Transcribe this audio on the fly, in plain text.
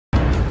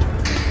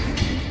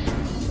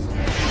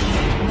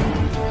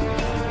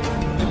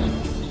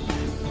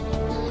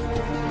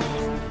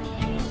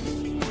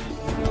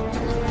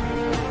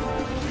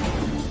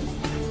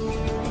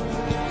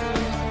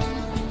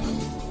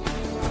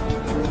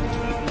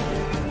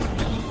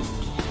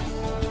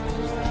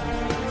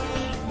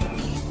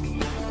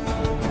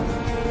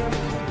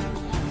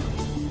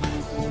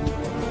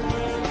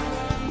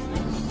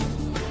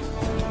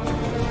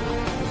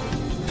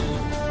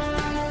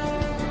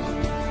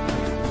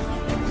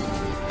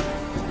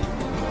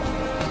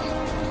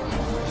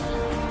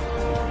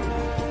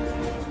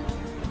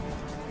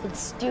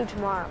due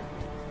tomorrow.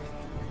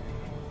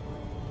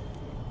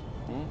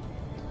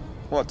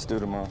 What's due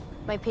tomorrow?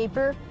 My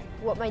paper,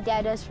 what my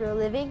dad does for a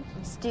living,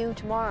 it's due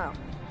tomorrow.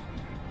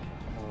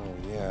 Oh,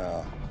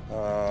 yeah.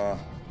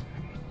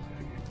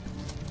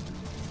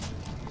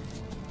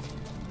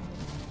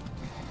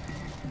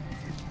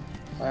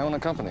 I own a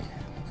company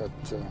that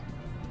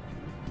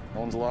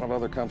owns a lot of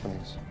other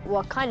companies.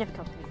 What kind of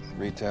companies?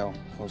 Retail,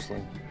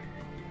 mostly.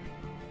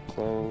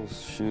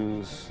 Clothes,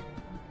 shoes,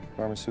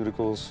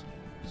 pharmaceuticals,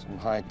 some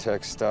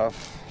high-tech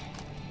stuff.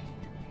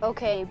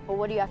 Okay, but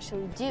what do you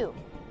actually do?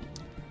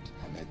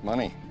 I make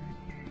money.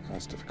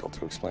 That's difficult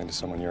to explain to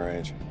someone your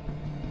age.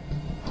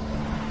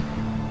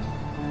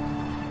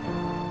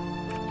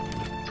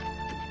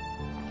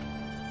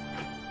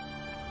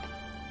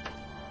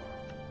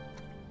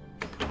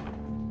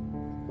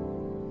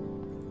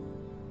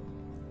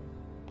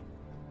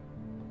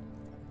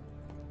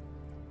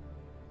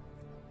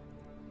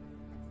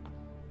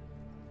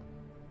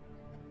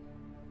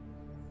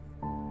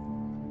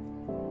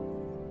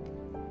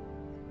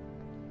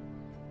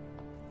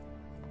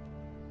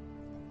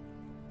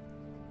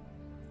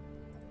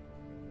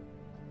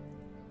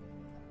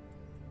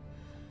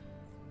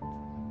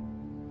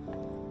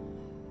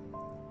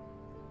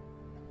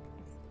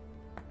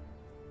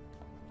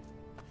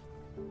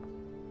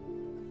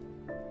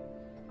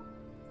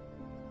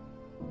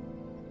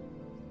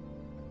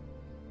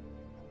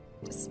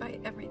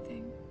 Despite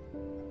everything,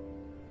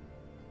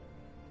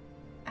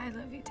 I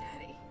love you,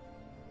 Daddy.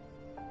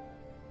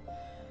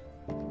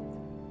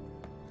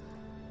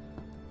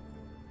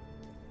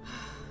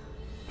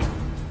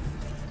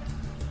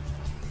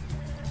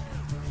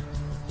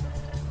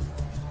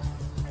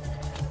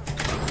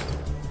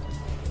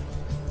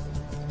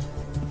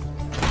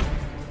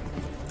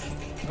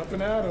 Up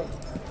and at 'em.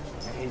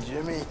 Hey,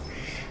 Jimmy.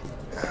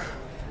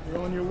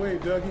 You're on your way,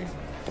 Dougie.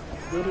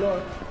 Good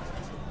luck.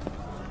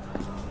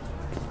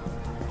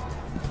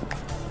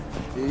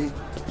 E.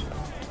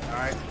 All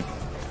right.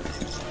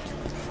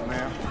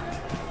 Ma'am.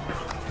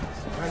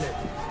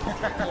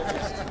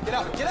 Get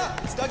up, get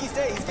up. It's Dougie's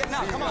day. He's getting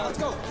out. Come on, let's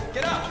go.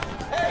 Get up.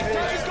 Hey,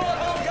 Dougie's going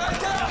home, guys.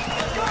 Get up.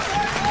 Let's go, guys.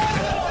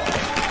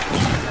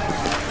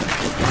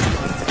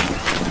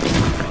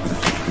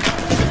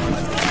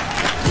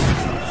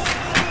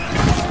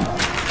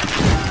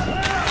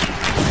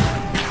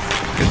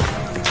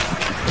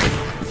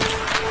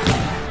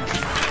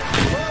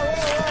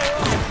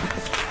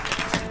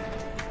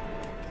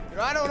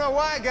 I don't know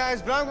why,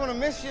 guys, but I'm gonna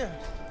miss you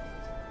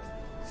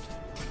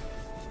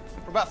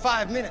for about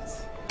 5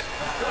 minutes.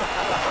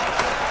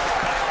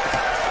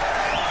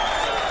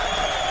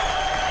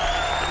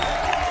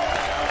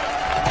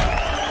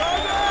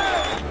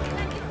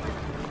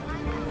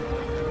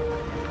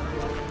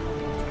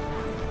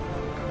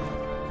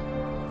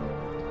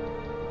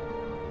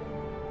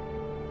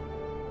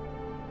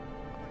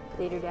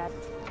 Later, Dad.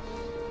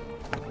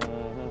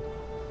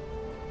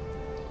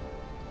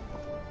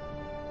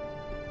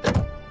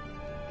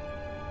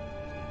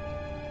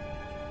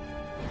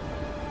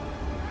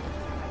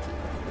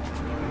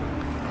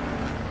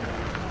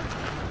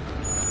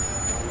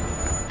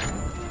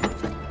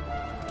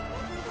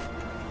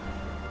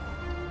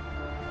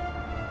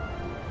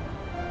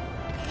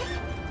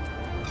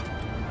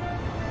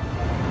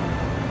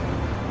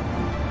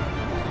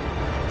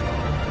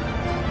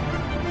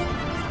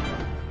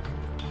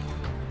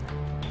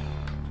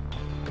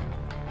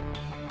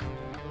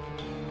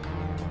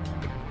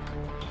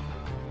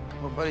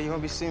 Well, buddy, you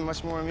won't be seeing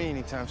much more of me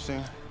anytime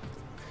soon.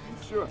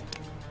 Sure.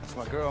 That's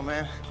my girl,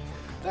 man.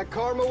 That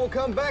karma will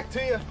come back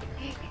to you.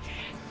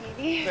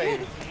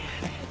 Baby.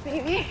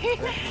 Baby. Baby.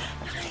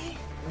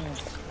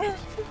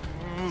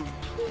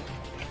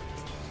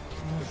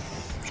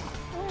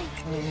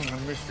 I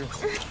miss you.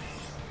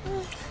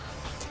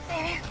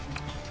 Baby.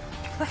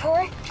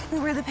 Before we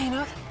wear the paint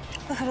off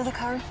the hood of the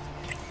car,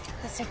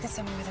 let's take this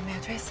somewhere with a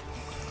mattress.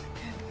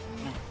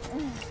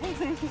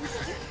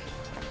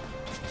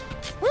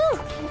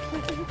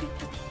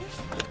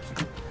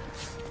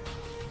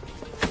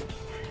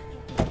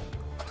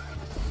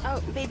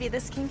 Oh, baby,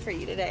 this came for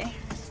you today.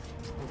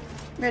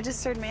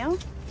 Registered mail?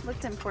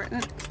 Looked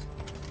important.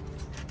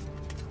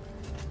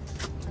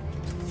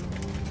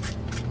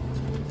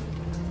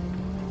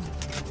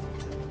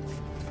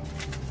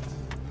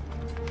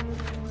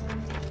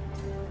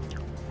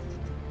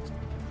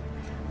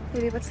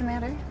 Baby, what's the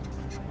matter?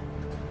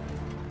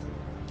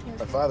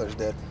 My father's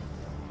dead.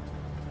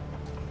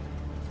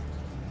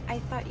 I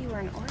thought you were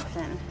an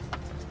orphan.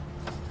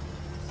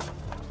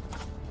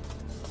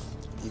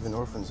 Even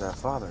orphans have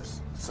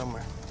fathers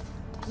somewhere.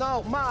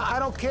 No, Ma, I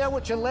don't care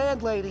what your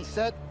landlady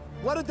said.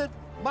 What did the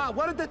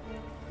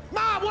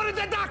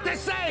doctor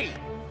say?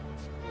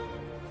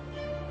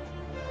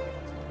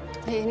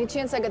 Hey, any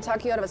chance I could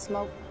talk you out of a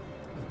smoke?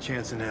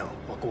 Chance in hell.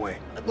 Walk away.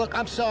 Look,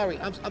 I'm sorry.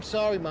 I'm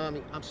sorry,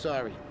 Mommy. I'm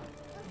sorry.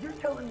 You're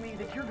telling me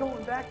that you're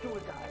going back to a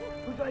guy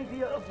whose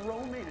idea of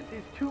romance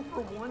is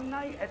 2-for-1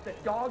 night at the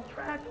dog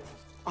track?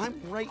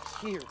 I'm right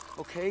here,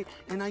 okay?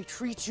 And I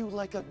treat you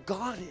like a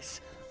goddess.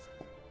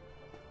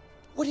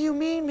 What do you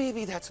mean,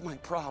 maybe that's my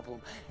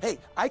problem? Hey,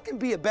 I can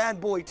be a bad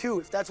boy, too,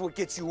 if that's what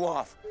gets you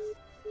off.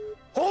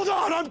 Hold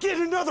on, I'm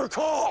getting another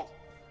call!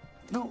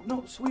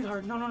 No,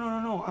 sweetheart,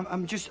 no.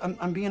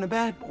 I'm being a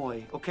bad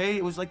boy, okay?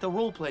 It was like the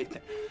role play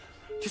thing.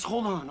 Just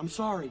hold on, I'm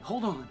sorry,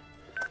 hold on.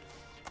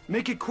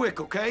 Make it quick,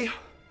 okay?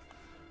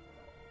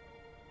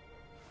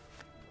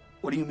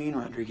 What do you mean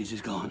Rodriguez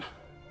is gone?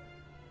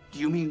 Do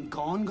you mean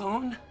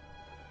gone?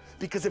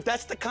 Because if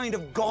that's the kind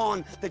of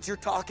gone that you're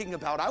talking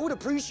about, I would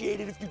appreciate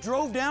it if you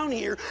drove down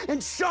here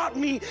and shot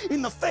me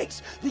in the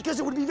face, because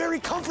it would be very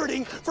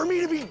comforting for me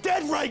to be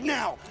dead right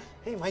now.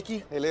 Hey,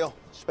 Mikey. Hey, Leo.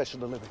 Special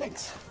delivery.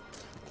 Thanks.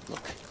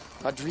 Look,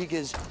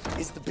 Rodriguez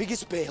is the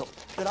biggest bail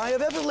that I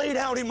have ever laid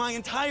out in my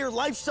entire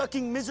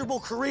life-sucking, miserable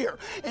career.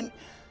 And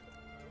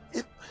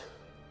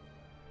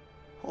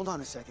hold on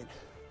a second.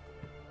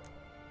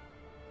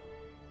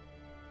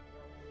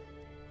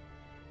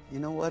 You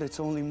know what? It's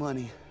only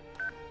money.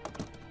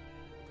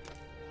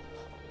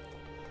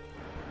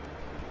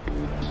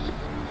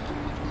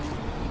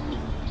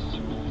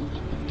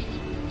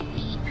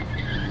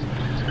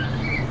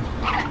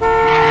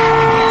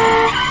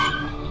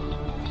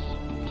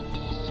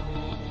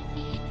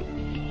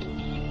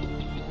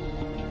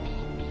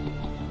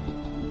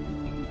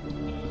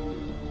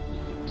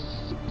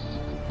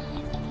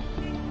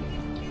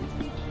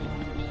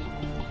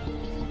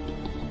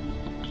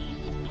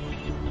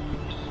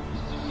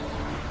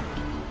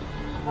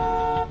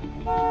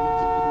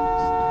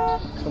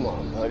 Come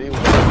on, buddy.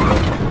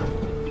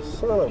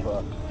 Son of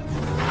a...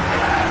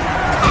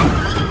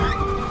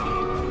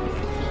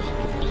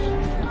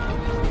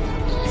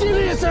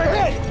 Serious or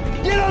hit!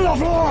 Get on the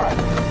floor!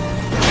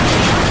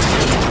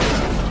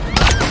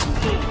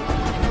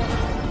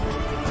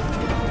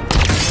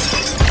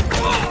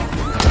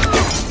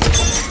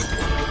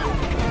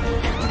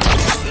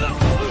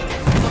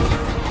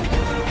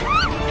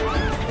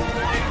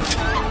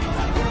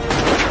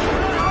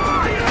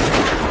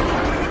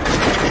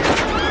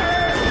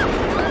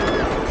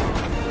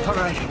 All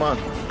right. Come on.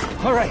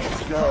 All right.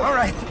 Let's go. All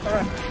right.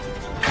 Dad.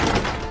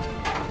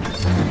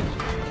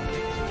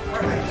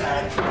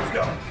 Let's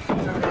go.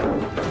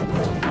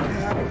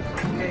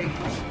 Okay.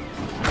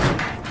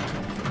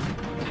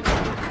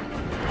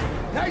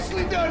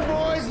 Nicely done,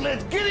 boys.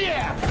 Let's giddy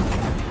up.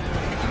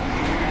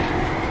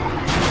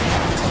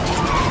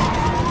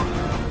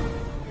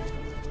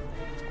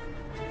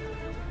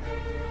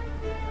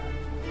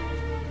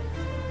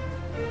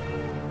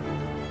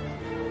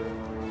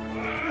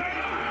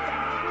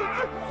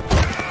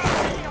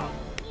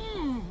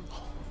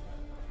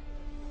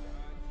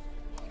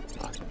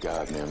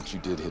 God, man, but you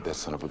did hit that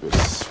son of a bitch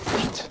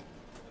sweet.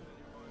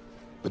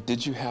 But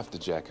did you have to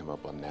jack him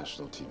up on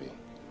national TV?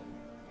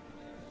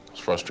 I was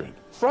frustrated.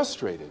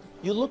 Frustrated?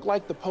 You look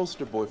like the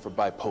poster boy for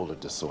bipolar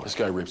disorder. This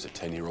guy rapes a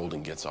 10-year-old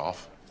and gets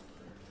off.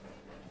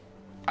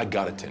 I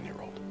got a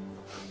 10-year-old.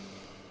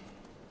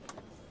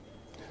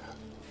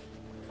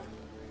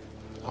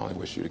 I only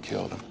wish you'd have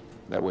killed him.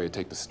 That way it'd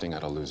take the sting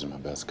out of losing my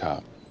best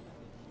cop.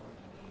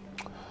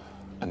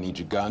 I need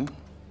your gun,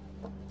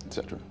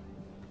 etc.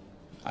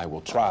 I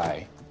will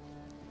try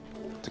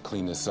to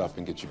clean this up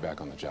and get you back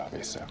on the job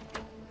ASAP.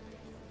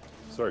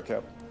 Sorry,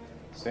 Cap.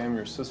 Sam,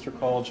 your sister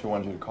called. She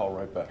wanted you to call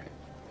right back.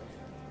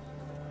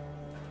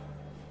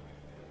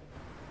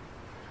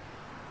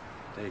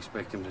 They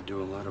expect him to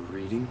do a lot of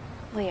reading.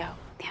 Leo,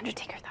 the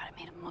Undertaker thought it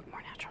made him look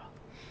more natural.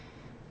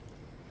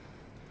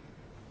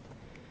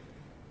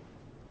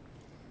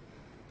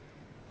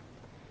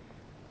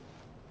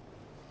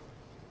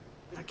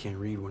 I can't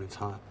read when it's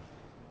hot.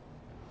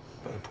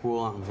 But a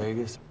pool out in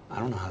Vegas, I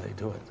don't know how they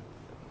do it.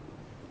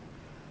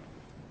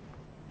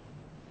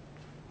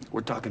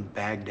 We're talking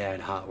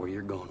Baghdad hot where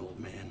you're going, old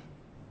man.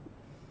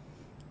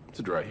 It's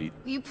a dry heat.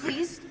 Will you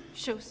please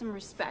show some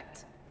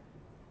respect?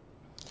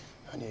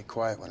 I need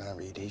quiet when I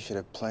read. He should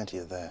have plenty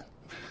of that.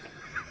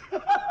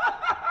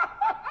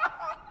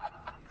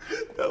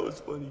 That was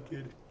funny,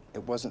 kid.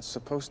 It wasn't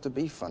supposed to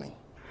be funny.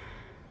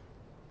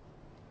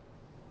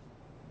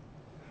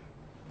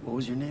 What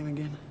was your name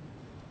again?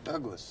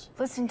 Douglas.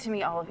 Listen to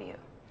me, all of you.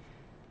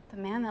 The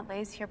man that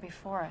lays here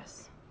before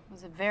us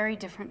was a very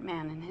different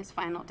man in his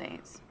final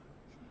days.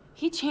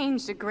 He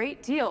changed a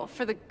great deal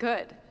for the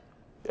good.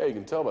 Yeah, you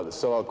can tell by the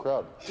sellout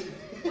crowd.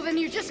 Well, then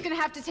you're just gonna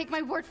have to take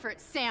my word for it,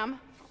 Sam.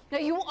 Now,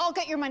 you will all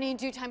get your money in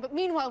due time, but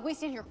meanwhile, we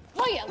stand here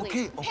quietly.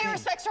 Okay. Pay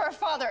respects to our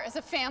father as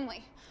a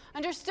family.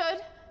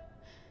 Understood?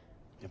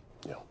 Yep.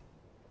 Yeah.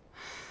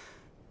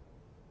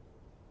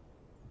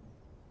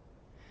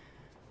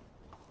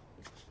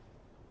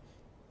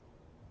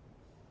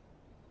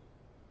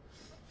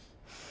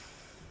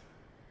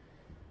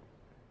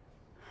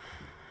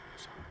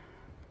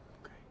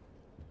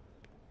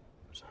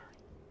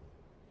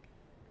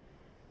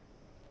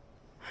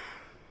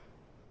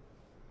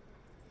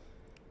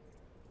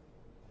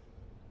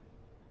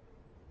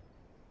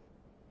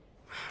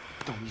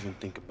 Don't even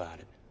think about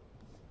it.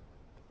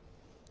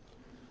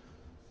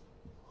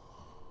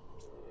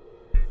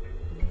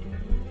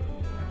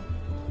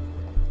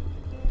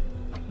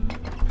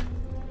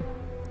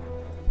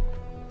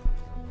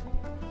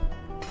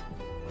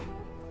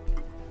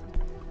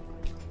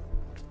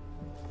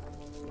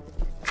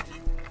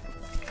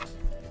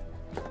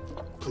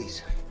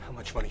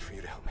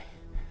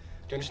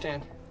 you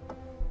understand?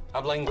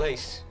 Habla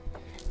inglés.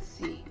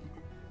 Sí.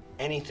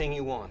 Anything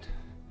you want.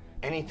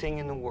 Anything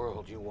in the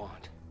world you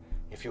want,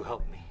 if you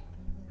help me.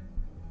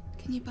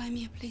 Can you buy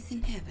me a place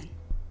in heaven?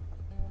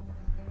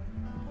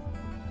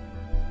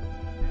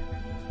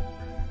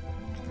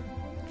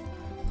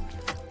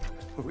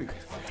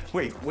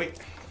 Wait.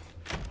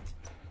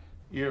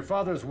 Your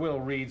father's will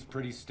reads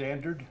pretty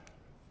standard.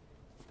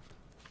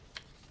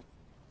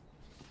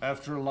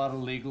 After a lot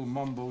of legal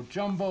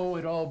mumbo-jumbo,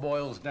 it all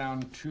boils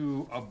down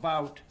to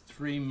about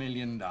 $3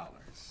 million.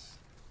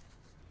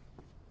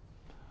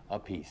 A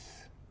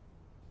piece.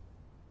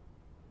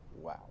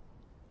 Wow.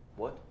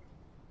 What?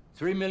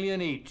 $3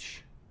 million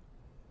each.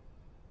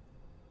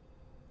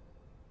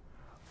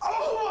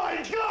 Oh my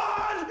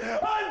God!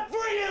 I'm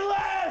free at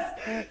last!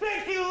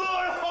 Thank you,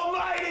 Lord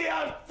Almighty!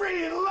 I'm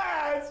free at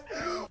last!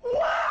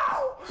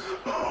 Wow!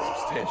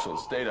 Substantial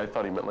estate. I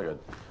thought he meant like a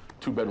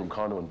two-bedroom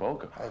condo in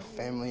Boca. I have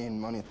family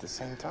and money at the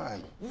same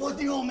time. What'd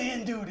the old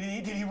man do?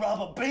 Did he rob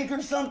a bank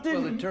or something?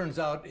 Well, it turns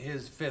out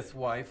his fifth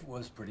wife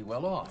was pretty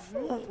well off.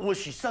 Was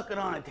she sucking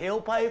on a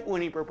tailpipe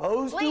when he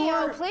proposed to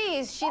Leo, her?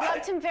 please. She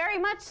loved him very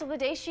much till the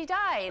day she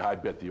died. I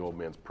bet the old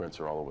man's prints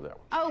are all over that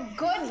one. Oh,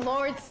 good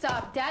Lord,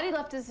 stop. Daddy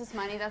left us this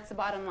money. That's the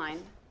bottom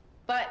line.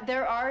 But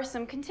there are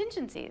some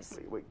contingencies.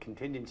 Wait,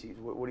 contingencies?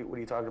 What are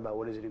you talking about?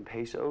 What is it, in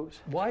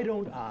pesos? Why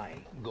don't I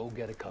go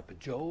get a cup of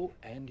Joe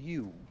and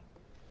you,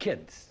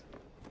 kids,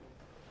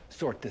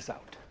 sort this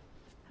out?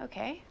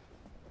 Okay.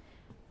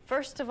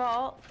 First of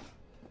all,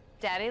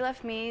 Daddy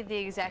left me the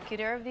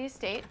executor of the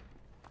estate.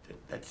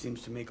 That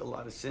seems to make a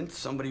lot of sense.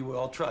 Somebody we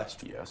all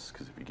trust. Yes,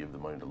 because if you give the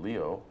money to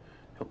Leo,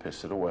 he'll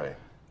piss it away.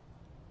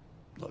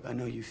 Look, I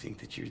know you think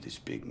that you're this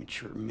big,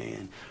 mature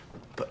man,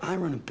 but I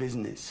run a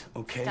business,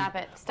 okay? Stop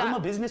it. Stop. I'm a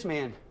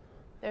businessman.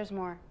 There's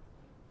more.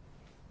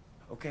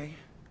 Okay?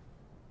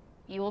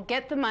 You will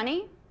get the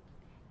money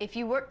if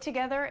you work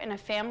together in a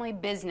family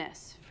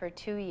business for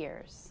 2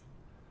 years.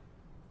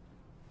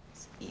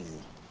 It's easy.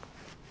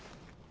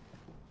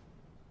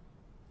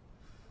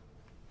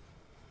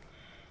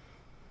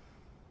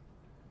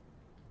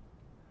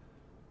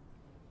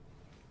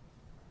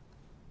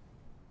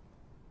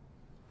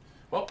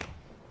 Well,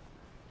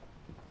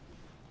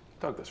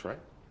 Douglas, right?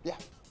 Yeah.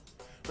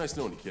 Nice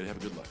knowing you, kid. Have a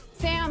good life.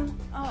 Sam!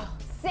 Oh,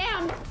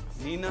 Sam!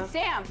 Nina?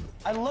 Sam!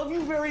 I love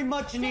you very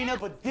much, Nina,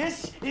 but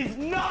this is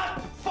not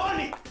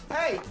funny!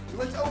 Hey,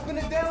 let's open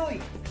a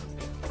deli.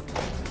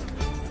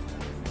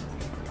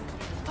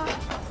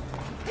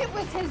 It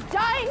was his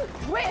dying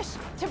wish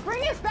to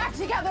bring us back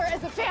together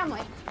as a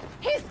family.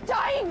 His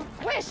dying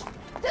wish.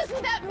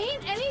 Doesn't that mean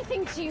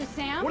anything to you,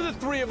 Sam? What are the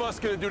three of us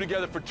gonna do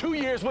together for 2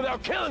 years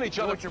without killing each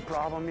You know other? what your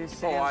problem is,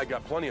 Sam? Oh, I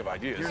got plenty of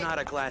ideas. You're not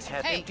a glass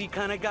half empty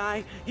kind of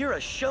guy. You're a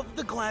shove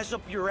the glass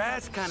up your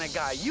ass kind of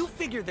guy. You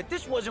figured that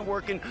this wasn't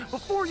working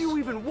before you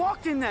even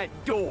walked in that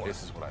door.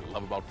 This is what I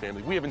love about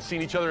family. We haven't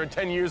seen each other in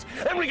 10 years,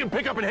 and we can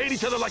pick up and hate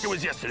each other like it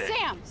was yesterday.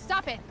 Sam,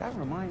 stop it. That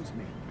reminds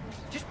me.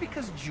 Just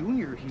because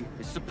Junior here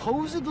is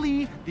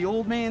supposedly the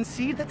old man's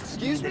seed, that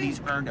doesn't mean that he's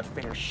earned a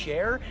fair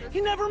share.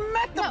 He never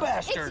met the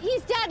bastard.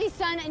 He's Daddy's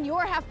son and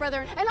your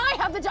half-brother, and I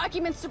have the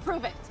documents to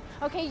prove it.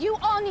 Okay, you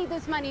all need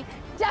this money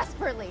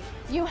desperately.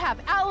 You have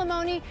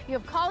alimony, you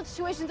have college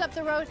tuitions up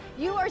the road,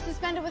 you are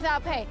suspended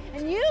without pay,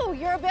 and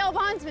you're a bail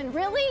bondsman,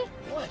 really?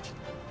 What?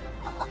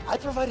 I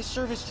provide a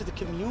service to the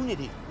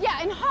community. Yeah,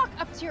 and Hawk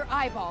up to your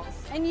eyeballs,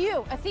 and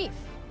you, a thief.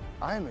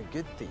 I'm a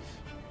good thief.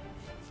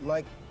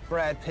 Like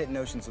Brad Pitt in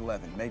Ocean's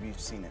 11. Maybe you've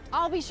seen it.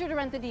 I'll be sure to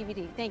rent the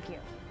DVD, thank you.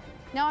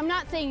 Now, I'm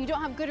not saying you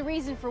don't have good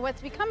reason for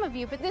what's become of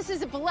you, but this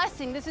is a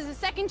blessing. This is a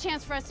second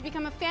chance for us to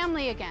become a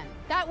family again.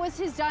 That was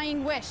his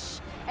dying wish,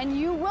 and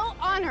you will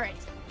honor it,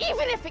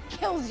 even if it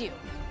kills you.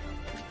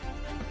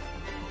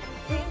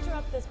 We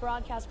interrupt this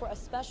broadcast for a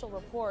special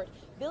report.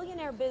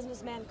 Billionaire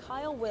businessman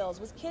Kyle Wills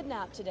was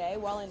kidnapped today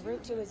while en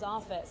route to his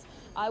office.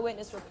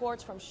 Eyewitness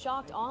reports from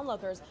shocked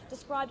onlookers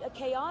described a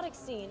chaotic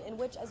scene in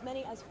which as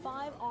many as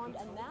 5 armed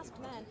and masked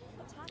men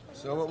attacked.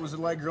 So what was it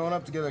like growing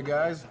up together,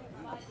 guys?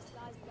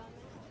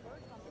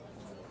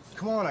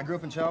 Come on, I grew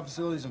up in child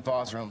facilities and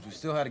foster homes. We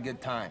still had a good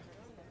time.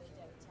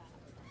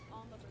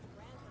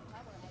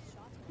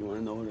 You want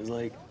to know what it's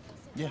like?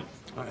 Yeah.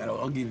 All right,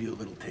 I'll give you a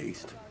little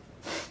taste.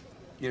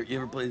 You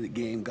ever play the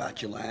game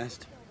Got You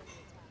Last?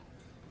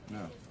 No.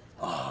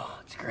 Oh,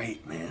 it's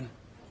great, man.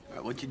 All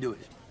right, what you do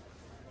is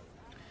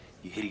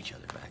you hit each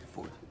other back and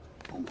forth.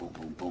 Boom, boom,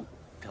 boom, boom.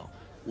 Till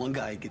one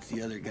guy gets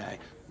the other guy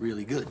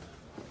really good.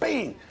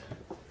 Bang!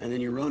 And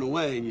then you run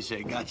away and you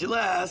say, got you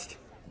last.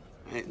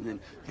 Right? And then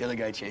the other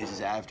guy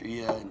chases after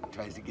you and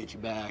tries to get you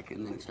back,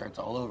 and then it starts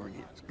all over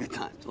again. It's a good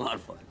time. It's a lot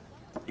of fun.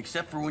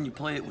 Except for when you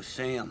play it with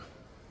Sam.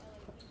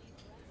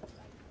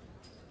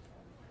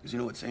 Because you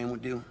know what Sam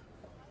would do?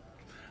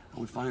 I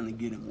would finally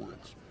get him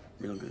once,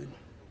 real good,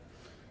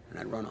 and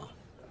I'd run off.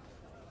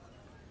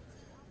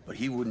 But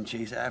he wouldn't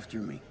chase after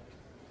me.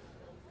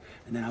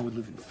 And then I would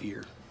live in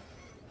fear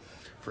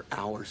for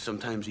hours,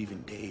 sometimes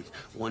even days,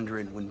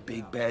 wondering when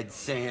Big Bad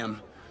Sam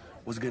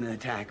was gonna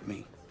attack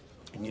me.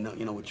 And you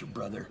know what your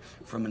brother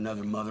from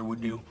another mother would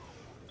do?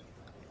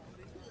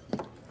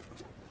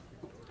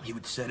 he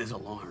would set his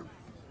alarm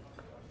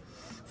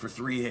for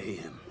 3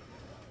 a.m.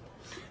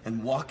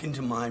 and walk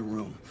into my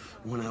room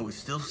when I was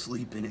still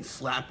sleeping and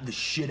slap the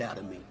shit out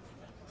of me.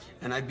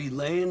 And I'd be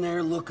laying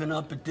there looking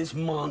up at this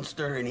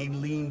monster, and he'd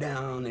lean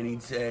down and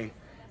he'd say,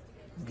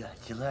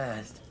 "Got you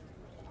last."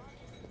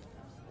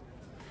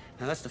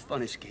 Now, that's the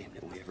funnest game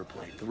that we ever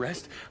played. The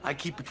rest, I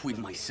keep between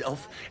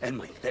myself and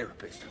my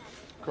therapist.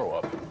 Grow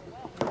up.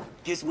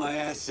 Kiss my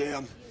ass,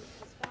 Sam.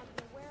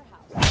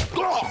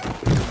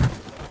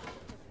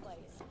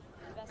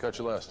 Cut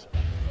your last.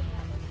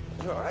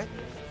 You all right?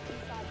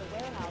 The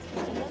warehouse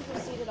and then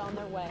proceeded on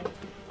their way.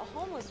 A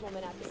homeless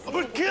woman at the scene I'm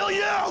gonna kill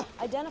you!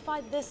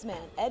 identified this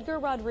man, Edgar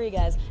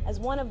Rodriguez, as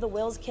one of the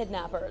Wills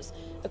kidnappers.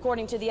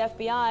 According to the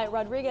FBI,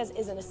 Rodriguez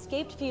is an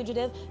escaped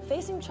fugitive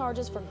facing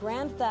charges for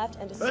grand theft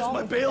and assault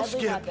with a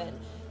deadly weapon.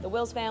 The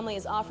Wills family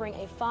is offering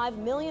a $5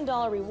 million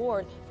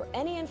reward for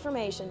any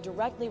information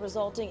directly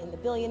resulting in the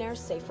billionaire's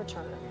safe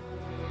return.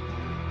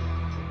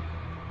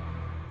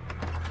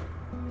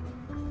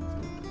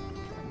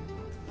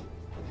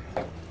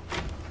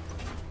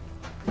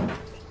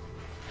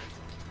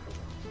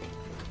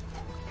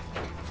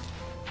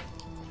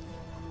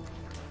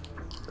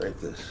 Take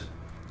this.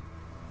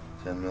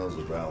 10 mils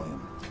of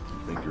Valium.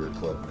 You think you're a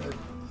club med.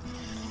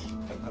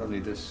 I don't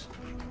need this.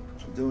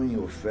 I'm doing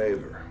you a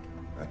favor.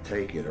 Now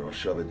take it or I'll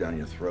shove it down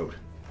your throat.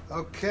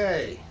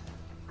 Okay.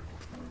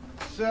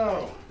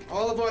 So,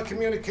 all of our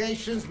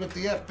communications with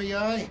the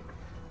FBI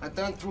are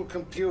done through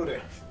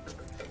computer.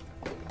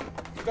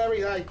 It's very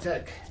high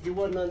tech. You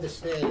wouldn't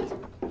understand.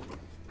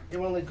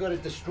 You're only good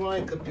at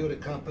destroying computer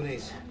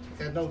companies.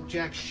 You got no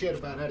jack shit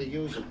about how to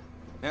use them.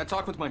 May I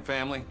talk with my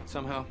family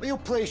somehow? Will you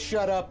please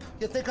shut up?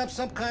 You think I'm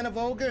some kind of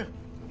ogre?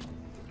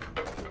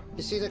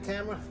 You see the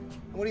camera?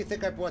 What do you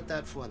think I bought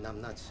that for,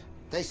 numbnuts?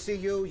 They see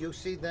you, you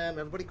see them,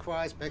 everybody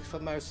cries, begs for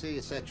mercy,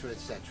 etc.,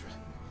 etc.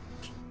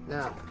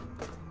 Now,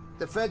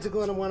 the feds are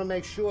going to want to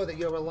make sure that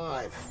you're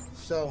alive.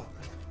 So,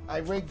 I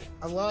rigged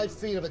a live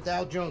feed of a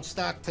Dow Jones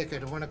stock ticker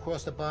to run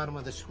across the bottom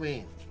of the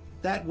screen.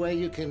 That way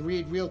you can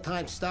read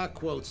real-time stock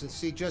quotes and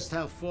see just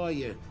how far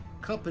your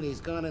company's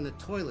gone in the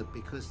toilet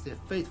because their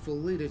faithful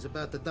leader's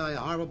about to die a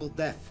horrible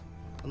death.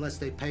 Unless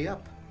they pay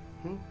up.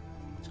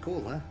 It's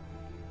cool, huh?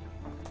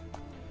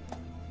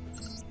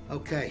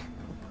 Okay.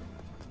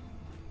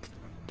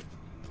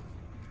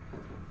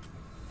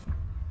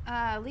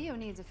 Leo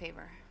needs a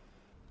favor.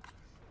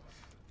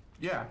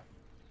 Yeah.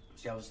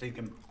 See, I was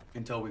thinking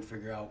until we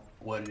figure out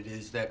what it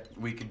is that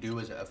we could do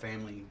as a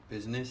family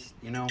business,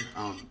 you know?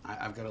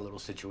 I've got a little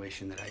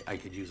situation that I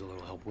could use a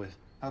little help with.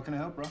 How can I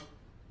help, bro?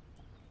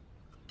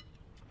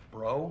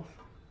 Bro?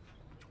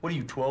 What are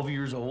you, 12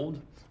 years old?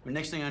 The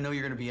next thing I know,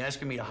 you're gonna be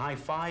asking me to high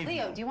five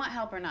Leo, you. do you want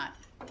help or not?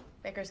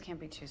 Beggars can't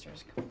be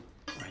choosers.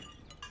 Right.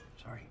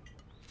 Sorry.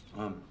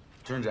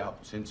 Turns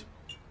out, since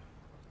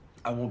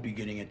I won't be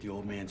getting at the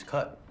old man's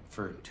cut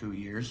for 2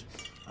 years,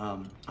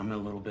 I'm in a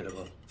little bit of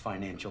a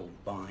financial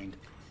bind.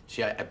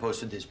 See, I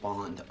posted this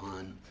bond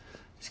on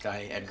this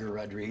guy, Edgar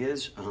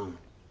Rodriguez,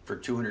 for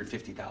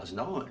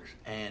 $250,000,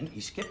 and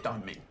he skipped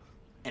on me.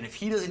 And if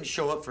he doesn't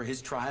show up for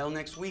his trial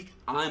next week,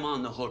 I'm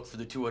on the hook for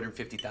the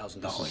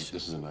 $250,000.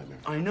 This is a nightmare.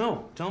 I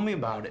know. Tell me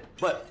about it.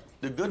 But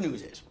the good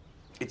news is,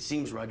 it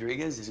seems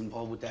Rodriguez is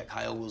involved with that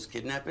Kyle Wills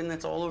kidnapping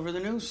that's all over the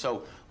news,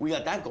 so we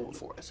got that going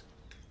for us.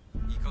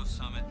 Eco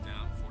Summit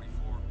down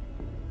 44.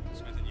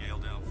 Smith and Yale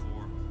down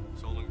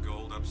 4. Solon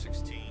Gold up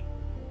 16.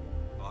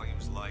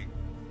 Volumes light.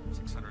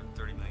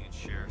 630 million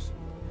shares.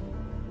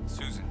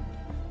 Susan,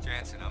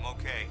 Jansen, I'm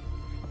okay.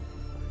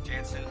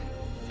 Jansen,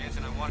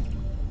 I want...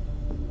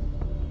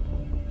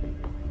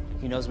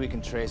 He knows we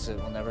can trace it.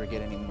 We'll never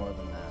get any more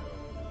than that.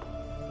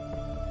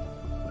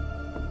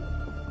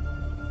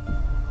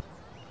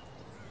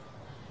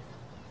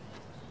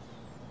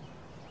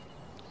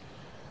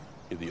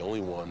 You're the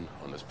only one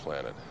on this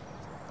planet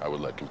I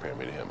would let compare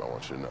me to him. I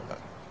want you to know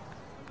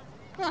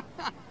that.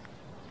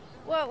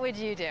 What would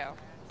you do?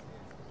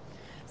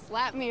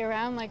 Slap me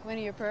around like one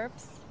of your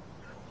perps?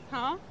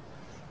 Huh?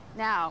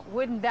 Now,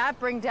 wouldn't that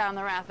bring down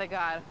the wrath of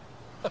God?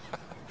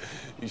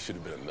 You should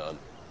have been a nun.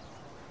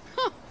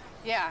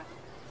 Yeah.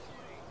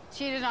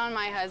 Cheated on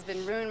my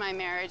husband, ruined my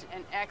marriage,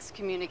 and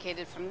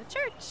excommunicated from the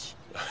church.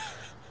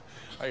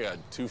 I got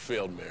 2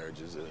 failed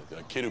marriages,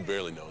 a kid who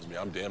barely knows me.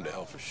 I'm damned to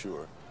hell for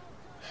sure.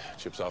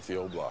 Chips off the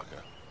old block,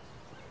 huh?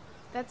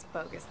 That's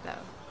bogus, though.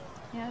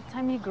 Yeah, it's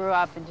time you grew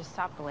up and just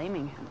stopped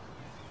blaming him.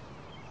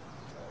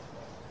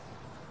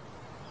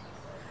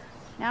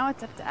 Now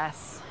it's up to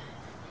us.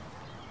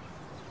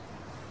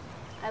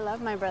 I love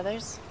my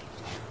brothers.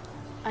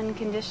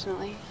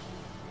 Unconditionally.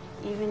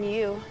 Even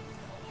you.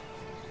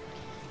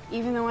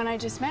 Even the one I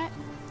just met.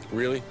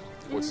 Really?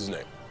 What's his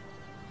name?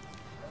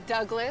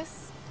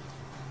 Douglas.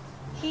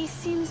 He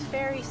seems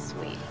very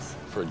sweet.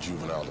 For a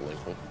juvenile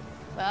delinquent.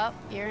 Well,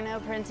 you're no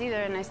prince either,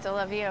 and I still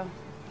love you.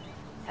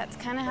 That's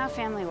kind of how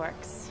family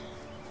works.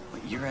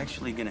 But you're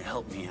actually gonna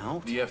help me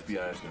out? The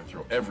FBI is gonna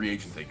throw every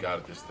agent they got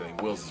at this thing.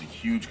 Wills is a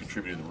huge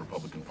contributor to the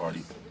Republican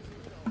Party.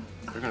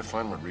 They're gonna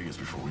find Rodriguez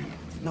before we do.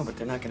 No, but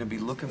they're not gonna be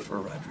looking for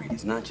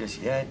Rodriguez, not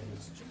just yet.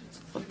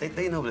 Look,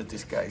 they know that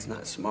this guy's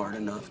not smart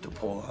enough to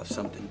pull off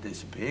something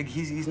this big.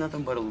 He's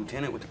nothing but a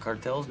lieutenant with the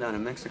cartels down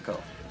in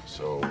Mexico.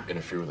 So,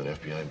 interfere with an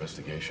FBI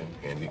investigation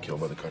and get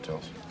killed by the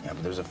cartels? Yeah,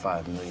 but there's a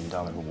 $5 million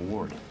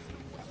reward.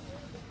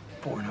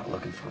 But we're not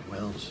looking for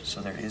Wills, so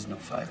there is no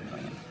 $5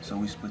 million. So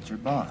we split your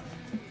bond.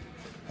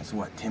 That's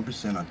what,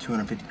 10% on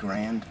 250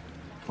 grand?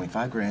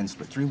 25 grand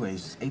split 3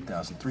 ways is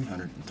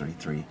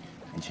 8,333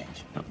 and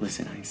change. Now,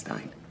 listen,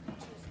 Einstein.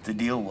 The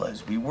deal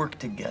was we worked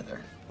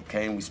together,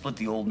 okay? And we split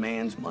the old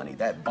man's money.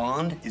 That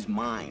bond is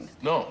mine.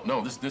 No,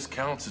 this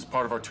counts as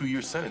part of our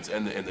 2-year sentence.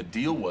 And the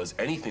deal was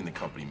anything the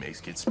company makes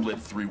gets split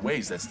 3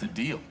 ways. That's the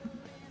deal.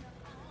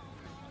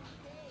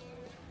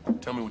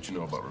 Tell me what you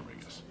know about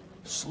Rodriguez.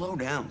 Slow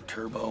down,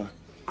 Turbo.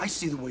 I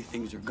see the way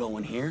things are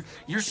going here.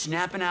 You're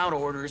snapping out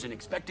orders and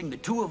expecting the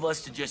two of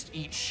us to just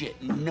eat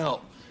shit.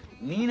 No.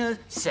 Nina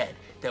said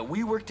that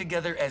we work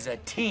together as a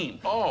team.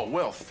 Oh,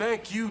 well,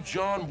 thank you,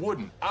 John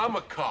Wooden. I'm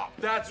a cop.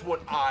 That's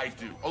what I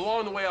do.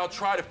 Along the way, I'll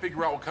try to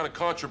figure out what kind of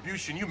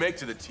contribution you make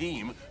to the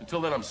team.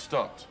 Until then, I'm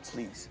stumped.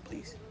 Please,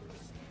 please.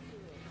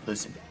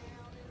 Listen.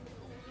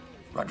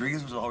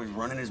 Rodriguez was always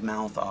running his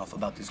mouth off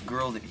about this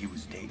girl that he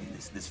was dating,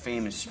 this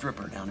famous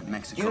stripper down in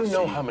Mexico City. You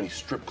know how many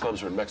strip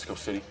clubs are in Mexico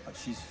City? But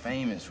she's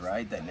famous,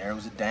 right? That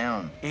narrows it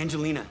down.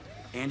 Angelina.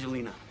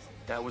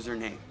 That was her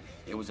name.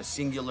 It was a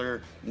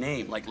singular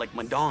name, like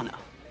Madonna.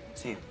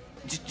 Sam,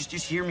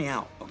 just hear me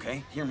out,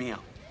 okay? Hear me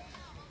out.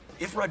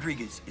 If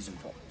Rodriguez is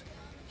involved,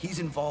 he's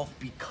involved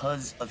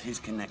because of his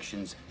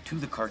connections to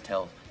the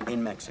cartel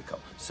in Mexico.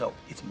 So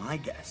it's my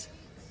guess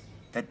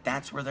that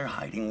that's where they're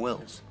hiding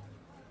Wills.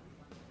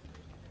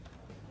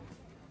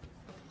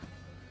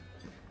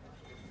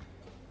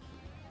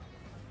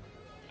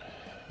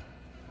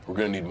 We're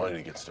gonna need money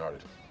to get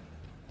started.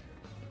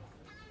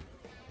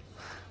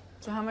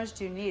 So how much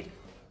do you need?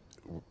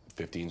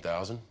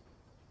 15,000.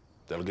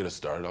 That'll get us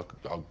started.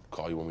 I'll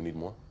call you when we need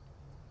more.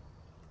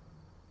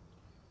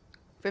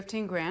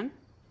 15 grand?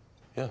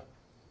 Yeah.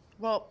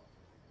 Well,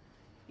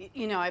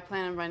 you know, I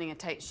plan on running a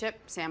tight ship,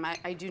 Sam.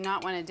 I do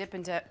not want to dip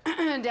into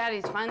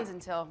Daddy's funds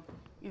until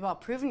you've all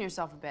proven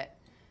yourself a bit.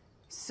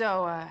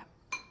 So,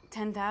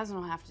 10,000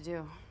 will have to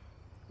do.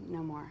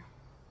 No more.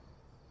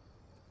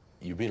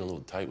 You're being a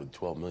little tight with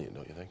 12 million,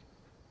 don't you think?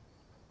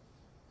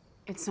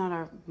 It's not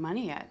our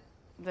money yet.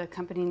 The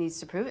company needs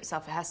to prove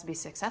itself. It has to be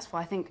successful.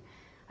 I think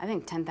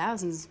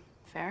 10,000's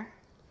fair.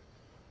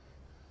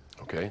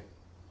 Okay.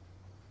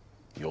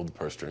 You hold the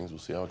purse strings. We'll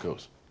see how it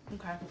goes.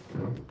 Okay.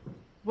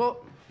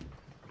 Well,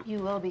 you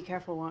will be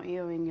careful, won't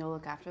you? And you'll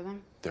look after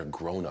them? They're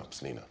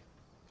grown-ups, Nina.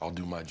 I'll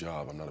do my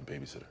job. I'm not a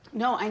babysitter.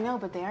 No, I know,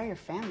 but they are your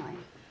family.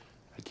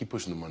 I'd keep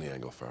pushing the money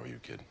angle if I were you,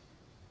 kid.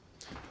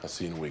 I'll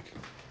see you in a week.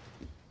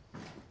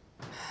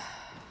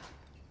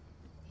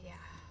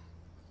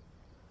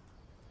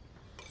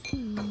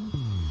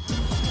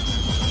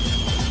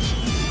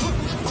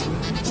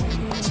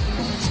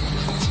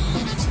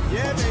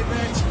 Yeah,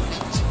 baby.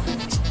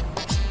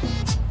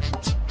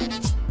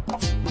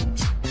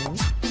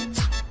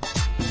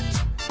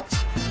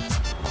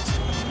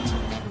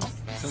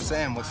 So,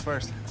 Sam, what's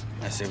first?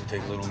 I say we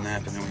take a little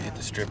nap and then we hit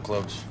the strip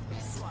clubs.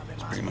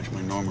 It's pretty much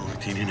my normal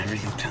routine in every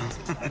town.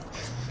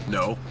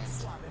 No.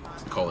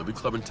 Call every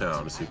club in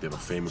town to see if they have a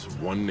famous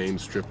one-name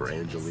stripper,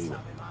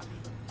 Angelina.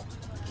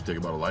 Did you take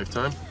about a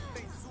lifetime?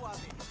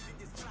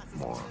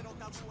 Moron.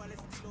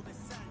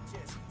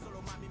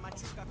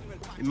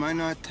 It might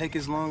not take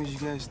as long as you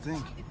guys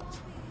think.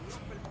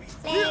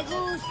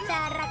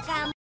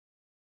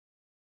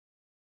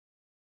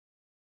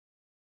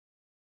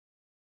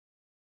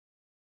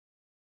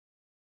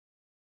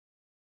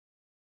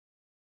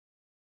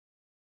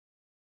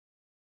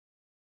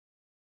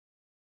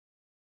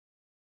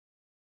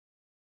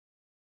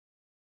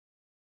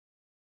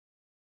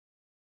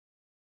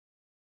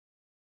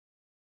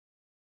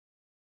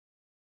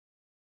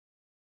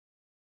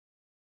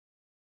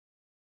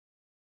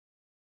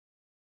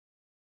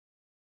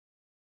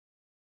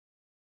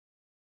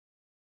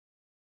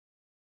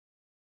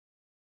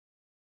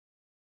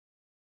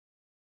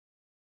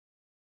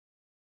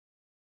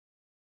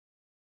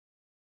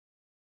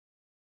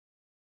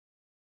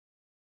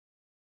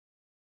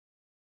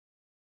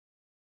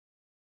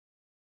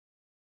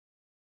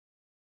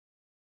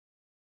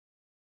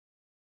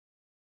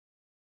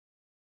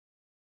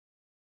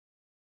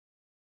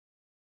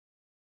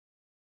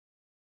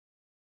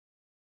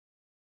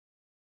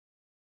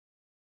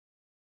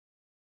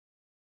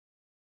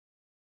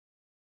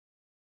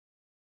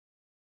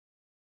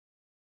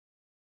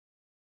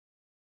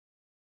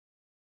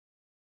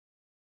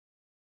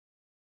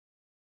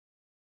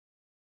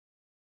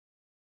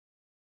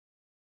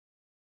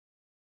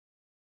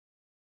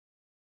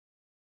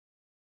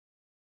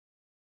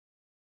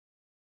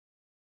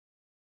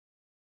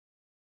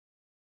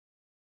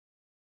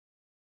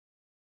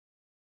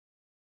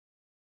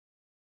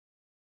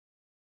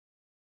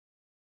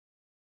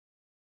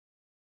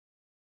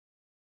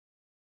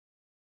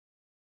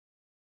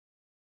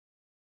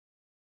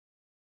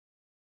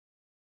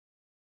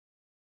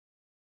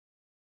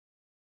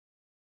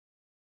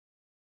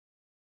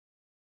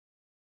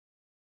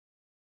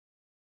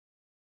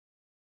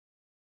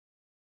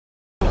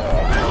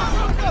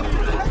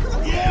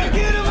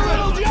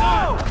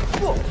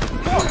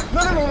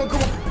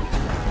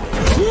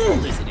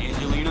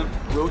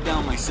 wrote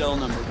down my cell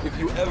number. If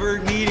you ever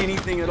need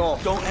anything at all,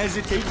 don't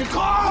hesitate to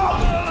call!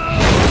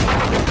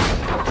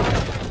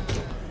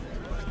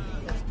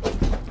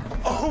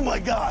 Oh my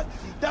God,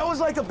 that was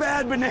like a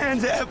bad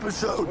Bonanza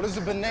episode. What is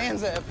a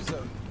Bonanza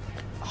episode?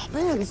 Oh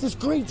man, it's this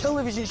great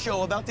television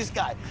show about this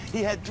guy.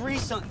 He had 3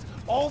 sons,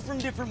 all from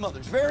different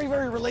mothers. Very,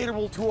 very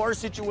relatable to our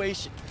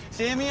situation.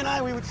 Sammy and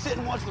I, we would sit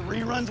and watch the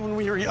reruns when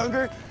we were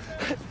younger.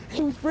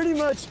 It was pretty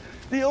much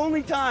the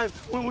only time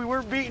when we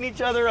weren't beating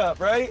each other up,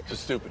 right? It's a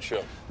stupid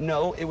show.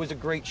 No, it was a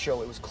great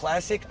show. It was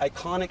classic,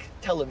 iconic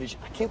television.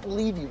 I can't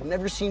believe you've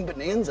never seen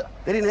Bonanza.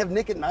 They didn't have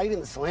Nick at Night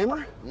in the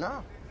Slammer?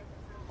 No.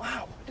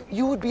 Wow,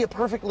 you would be a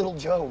perfect little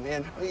Joe,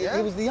 man. Yeah?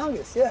 He was the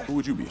youngest, yeah. Who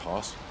would you be,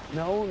 Hoss?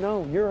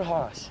 No, you're a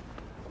Hoss.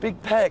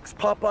 Big pecs,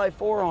 Popeye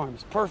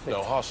forearms, perfect.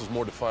 No, Hoss was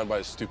more defined by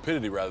his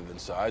stupidity rather than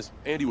size.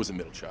 Andy was a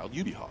middle child.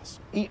 You'd be Hoss.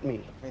 Eat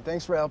me. Hey,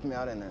 thanks for helping me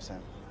out in there,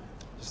 Sam.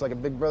 Just like a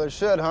big brother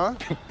should, huh?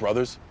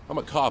 Brothers? I'm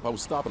a cop. I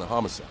was stopping a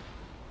homicide.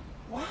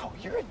 Wow,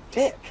 you're a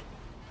dick.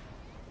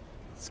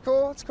 It's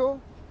cool, it's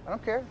cool. I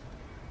don't care.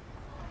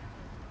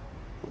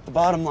 The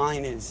bottom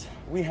line is,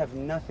 we have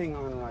nothing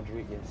on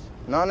Rodriguez.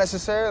 Not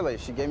necessarily.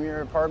 She gave me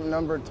her apartment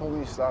number and told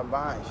me to stop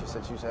by. She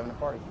said she was having a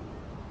party.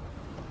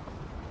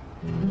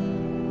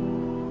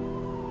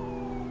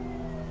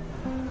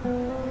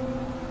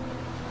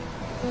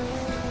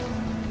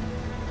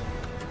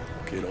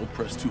 Okay, don't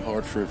press too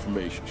hard for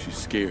information. She's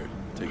scared.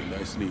 Take it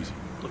nice and easy.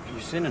 Look,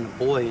 you're sending a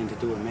boy in to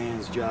do a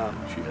man's job.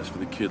 She asked for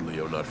the kid,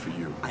 Leo, not for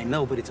you. I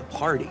know, but it's a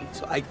party.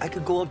 So I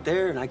could go up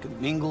there and I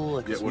could mingle.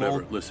 I could Yeah,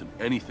 whatever. Listen,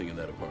 anything in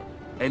that apartment.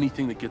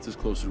 Anything that gets us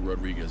closer to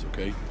Rodriguez,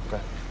 okay?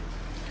 Okay.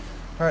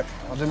 All right,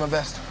 I'll do my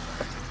best.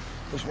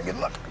 Wish me good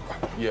luck.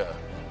 Yeah,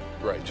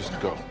 right, just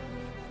go.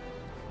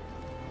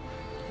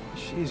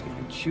 She's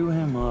gonna chew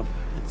him up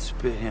and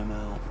spit him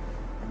out.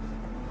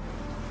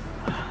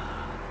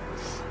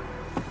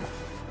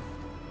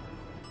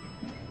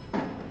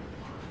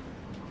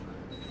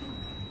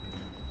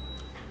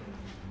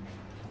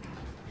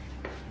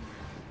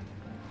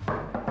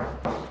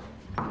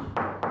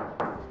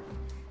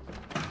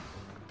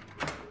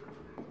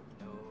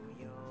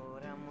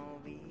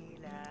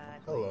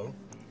 Hello.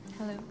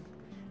 Hello.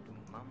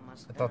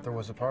 I thought there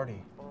was a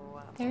party.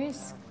 There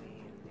is.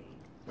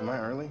 Am I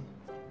early?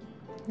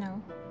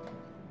 No.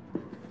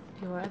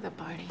 You are the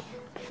party.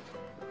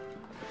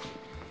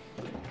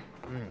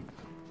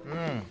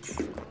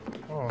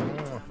 Oh,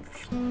 no.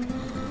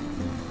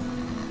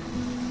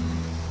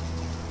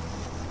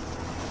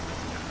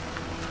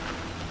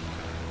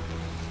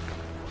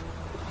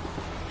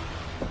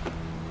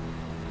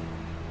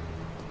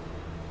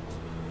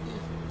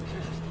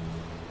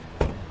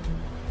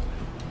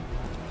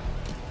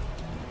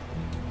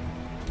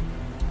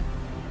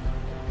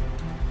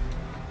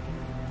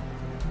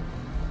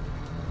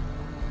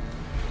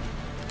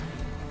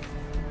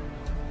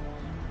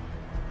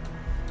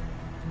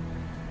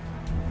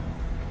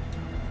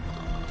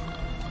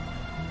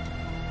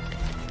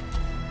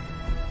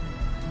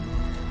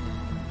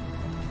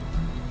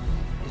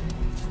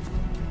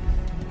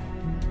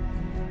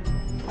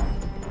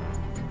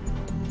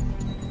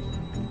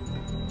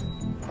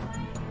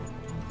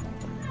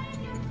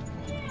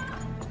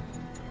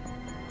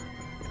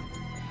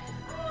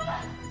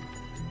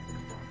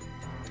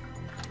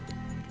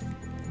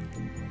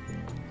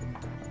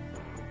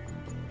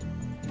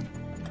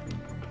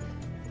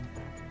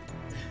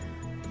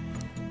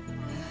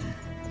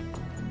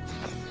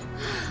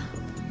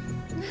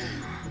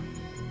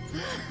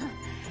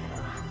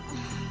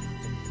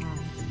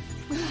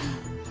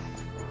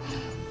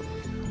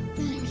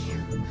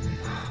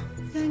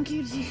 Thank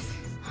you, Jesus,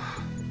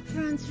 for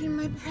answering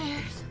my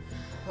prayers.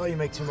 Oh, you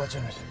make too much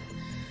of it.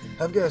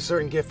 I've got a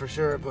certain gift for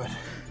sure, but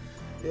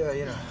yeah,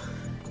 you know.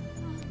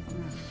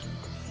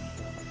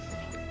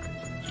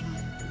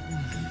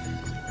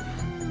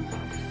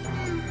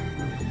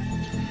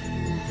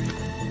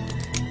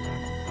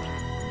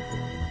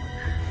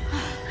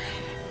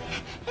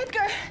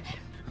 Edgar!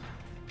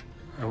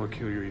 I will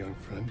kill your young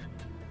friend,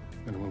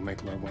 and we'll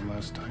make love one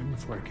last time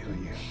before I kill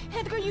you.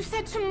 Edgar, you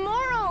said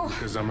tomorrow!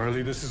 Because I'm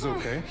early, this is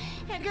okay?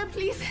 Edgar,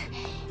 please,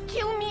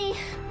 kill me,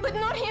 but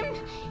not him.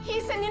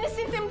 He's an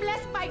innocent and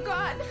blessed by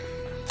God.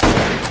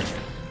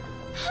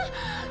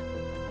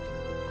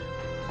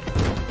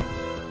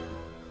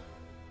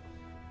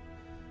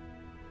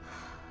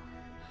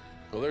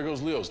 Well, there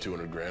goes Leo's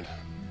 200 grand.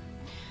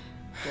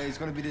 Yeah, he's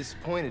gonna be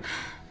disappointed.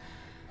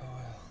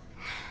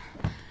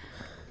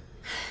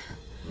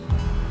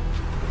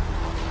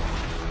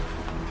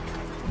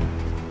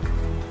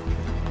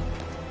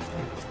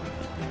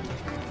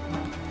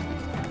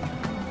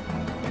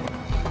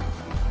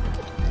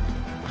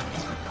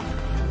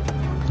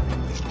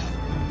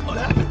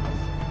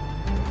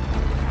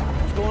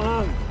 What's going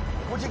on?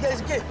 What'd you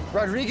guys get?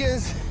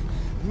 Rodriguez,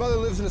 his mother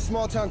lives in a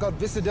small town called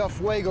Vista del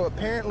Fuego.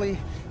 Apparently,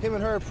 him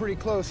and her are pretty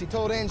close. He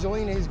told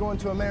Angelina he's going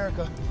to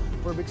America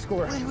for a big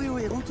score. Wait,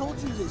 who told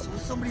you this?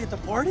 Was somebody at the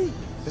party?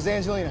 It was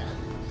Angelina.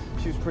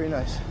 She was pretty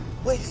nice.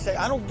 Wait a sec,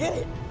 I don't get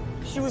it.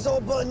 She was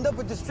all buttoned up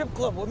at the strip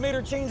club. What made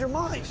her change her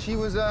mind? She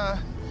was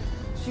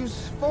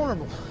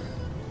vulnerable.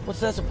 What's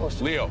that supposed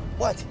to Leo.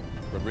 What?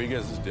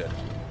 Rodriguez is dead.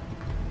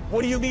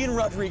 What do you mean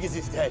Rodriguez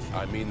is dead?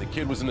 I mean, the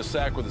kid was in the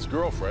sack with his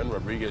girlfriend.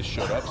 Rodriguez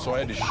showed up, so I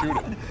had to shoot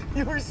him.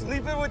 You were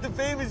sleeping with the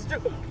famous...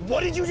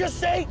 What did you just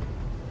say?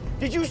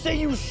 Did you say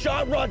you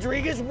shot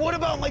Rodriguez? What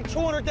about like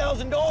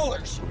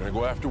 $200,000? We're gonna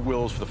go after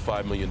Wills for the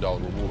 $5 million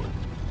reward.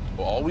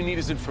 Well, all we need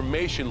is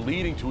information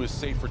leading to his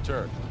safe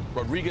return.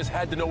 Rodriguez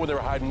had to know where they were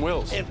hiding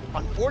Wills. And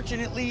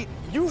unfortunately,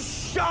 you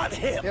shot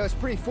him. Yeah, it was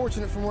pretty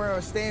fortunate from where I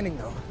was standing,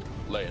 though.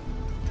 Laying.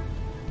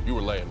 You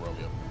were laying,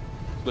 Romeo.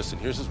 Listen,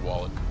 here's his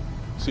wallet.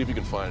 See if you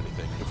can find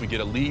anything. If we get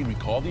a lead, we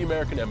call the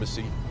American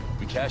embassy,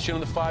 we cash in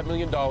on the $5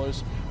 million,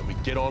 and we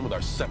get on with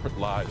our separate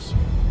lives.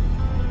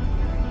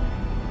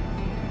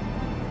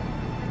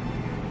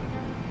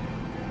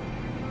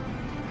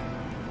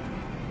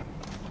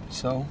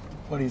 So,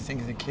 what do you think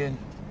of the kid?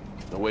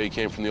 No way he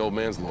came from the old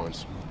man's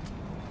loins.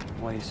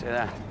 Why do you say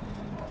that?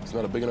 He's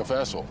not a big enough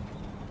asshole.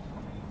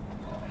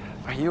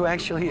 Are you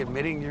actually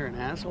admitting you're an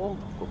asshole?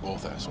 We're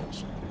both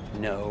assholes.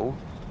 No.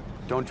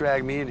 Don't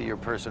drag me into your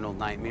personal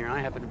nightmare. I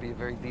happen to be a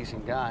very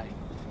decent guy.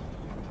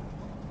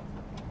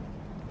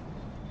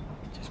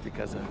 Just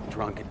because a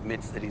drunk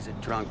admits that he's a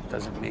drunk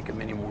doesn't make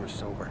him any more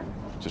sober.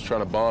 Just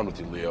trying to bond with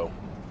you, Leo.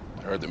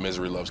 I heard that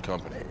misery loves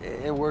company.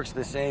 It works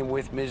the same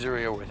with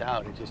misery or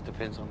without. It just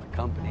depends on the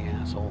company,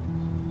 asshole.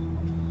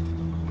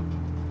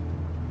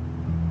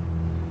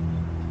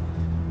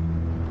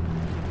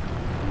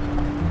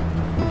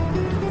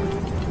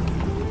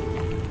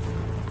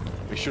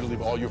 Be sure to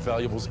leave all your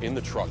valuables in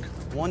the truck.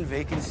 One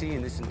vacancy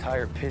in this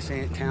entire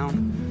pissant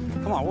town?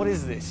 Come on, what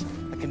is this?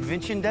 A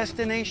convention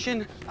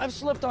destination? I've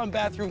slept on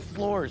bathroom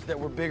floors that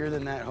were bigger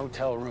than that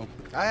hotel room.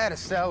 I had a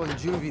cell in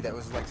juvie that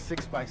was like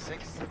 6 by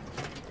 6.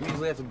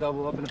 Usually have to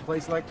double up in a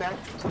place like that.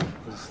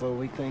 It was a slow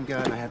week, thank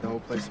God, and I had the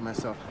whole place to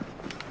myself.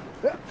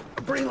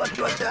 Pretty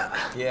lucky like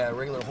that. Yeah, a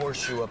regular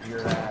horseshoe up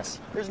your ass.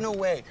 There's no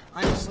way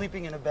I'm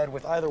sleeping in a bed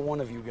with either one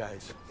of you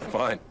guys.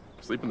 Fine.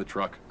 Sleep in the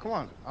truck. Come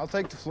on, I'll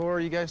take the floor,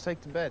 you guys take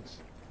the beds.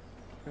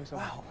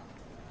 Wow.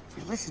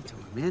 Listen to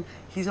him, man.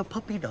 He's a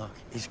puppy dog.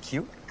 He's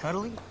cute,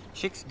 cuddly,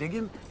 chicks dig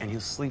him, and he'll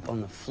sleep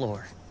on the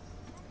floor.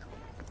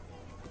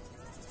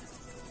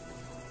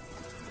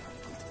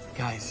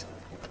 Guys,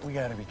 we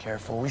gotta be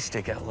careful. We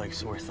stick out like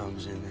sore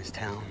thumbs in this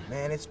town.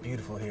 Man, it's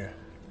beautiful here.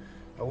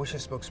 I wish I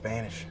spoke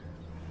Spanish.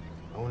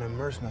 I want to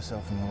immerse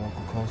myself in the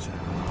local culture.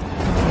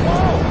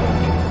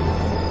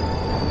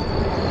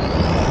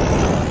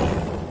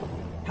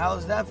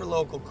 How's that for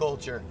local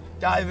culture?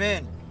 Dive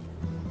in.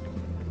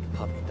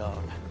 Puppy dog.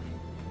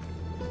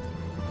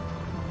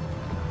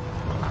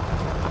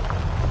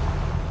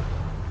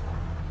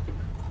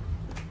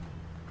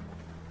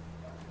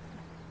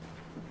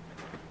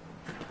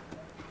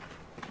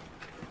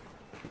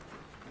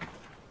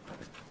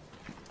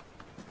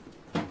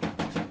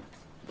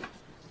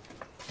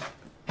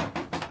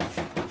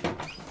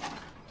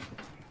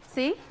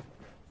 See?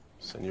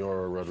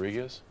 Senora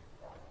Rodriguez?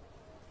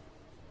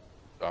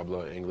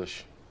 Habla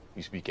English?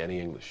 You speak any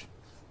English?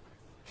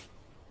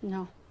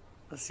 No.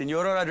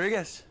 Señora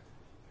Rodriguez,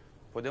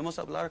 podemos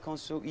hablar con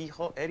su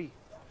hijo Eddie.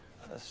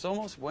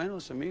 Somos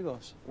buenos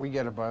amigos. We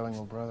got a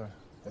bilingual brother.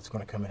 That's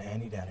going to come in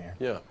handy down here.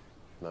 Yeah.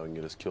 Now we can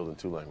get us killed in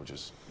 2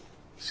 languages.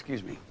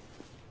 Excuse me.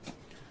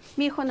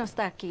 Mi hijo no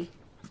está aquí.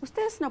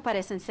 Ustedes no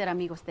parecen ser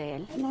amigos de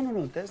él.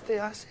 No. Desde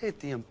hace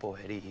tiempo,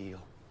 Eddie y yo.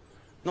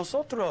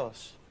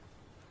 Nosotros.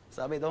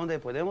 ¿Sabe dónde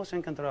podemos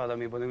encontrar a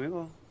mi buen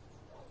amigo?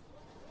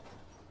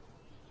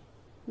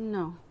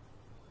 No.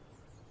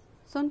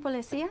 ¿Son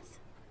policías?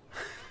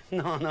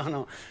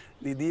 No.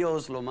 Ni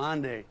Dios lo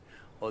mande.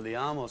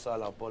 Odiamos a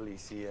la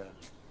policía.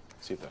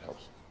 See if that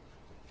helps.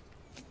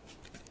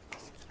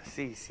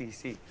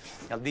 Sí.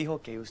 Él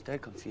dijo que usted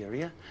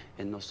confiaría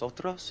en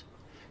nosotros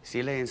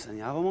si le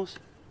enseñábamos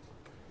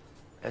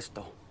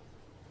esto.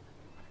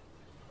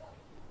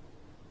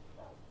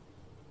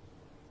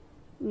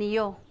 Ni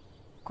yo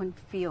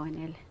confío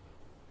en él.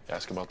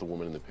 Ask about the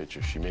woman in the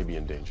picture. She may be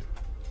in danger.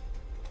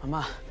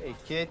 Mamá. Hey,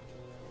 kid.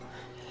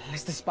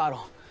 Les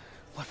disparo.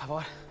 Por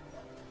favor.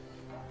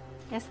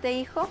 Este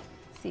hijo,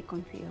 sí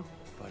confío.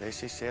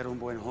 Parece ser un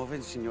buen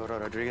joven, señora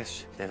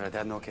Rodríguez. De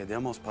verdad no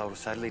queremos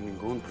causarle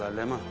ningún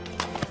problema.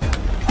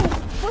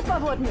 Oh, por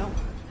favor, no.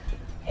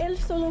 Él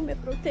solo me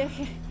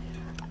protege.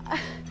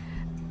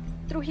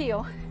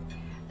 Trujillo.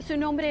 Su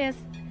nombre es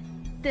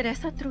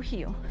Teresa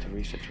Trujillo.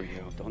 Teresa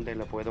Trujillo, ¿dónde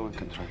la puedo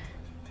encontrar?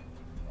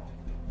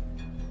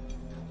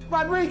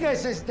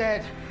 Rodriguez is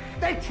dead.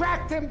 They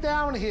tracked him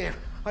down here.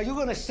 Are you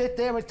gonna sit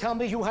there and tell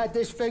me you had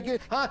this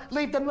figured? Huh?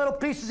 Leave them little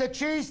pieces of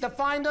cheese to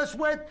find us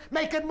with?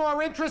 Make it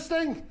more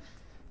interesting?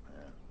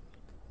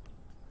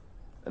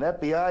 An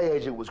FBI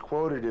agent was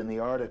quoted in the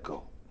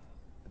article.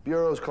 The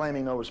Bureau's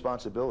claiming no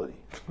responsibility.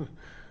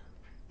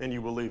 And you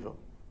believe him?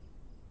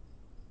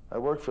 I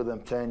worked for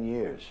them 10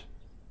 years.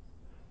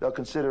 They'll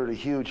consider it a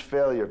huge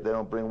failure if they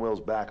don't bring Wills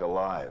back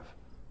alive.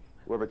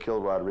 Whoever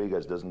killed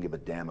Rodriguez doesn't give a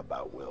damn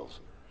about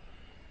Wills.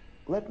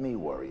 Let me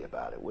worry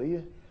about it, will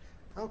you?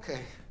 Okay.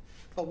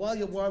 But while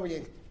you're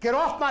worrying, get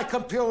off my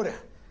computer.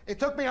 It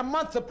took me a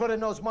month to put in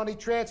those money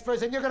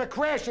transfers, and you're gonna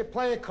crash it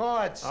playing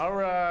cards. All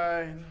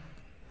right.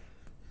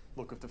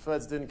 Look, if the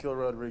feds didn't kill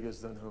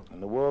Rodriguez, then who? In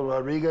the world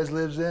Rodriguez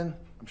lives in,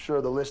 I'm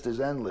sure the list is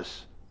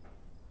endless.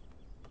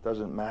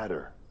 Doesn't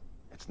matter.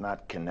 It's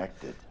not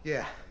connected.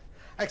 Yeah.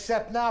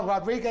 Except now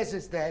Rodriguez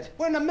is dead.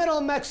 We're in the middle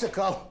of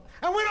Mexico.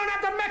 And we don't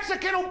have the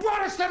Mexican who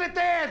brought us to the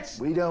dance!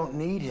 We don't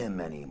need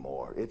him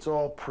anymore. It's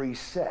all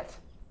preset.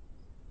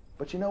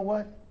 But you know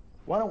what?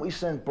 Why don't we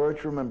send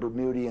Bertram and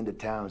Bermuda into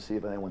town and see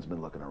if anyone's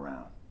been looking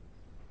around?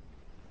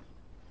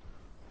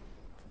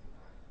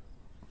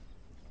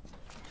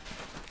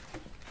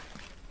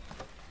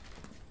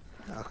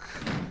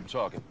 I'm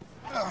talking.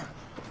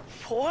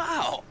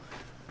 Wow.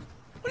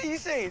 What are you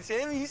saying,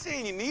 Sam? Are you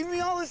saying you need me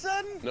all of a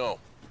sudden? No.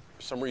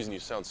 For some reason, you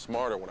sound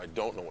smarter when I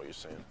don't know what you're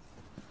saying.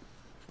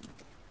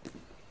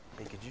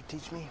 Hey, could you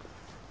teach me?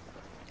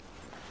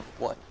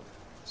 What?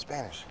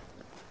 Spanish.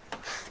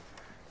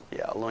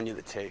 Yeah, I'll loan you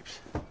the tapes.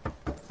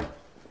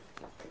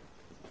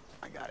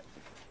 I got it.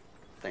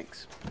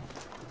 Thanks.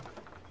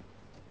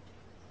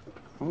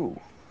 Ooh,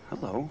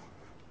 hello.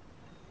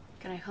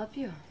 Can I help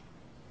you?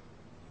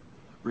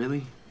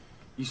 Really?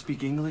 You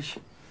speak English?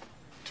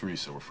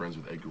 Teresa, we're friends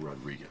with Edgar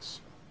Rodriguez.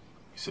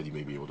 He said you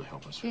may be able to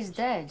help us. He's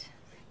dead.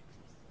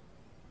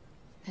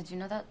 Did you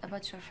know that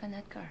about your friend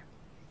Edgar?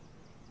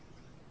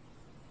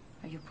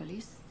 Are you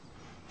police?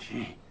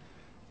 Gee,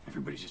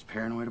 everybody's just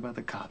paranoid about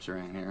the cops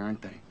around here,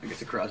 aren't they? I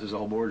guess it crosses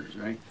all borders,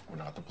 right? We're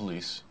not the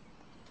police.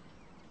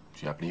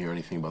 Did you happen to hear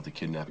anything about the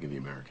kidnapping of the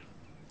American?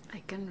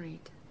 I can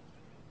read.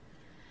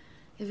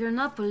 If you're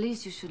not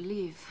police, you should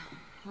leave.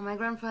 Or my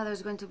grandfather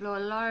is going to blow a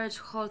large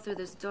hole through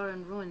this door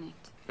and ruin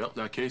it. Well,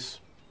 in that case,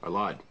 I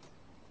lied.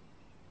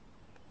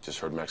 Just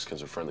heard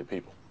Mexicans are friendly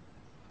people.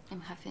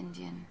 I'm half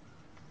Indian.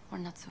 We're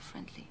not so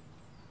friendly.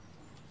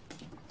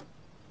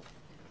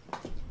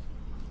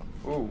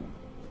 Ooh.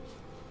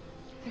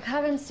 I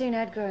haven't seen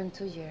Edgar in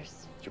 2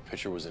 years. Your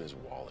picture was in his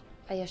wallet.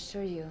 I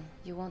assure you,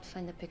 you won't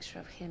find a picture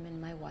of him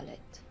in my wallet.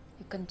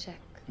 You can check.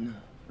 No,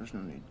 there's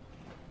no need.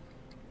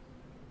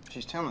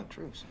 She's telling the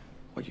truth.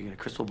 What, you got a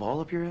crystal ball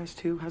up your ass,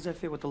 too? How's that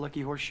fit with the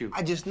lucky horseshoe?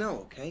 I just know,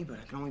 okay? But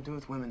I can only do it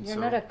with women, You're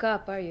so... not a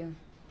cop, are you?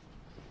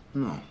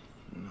 No,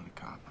 I'm not a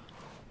cop.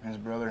 His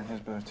brother and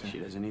his brother, too. She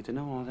doesn't need to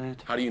know all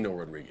that. How do you know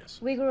Rodriguez?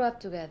 We grew up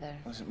together.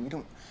 Listen, we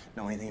don't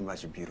know anything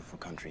about your beautiful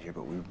country here,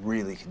 but we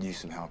really could use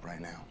some help right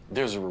now.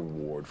 There's a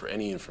reward for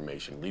any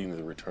information leading to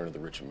the return of the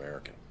rich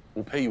American.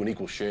 We'll pay you an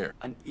equal share.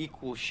 An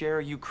equal share?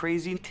 Are you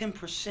crazy?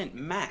 10%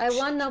 max. I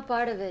want no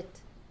part of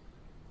it.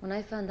 When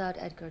I found out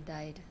Edgar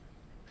died,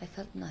 I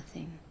felt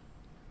nothing.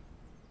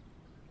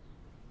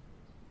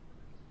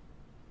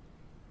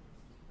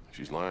 If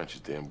she's lying,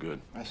 she's damn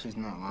good. She's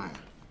not lying.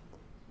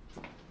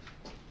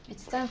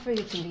 It's time for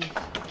you to leave.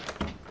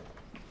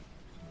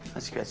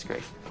 That's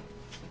great.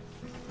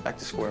 Back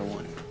to square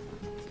one.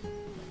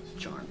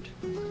 Charmed.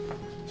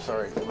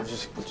 Sorry, we're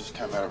just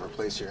kind of out of our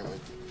place here.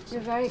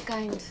 You're very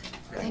kind.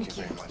 Thank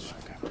you very much.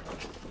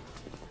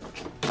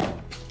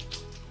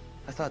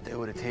 I thought they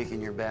would have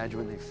taken your badge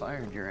when they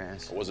fired your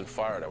ass. I wasn't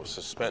fired, I was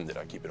suspended.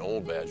 I keep an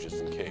old badge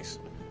just in case.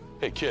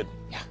 Hey, kid.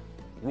 Yeah?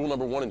 Rule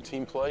number 1 in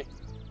team play,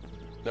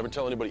 never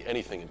tell anybody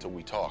anything until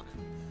we talk.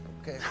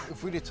 Okay,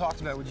 if we'd have talked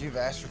about it, would you have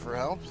asked her for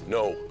help?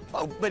 No.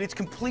 Oh, but it's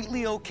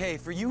completely okay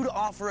for you to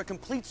offer a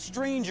complete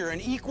stranger an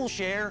equal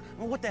share.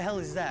 Well, what the hell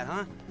is that,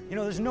 huh? You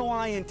know, there's no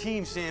I in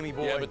team, Sammy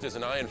boy. Yeah, but there's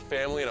an I in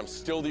family, and I'm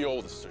still the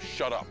oldest, so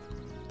shut up.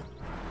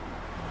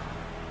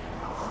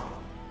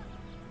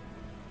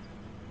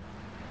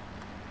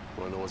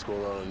 Want to know what's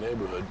going on in the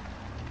neighborhood?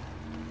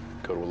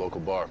 Go to a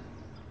local bar.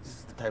 This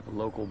is the type of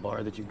local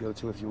bar that you go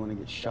to if you want to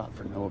get shot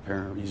for no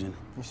apparent reason.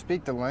 You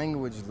speak the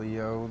language,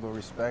 Leo. They'll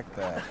respect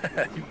that.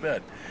 You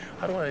bet.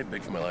 How do I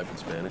beg for my life in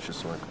Spanish?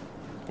 Just so I...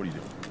 What do you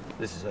do?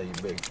 This is how you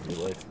beg for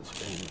your life in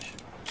Spanish.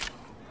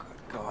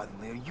 Good God,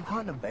 Leo, you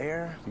hunting a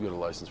bear? You got a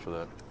license for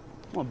that?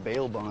 I'm a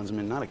bail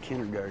bondsman, not a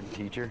kindergarten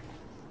teacher.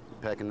 You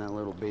packing that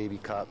little baby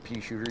cop pea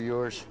shooter of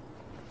yours?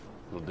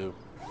 It'll do.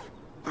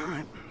 All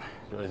right.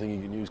 Got anything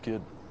you can use,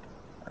 kid?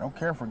 I don't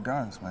care for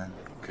guns, man.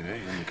 Okay,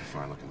 you'll make a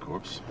fine-looking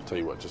corpse. I'll tell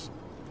you what, just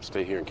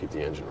stay here and keep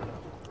the engine running.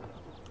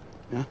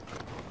 Yeah?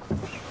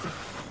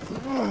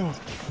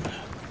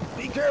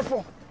 Be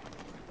careful.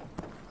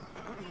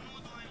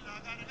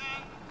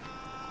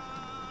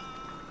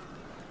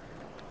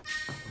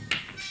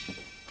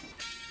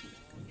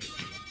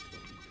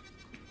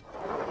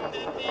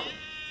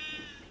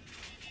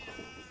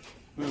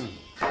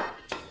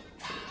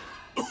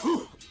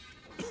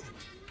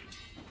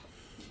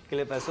 ¿Qué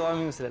le pasó a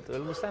mí? ¿Se le atoró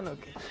el gusano o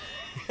qué?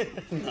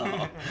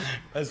 No,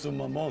 es un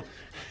mamón.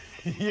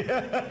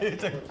 Yeah,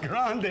 it's a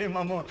grande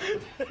mamón.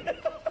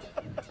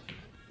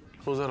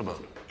 What was that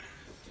about?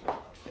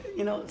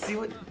 You know, see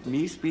what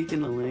me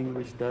speaking the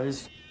language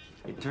does?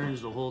 It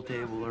turns the whole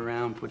table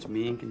around, puts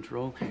me in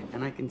control,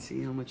 and I can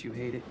see how much you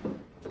hate it.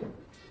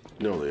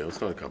 No, Leo,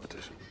 it's not a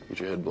competition. Get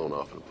your head blown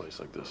off in a place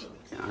like this.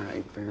 All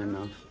right, fair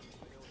enough.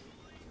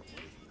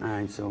 All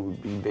right, so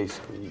you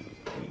basically,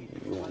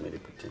 you want me to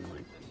pretend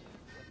like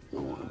I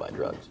don't want to buy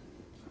drugs.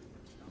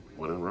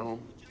 When in Rome,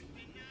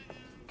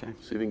 Okay.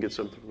 See if you can get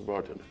something from the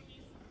bartender.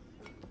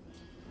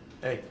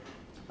 Hey,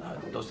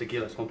 2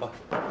 tequilas, compa.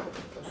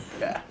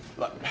 Yeah,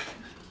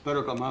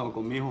 pero calmado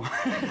conmigo.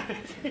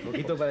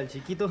 Poquito para el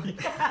chiquito.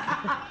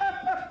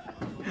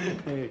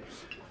 Hey,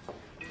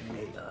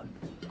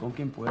 ¿con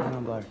quién pueden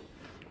hablar?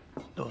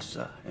 2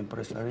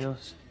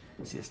 empresarios,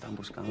 si están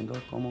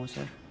buscando cómo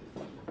hacer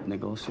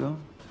negocio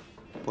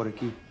por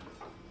aquí.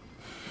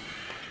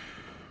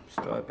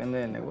 Todo depende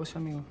del negocio,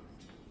 amigo.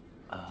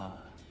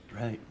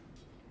 Right.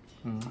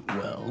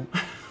 Well,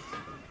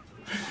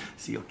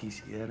 si yo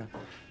quisiera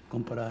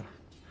comprar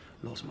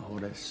los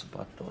mejores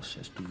zapatos,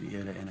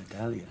 estuviera en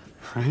Italia,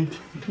 right?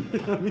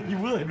 I mean, you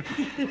would.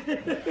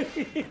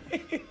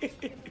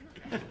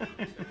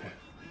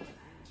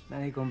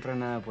 Nadie compra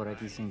nada por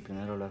aquí sin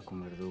primero hablar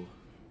con Verdugo.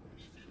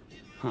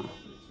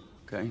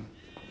 Okay.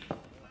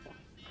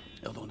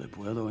 ¿Y dónde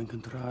puedo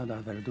encontrar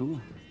a Verdugo?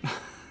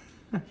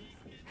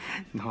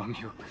 No,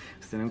 amigo.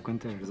 Usted no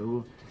encuentra a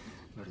Verdugo.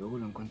 Verdugo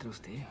lo encuentra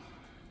usted.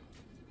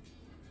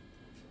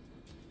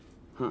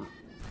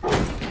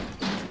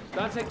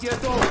 Estate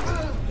quieto!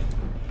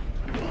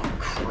 Oh,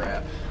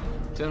 crap.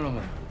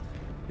 Gentlemen,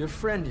 your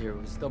friend here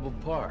was double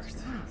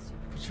parked.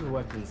 Put your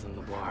weapons in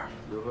the bar.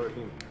 You'll hurt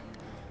him.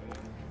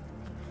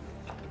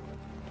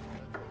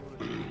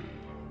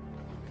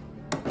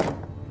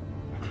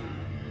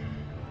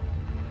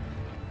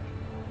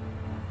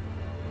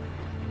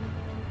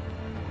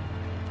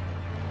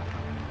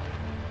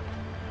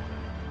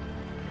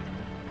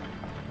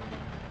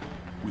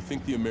 We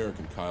think the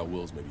American Kyle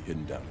Wills may be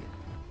hidden down here.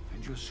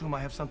 And you assume I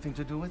have something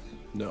to do with it?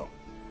 No.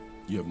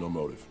 You have no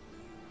motive.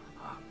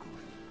 Ah, good.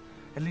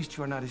 At least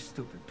you are not a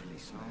stupid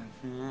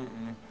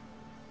policeman.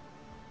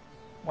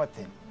 What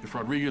then? If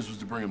Rodriguez was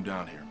to bring him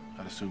down here,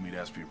 I'd assume he'd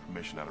ask for your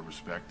permission out of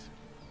respect.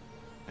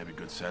 Maybe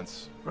good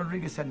sense.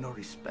 Rodriguez had no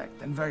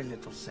respect and very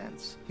little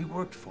sense. He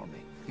worked for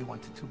me. He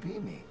wanted to be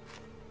me.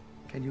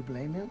 Can you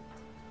blame him?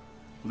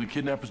 Will the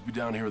kidnappers be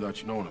down here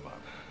without you knowing about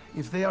it?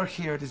 If they are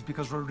here, it is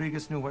because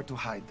Rodriguez knew where to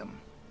hide them.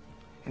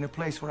 In a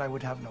place where I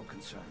would have no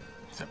concern.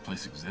 Does that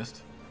place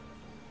exist?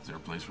 Is there a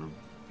place where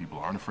people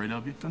aren't afraid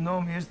of you? To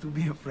know me is to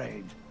be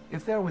afraid.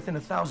 If they're within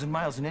 1,000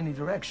 miles in any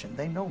direction,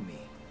 they know me.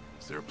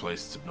 Is there a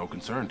place that's of no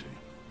concern to you?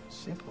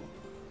 Simple.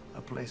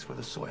 A place where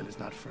the soil is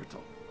not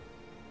fertile.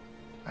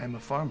 I am a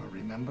farmer,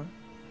 remember?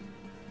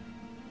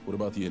 What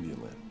about the Indian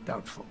land?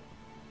 Doubtful.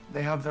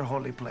 They have their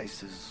holy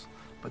places,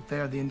 but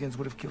there the Indians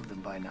would have killed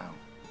them by now.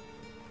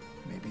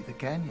 Maybe the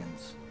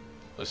canyons.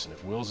 Listen,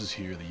 if Wills is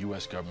here, the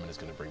U.S. government is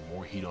going to bring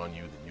more heat on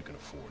you than you can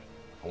afford.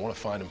 I want to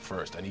find him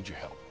first. I need your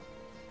help.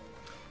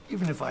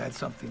 Even if I had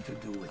something to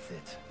do with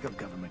it, your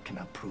government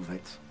cannot prove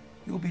it.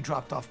 You will be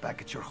dropped off back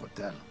at your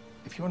hotel.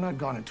 If you're not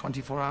gone in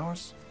 24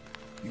 hours,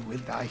 you will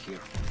die here.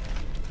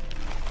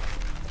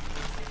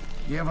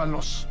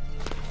 Llévalos.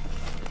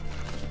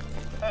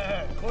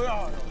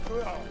 Cuidado,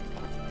 cuidado.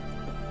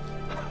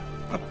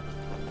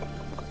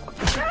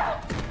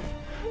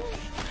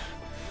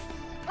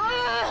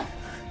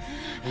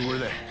 Who were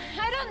they?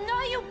 I don't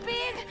know, you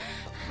pig!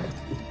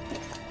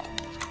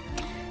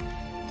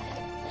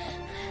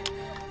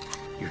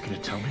 You're gonna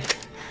tell me?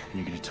 And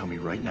you're gonna tell me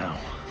right now.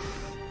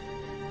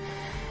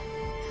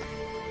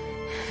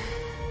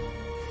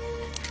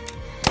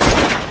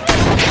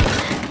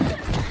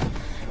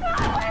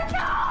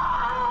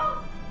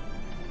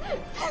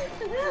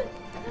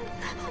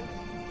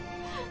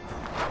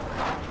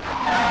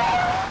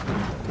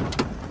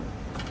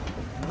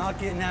 I'm not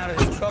getting out of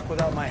this truck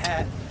without my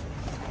hat.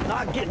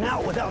 Not getting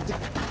out without the...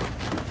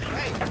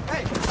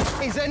 Hey,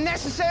 is that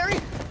necessary?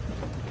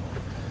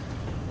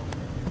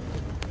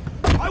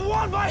 I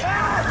want my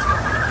hat!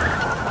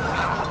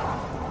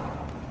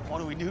 What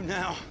do we do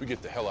now? We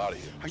get the hell out of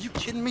here. Are you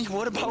kidding me?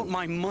 What about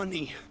my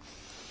money?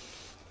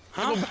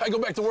 Huh? I go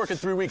back to work in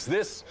 3 weeks.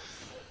 This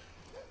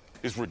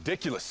is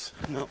ridiculous.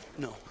 No.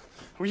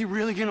 Were you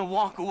really gonna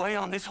walk away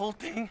on this whole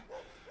thing?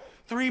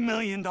 $3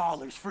 million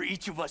for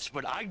each of us,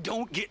 but I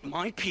don't get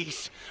my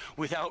piece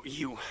without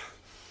you.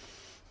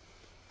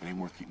 It ain't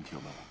worth getting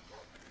killed over.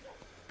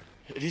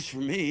 It is for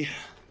me.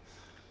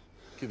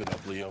 Give it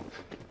up, Leo.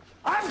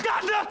 I've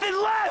got nothing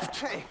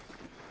left!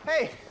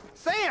 Hey,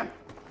 Sam!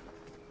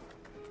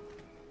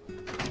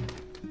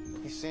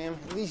 Hey, Sam,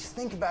 at least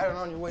think about it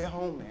on your way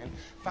home, man.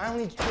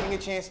 Finally getting a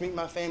chance to meet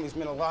my family's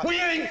meant a lot.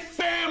 We ain't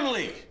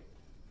family!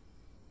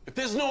 If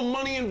there's no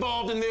money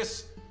involved in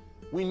this,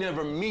 we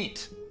never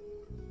meet.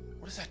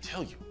 What does that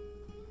tell you?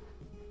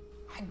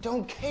 I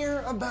don't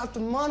care about the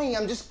money.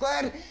 I'm just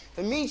glad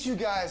to meet you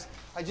guys.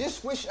 I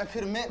just wish I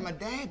could have met my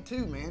dad,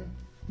 too, man.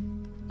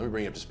 Let me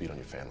bring you up to speed on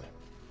your family.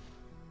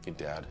 Your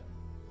dad,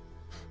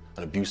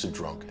 an abusive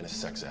drunk and a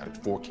sex addict,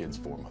 4 kids,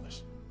 4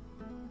 mothers.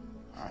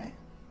 All right.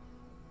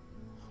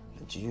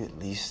 Did you at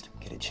least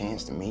get a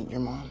chance to meet your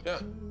mom? Yeah,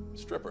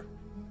 stripper.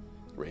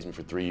 Raised me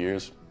for 3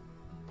 years,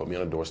 put me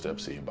on a doorstep,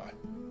 see you bye.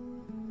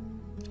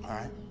 All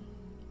right.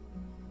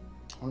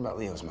 What about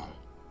Leo's mom?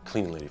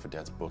 Cleaning lady for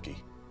Dad's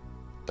bookie.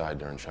 Died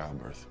during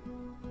childbirth.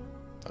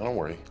 Now, don't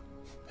worry.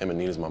 Him and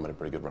Nina's mom had a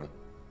pretty good run.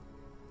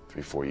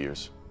 3, 4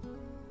 years.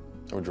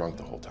 They were drunk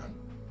the whole time.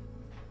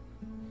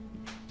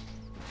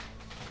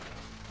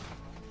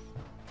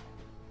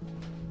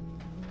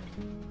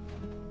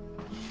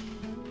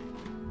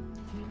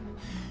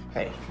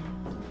 Hey.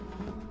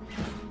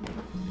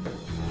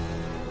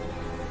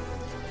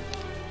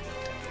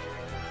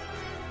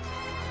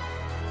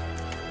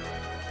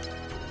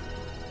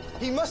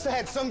 He must have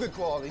had some good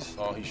qualities.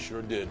 Oh, he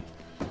sure did.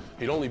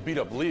 He'd only beat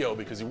up Leo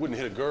because he wouldn't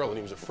hit a girl and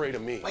he was afraid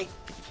of me. Wait.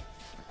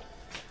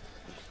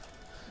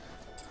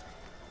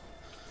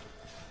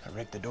 I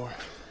rigged the door.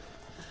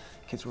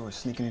 Kids were always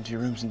sneaking into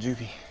your rooms in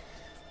juvie.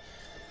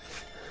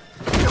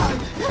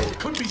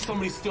 Could be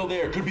somebody still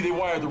there. Could be they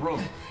wired the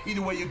room.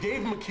 Either way, you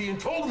gave him a key and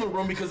told him the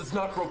room because it's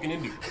not broken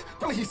into.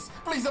 Please,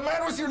 a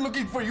man was here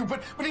looking for you,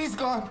 but he's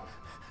gone.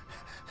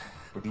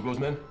 Verdugo's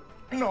men?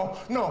 No,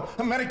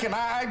 American.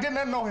 I did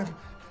not know him.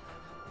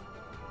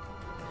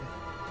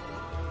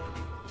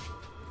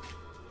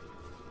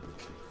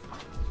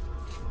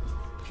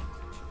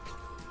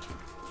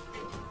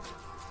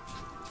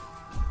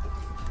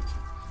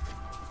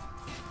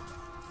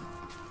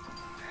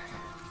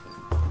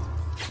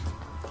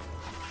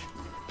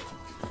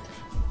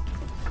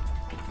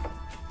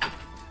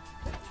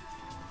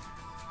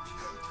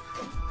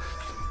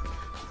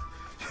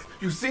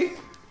 You see?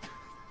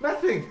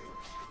 Nothing.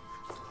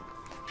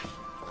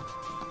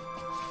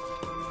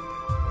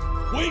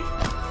 Wait!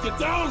 Get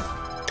down!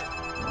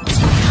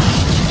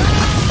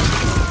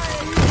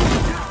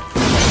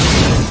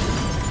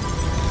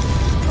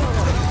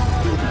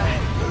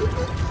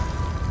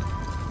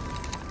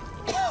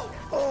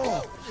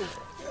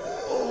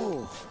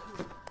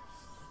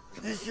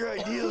 Is this your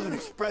idea of an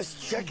express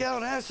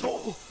checkout,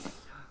 asshole?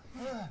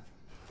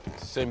 It's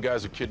the same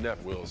guys who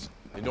kidnapped Wills.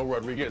 They know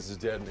Rodriguez is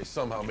dead, and they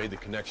somehow made the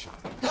connection.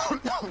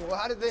 Well,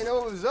 how did they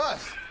know it was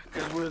us?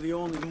 Because we're the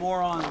only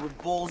morons with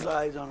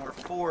bullseyes on our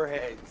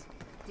foreheads.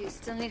 Do you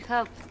still need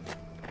help?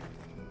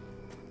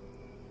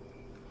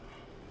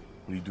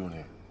 What are you doing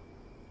here?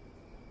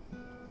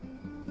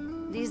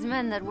 These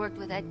men that worked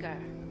with Edgar,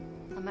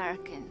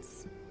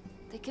 Americans,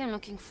 they came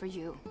looking for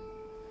you.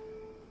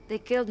 They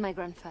killed my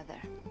grandfather.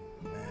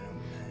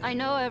 I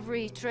know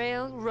every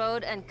trail,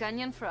 road, and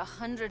canyon for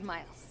 100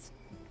 miles.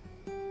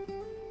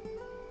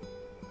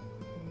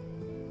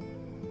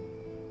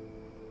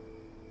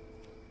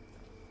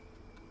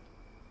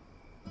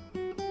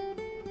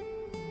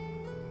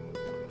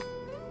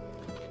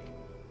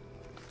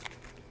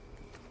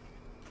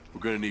 We're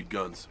gonna need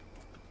guns.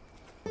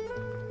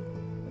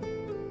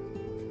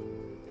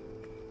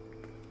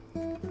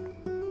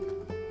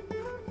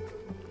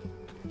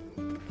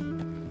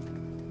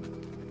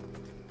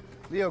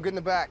 Leo, get in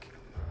the back.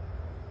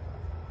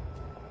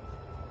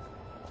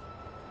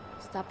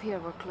 Stop here,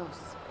 we're close.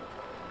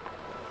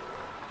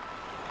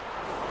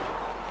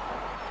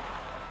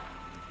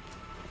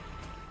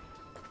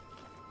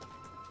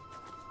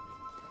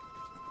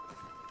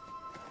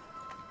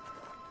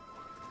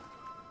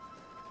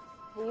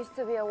 It used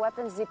to be a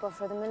weapons depot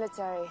for the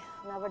military.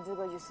 Now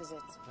Verdugo uses it.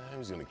 He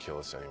was gonna kill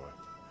us anyway.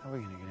 How are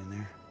we gonna get in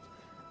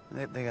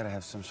there? They gotta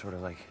have some sort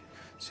of, like,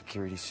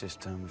 security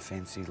system,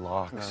 fancy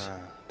locks. No,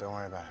 don't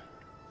worry about it.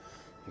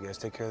 You guys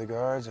take care of the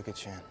guards, I'll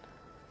get you in.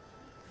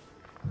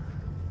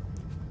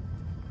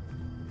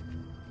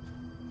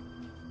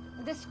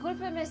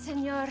 Discúlpeme,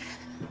 señor.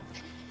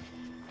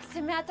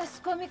 Se me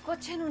atascó mi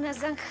coche en una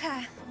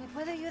zanja. ¿Me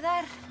puede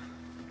ayudar?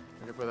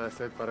 Lo que pueda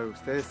hacer para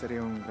usted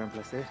sería un gran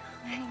placer.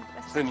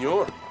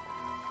 Señor.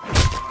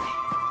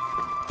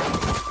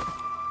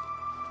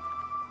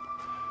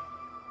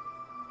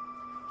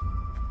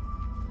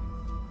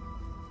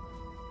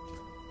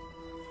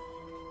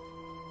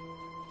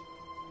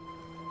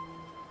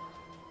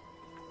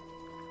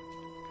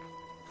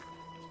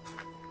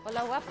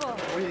 Hola, guapo.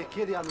 Oye,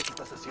 ¿qué diablos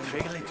estás haciendo?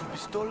 Trégale tu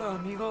pistola,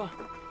 amigo.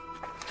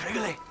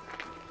 Trégale.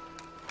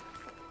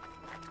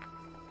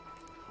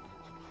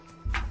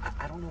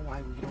 I don't know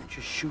why we don't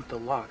just shoot the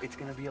lock. It's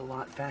gonna be a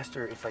lot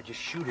faster if I just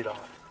shoot it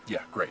off.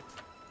 Yeah, great.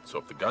 So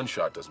if the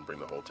gunshot doesn't bring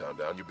the whole town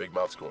down, your big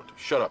mouth's going to.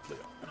 Shut up, Leo.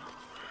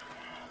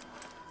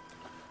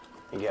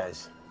 You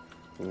guys,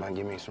 you mind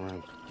giving me some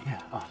room? Yeah,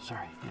 oh,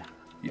 sorry,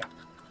 yeah.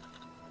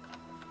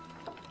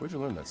 Where'd you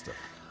learn that stuff?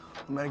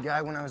 I met a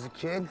guy when I was a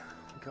kid.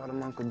 We called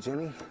him Uncle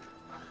Jimmy.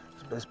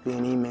 He's the best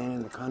B&E man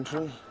in the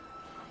country.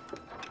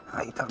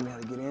 He taught me how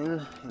to get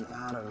in and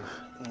out of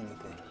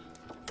anything.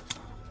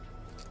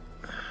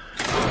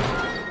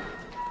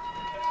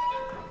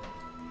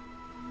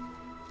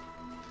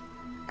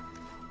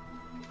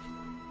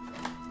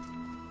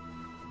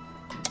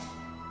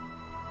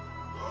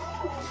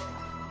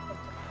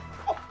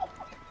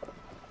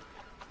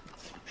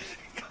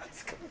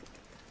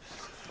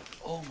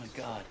 Oh my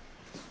God.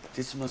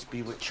 This must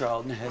be what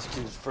Charlton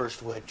Heston's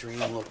first wet dream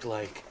looked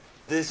like.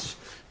 This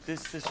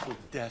will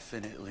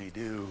definitely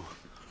do.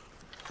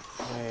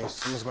 Hey,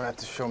 someone's gonna have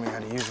to show me how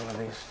to use one of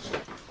these.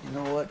 You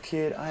know what,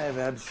 kid? I have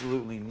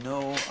absolutely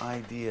no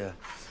idea.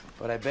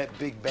 But I bet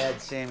Big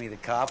Bad Sammy the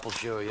cop will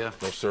show you.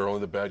 No, sir,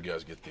 only the bad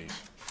guys get these.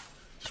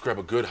 Just grab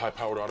a good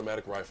high-powered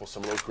automatic rifle,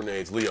 some of those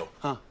grenades. Leo.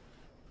 Huh?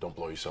 Don't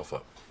blow yourself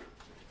up.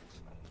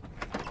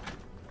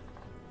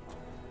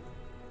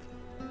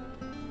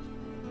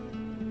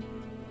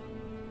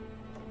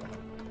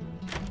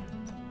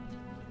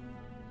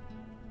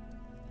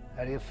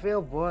 How do you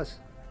feel, boss?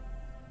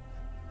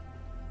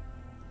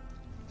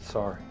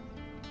 sorry.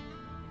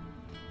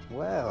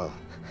 Well,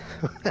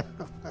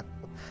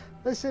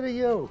 listen to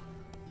you.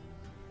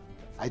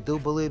 I do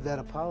believe that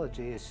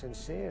apology is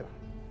sincere.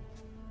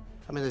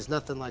 I mean, there's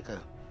nothing like a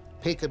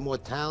peak of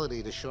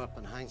mortality to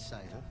sharpen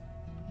hindsight, huh?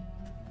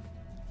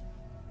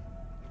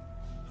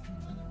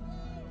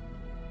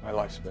 My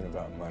life's been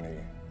about money.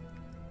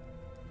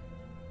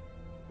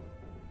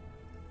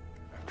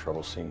 I have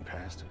trouble seeing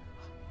past it.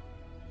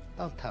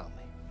 Don't tell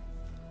me.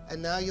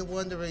 And now you're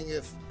wondering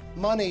if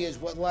money is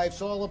what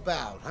life's all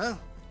about, huh?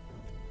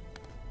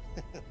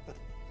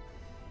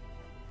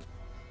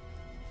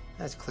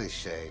 That's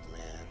cliched,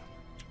 man.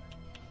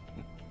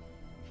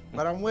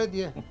 But I'm with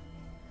you.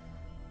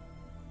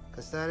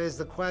 Because that is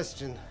the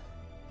question.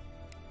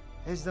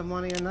 Is the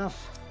money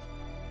enough?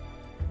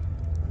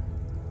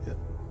 Yeah.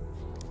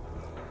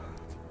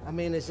 I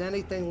mean, is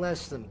anything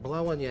less than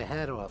blowing your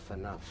head off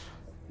enough?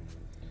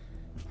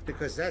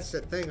 Because that's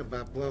the thing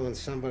about blowing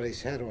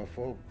somebody's head off.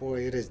 Oh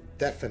boy, it is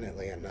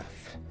definitely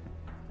enough.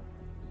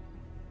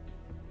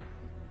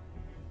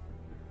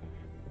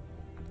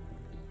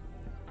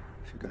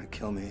 If you're gonna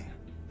kill me,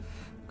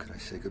 could I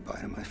say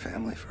goodbye to my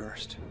family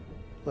first?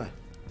 What?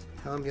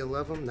 Tell them you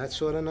love them? That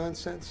sort of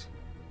nonsense?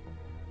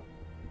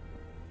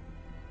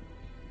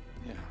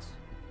 Yes.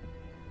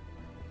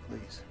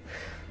 Please.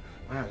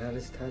 Wow, that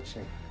is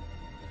touching.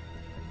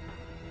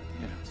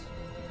 Yes.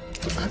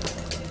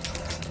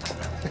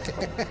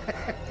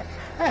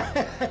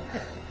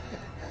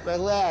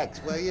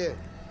 Relax, will you?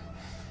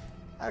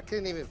 I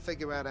couldn't even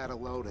figure out how to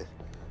load it.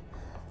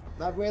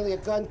 Not really a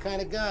gun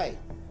kind of guy.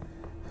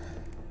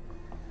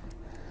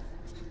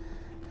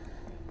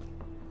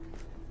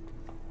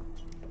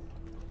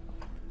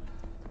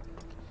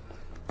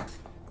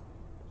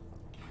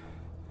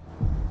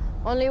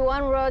 Only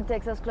one road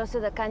takes us close to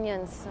the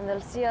canyons, and they'll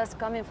see us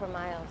coming for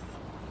miles.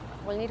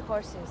 We'll need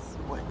horses.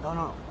 Wait,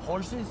 no.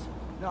 Horses?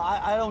 No,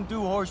 I don't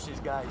do horses,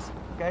 guys,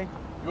 okay?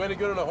 You any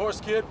good on a horse,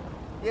 kid?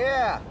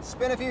 Yeah,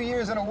 spent a few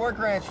years on a work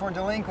ranch for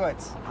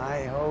delinquents.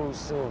 Hi-ho,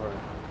 Silver.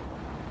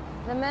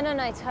 The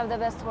Mennonites have the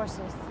best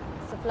horses.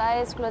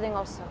 Supplies, clothing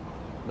also.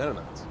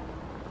 Mennonites?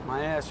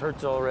 My ass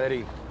hurts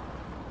already.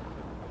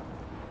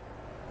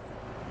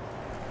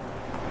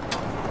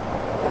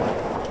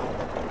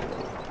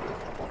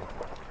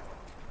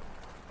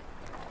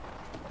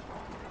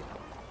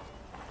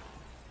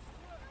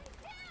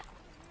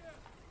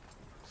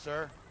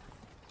 Sir,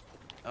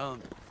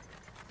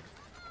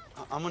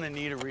 I'm gonna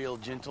need a real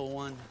gentle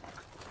one.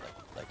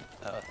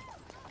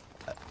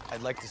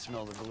 I'd like to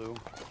smell the glue.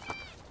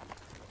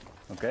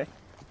 Okay.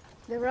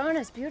 The roan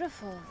is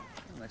beautiful.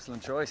 An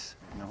excellent choice.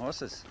 No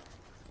horses.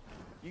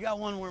 You got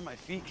one where my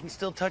feet can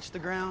still touch the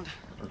ground?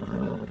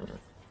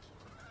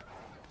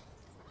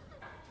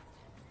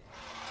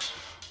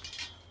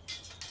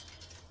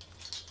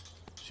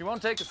 She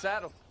won't take a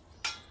saddle.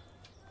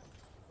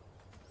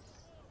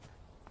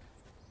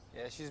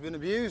 Yeah, she's been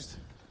abused.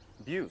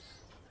 Abuse?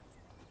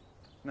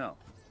 No.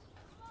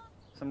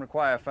 Some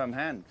require a firm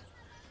hand.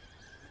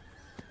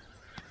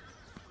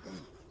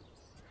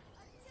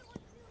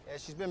 Yeah,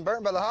 she's been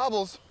burnt by the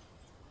hobbles.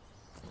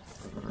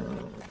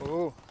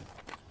 Ooh.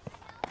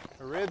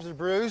 Her ribs are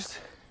bruised.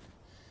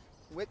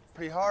 Whipped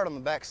pretty hard on the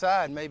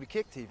backside, maybe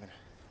kicked even.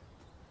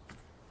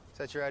 Is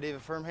that your idea of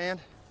a firm hand?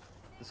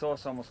 This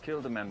horse almost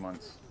killed a man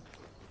once.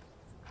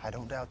 I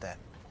don't doubt that.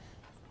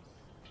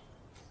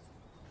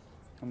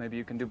 Well, maybe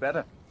you can do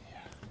better.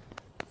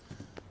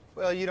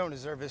 Well, you don't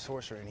deserve this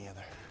horse or any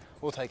other.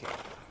 We'll take it.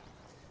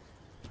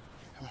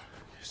 Come on,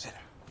 here, sit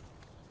down.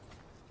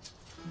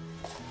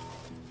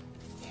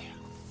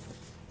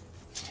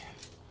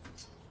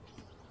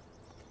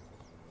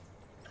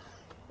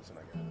 Listen,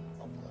 I got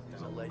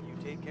it. I'll let you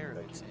take care of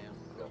it, Sam.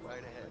 Go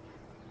right ahead.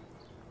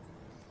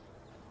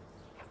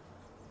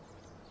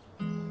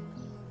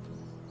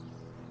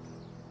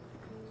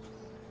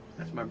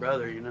 That's my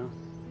brother, you know?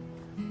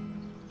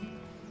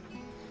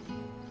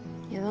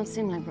 You don't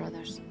seem like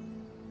brothers.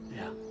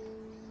 Yeah.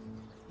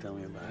 Tell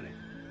me about it.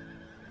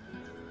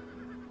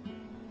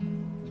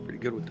 He's pretty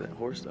good with that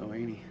horse, though,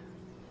 ain't he?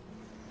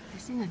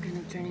 I've seen that kind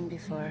of training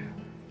before.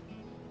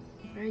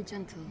 Very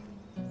gentle.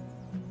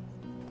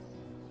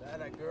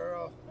 That a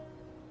girl?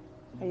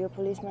 Are you a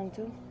policeman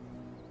too?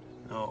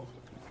 No.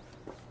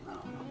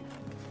 No.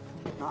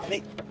 Not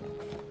me.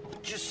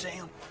 Just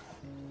Sam.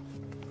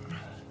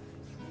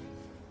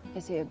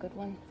 Is he a good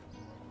one?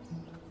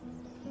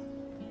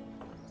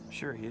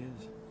 Sure he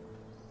is.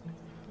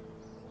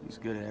 He's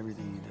good at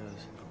everything he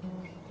does.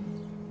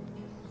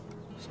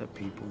 Except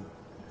people.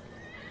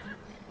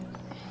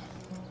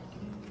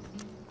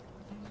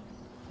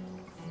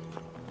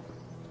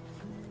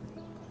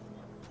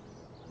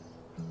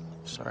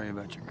 Sorry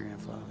about your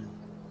grandfather.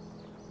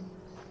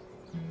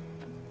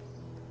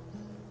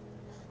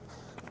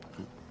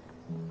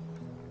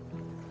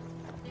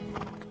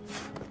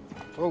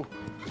 Oh.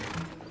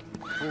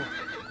 Oh.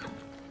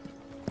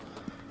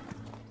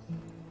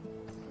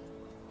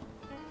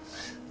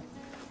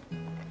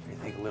 You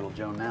think of little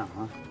Joe now,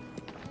 huh?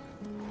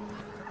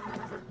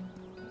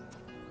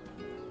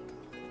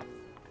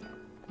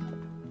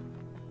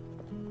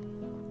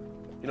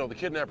 know, the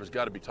kidnapper's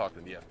got to be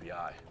talking to the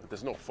FBI, but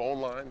there's no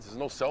phone lines, there's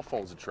no cell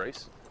phones to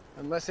trace.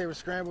 Unless they were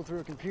scrambled through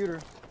a computer.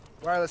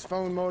 Wireless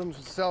phone modems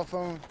with cell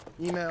phone,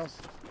 emails.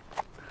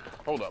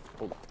 Hold up.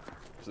 So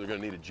they're gonna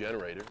need a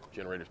generator.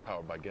 Generator's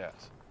powered by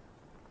gas.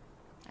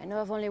 I know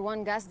of only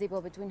one gas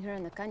depot between here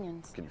and the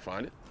canyons. Can you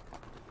find it?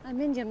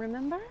 I'm Indian,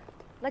 remember?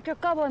 Like your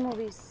cowboy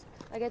movies.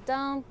 I get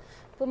down,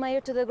 put my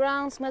ear to the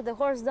ground, smell the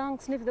horse dung,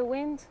 sniff the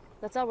wind.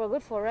 That's all we're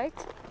good for, right?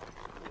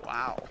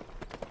 Wow.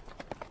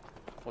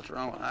 What's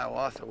wrong with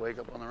Hiawatha? Wake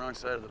up on the wrong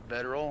side of the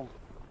bedroll?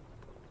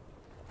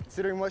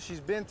 Considering what she's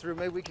been through,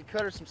 maybe we could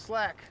cut her some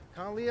slack.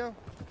 Huh, Leo?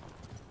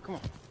 Come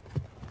on.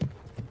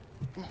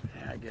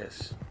 Yeah, I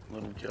guess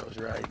little Joe's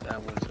right.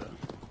 That was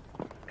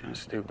kind of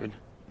stupid.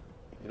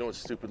 You know what's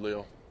stupid,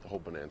 Leo? The whole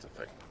Bonanza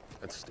thing.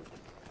 That's stupid.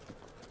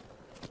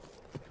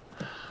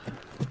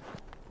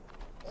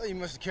 Well, you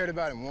must have cared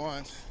about him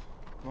once.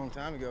 A long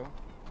time ago.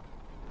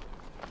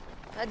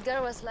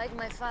 Edgar was like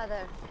my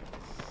father.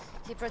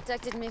 He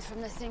protected me from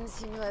the things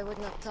he knew I would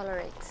not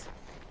tolerate.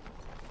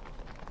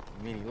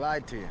 You mean he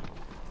lied to you?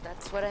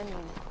 That's what I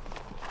mean.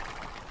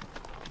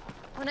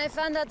 When I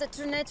found out the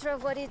true nature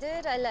of what he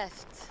did, I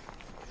left.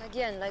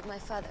 Again, like my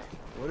father.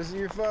 What is it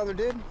your father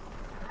did?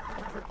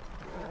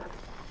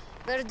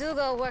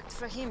 Verdugo worked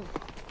for him.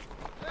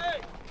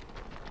 Hey!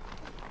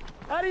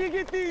 How do you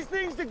get these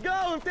things to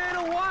go if they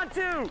don't want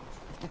to?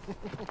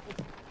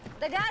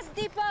 The gas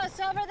depot's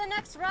over the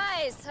next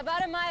rise,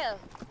 about a mile.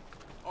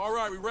 All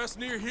right, we rest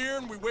near here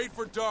and we wait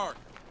for dark.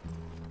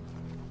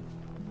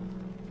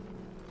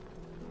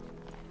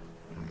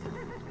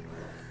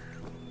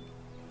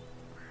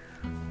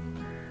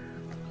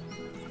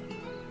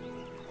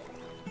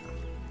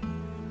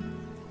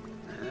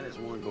 That is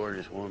one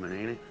gorgeous woman,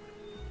 ain't it?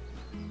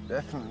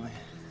 Definitely.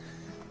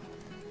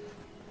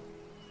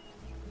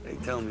 Hey,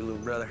 tell me,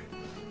 little brother,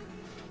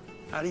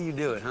 how do you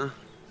do it, huh?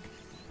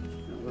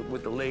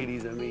 With the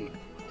ladies, I mean.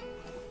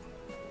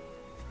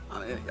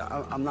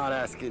 I'm not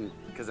asking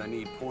because I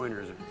need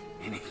pointers or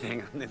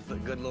anything. I mean, the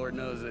good Lord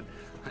knows that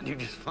I do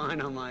just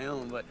fine on my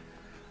own, but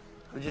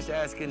I'm just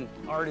asking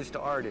artist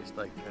to artist,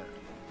 like,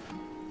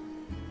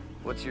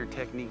 what's your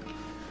technique?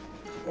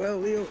 Well,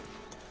 Leo,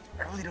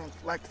 I really don't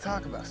like to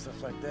talk about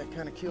stuff like that.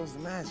 Kind of kills the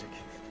magic.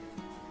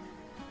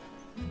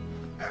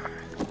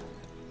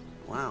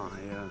 Wow,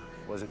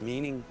 I wasn't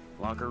meaning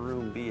locker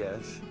room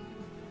BS.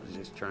 I was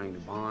just trying to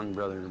bond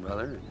brother to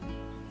brother, and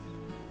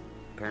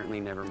apparently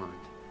never mind.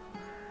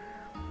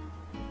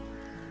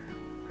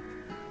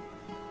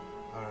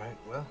 All right,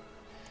 well,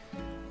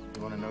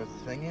 you want to know what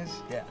the thing is?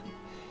 Yeah.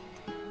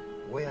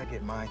 The way I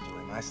get my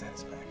joy, my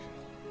satisfaction,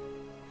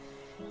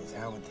 is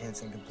how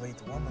intense and complete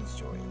the woman's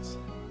joy is.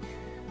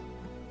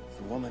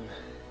 The woman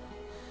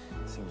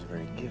seems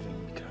very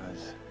giving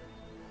because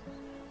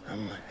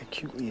I'm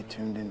acutely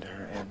attuned into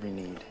her every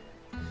need.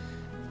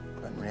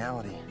 But in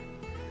reality,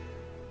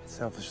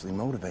 selfishly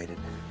motivated.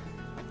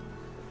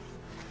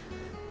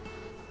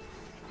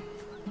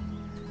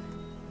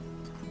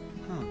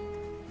 Huh.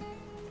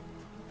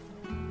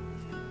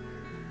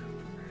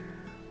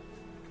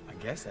 I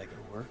guess that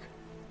could work.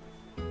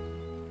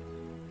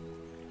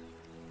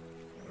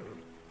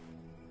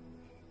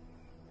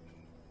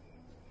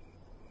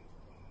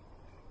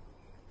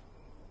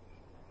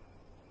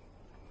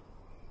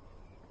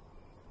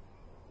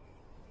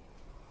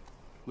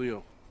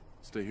 Leo,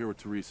 stay here with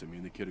Teresa. Me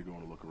and the kid are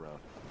going to look around.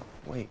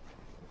 Wait,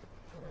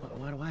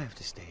 why do I have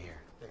to stay here?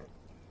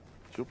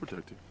 She'll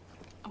protect you.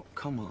 Oh,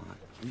 come on.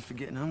 Are you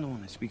forgetting I'm the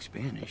one that speaks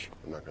Spanish?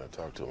 I'm not going to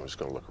talk to him. I'm just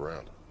going to look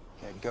around.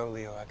 Yeah, go,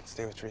 Leo. I can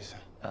stay with Teresa.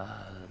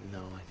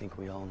 No, I think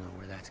we all know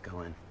where that's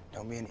going.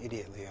 Don't be an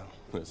idiot, Leo.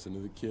 Listen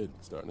to the kid.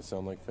 Starting to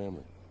sound like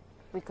family.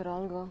 We could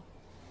all go.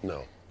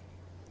 No.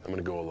 I'm going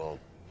to go alone.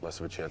 Less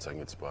of a chance I can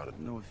get spotted.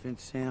 No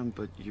offense, Sam,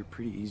 but you're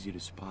pretty easy to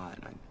spot.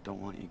 I don't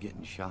want you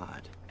getting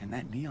shot. And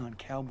that neon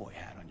cowboy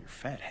hat on your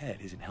fat head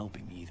isn't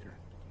helping either.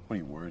 What, are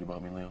you worried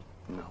about me, Leo?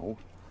 No.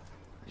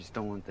 I just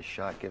don't want the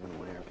shot giving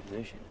away our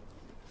position.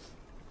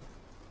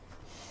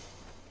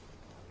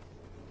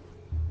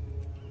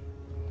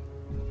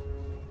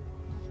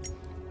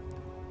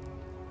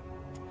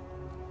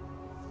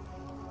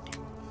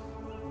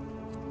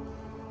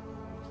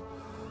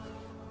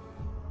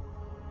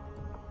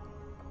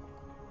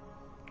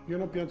 Yo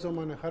no pienso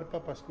manejar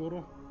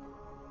Papascuro.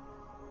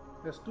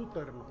 Es tu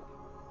termo.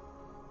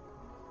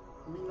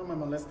 A mí no me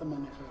molesta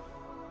manejar.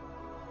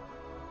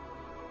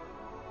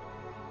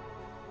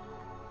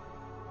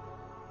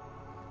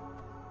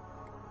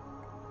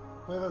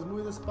 Juegas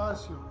muy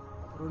despacio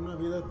por una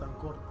vida tan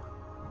corta.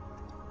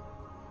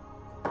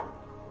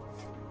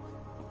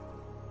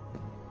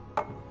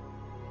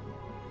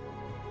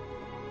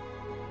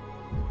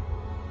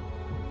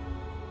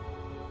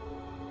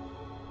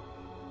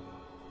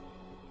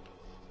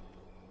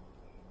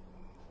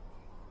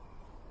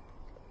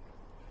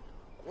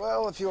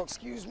 Well, if you'll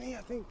excuse me,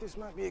 I think this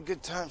might be a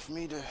good time for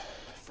me to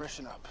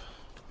freshen up.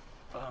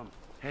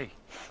 Hey,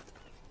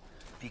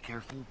 be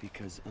careful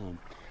because,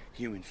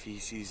 human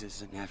feces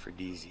is an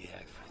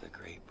aphrodisiac for the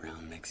great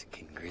brown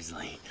Mexican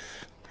grizzly.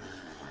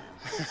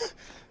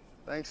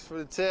 Thanks for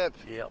the tip.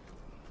 Yep.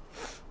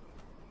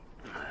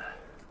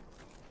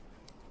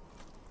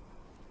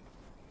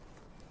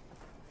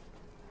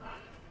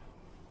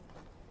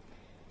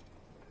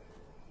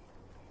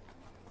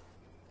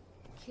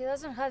 He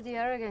doesn't have the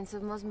arrogance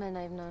of most men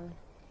I've known.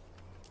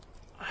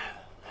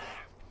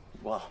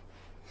 Well,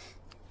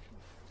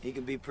 he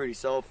can be pretty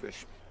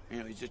selfish. You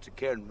know, he's just a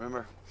kid,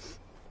 remember?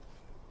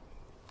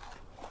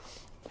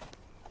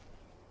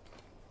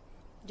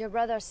 Your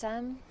brother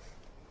Sam,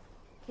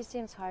 he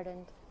seems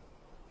hardened.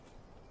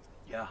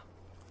 Yeah.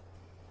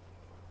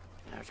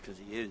 That's because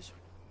he is.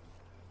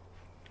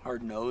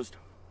 Hard-nosed,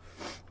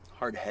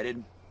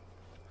 hard-headed,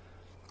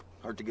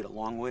 hard to get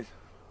along with.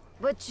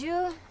 But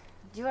you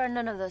are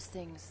none of those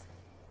things.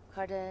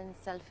 Hardened,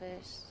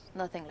 selfish,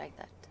 nothing like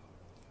that.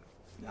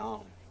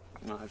 No,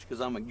 that's because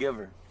I'm a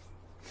giver.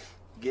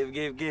 Give,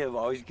 give, give.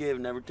 Always give,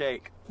 never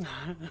take.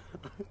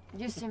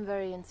 You seem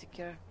very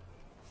insecure.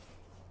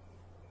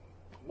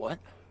 What?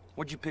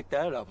 Where'd you pick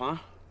that up, huh?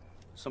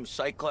 Some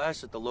psych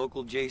class at the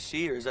local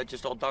JC, or is that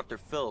just all Dr.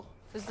 Phil?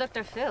 Who's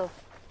Dr. Phil?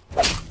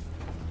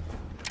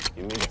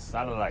 You need a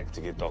satellite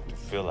to get Dr.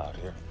 Phil out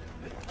here.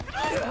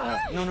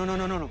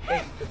 No.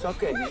 Hey, it's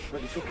okay.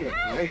 It's okay,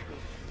 all right?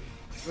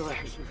 Just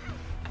relax.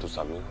 Tus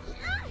amigos?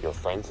 Your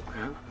friends?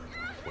 Huh?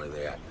 Where are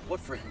they at? What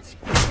friends?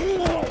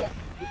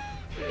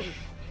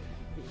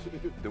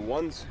 The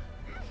ones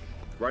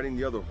riding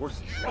the other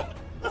horses. No,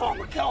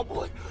 I'm a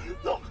cowboy.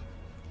 No.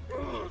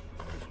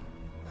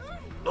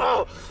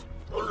 Oh,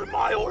 those are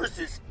my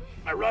horses.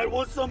 I ride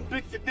one son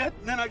bitch to death,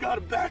 and then I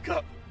gotta back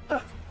up.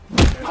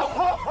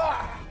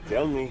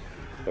 Tell me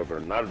that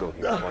Bernardo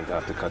here wants to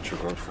have to cut your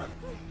girlfriend.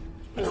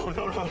 No.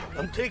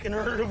 I'm taking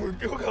her to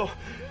Verdugo.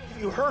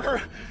 If you hurt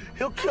her,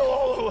 he'll kill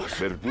all of us.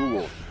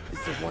 Verdugo is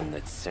the one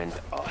that sent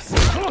us.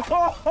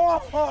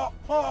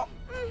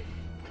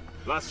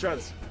 Last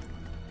chance.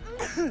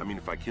 I mean,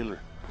 if I kill her,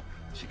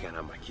 she can't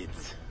have my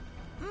kids.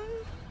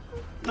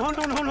 No,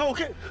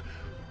 okay.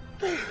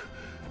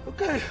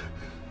 Okay.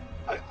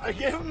 I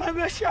gave it my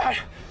best shot.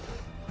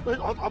 But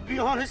I'll be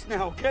honest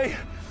now, okay?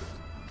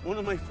 One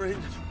of my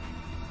friends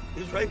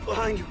is right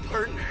behind your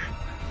partner.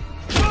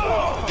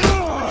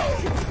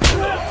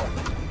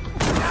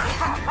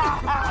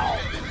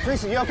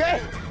 Teresa, you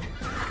okay?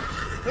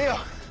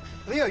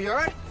 Leo, you all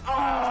right?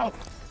 Oh,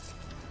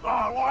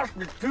 I lost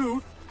my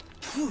tooth.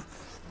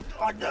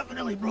 I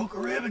definitely broke a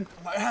rib, and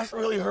my ass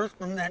really hurts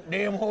from that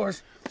damn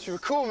horse. You were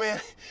cool, man.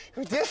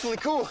 You were definitely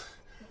cool.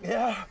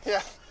 Yeah?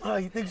 Yeah. Oh,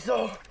 you think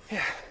so?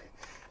 Yeah.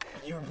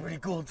 You were pretty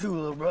cool too,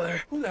 little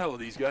brother. Who the hell are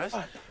these guys?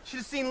 Should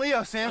have seen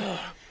Leo, Sam.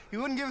 He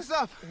wouldn't give us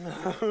up.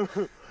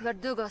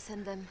 Verdugo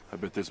sent them. I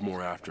bet there's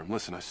more after him.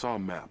 Listen, I saw a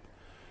map.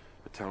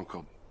 A town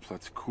called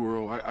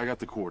Platscuro. I got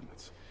the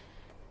coordinates.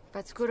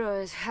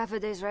 Platscuro is half a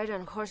day's ride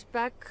on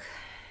horseback,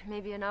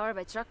 maybe an hour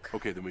by truck.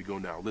 Okay, then we go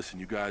now. Listen,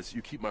 you guys,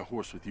 you keep my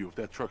horse with you. If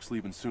that truck's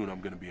leaving soon,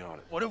 I'm gonna be on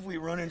it. What if we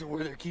run into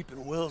where they're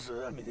keeping Wills?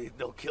 I mean,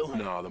 they'll kill him.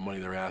 No, the money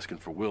they're asking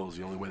for Will's,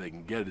 the only way they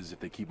can get it is if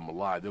they keep him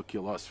alive. They'll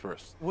kill us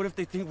first. What if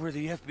they think we're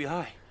the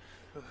FBI?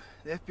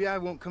 The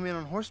FBI won't come in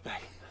on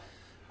horseback.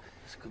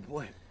 That's a good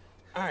point.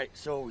 All right,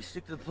 so we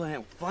stick to the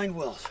plan. Find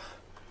Wills.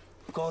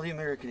 Call the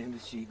American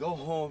Embassy. Go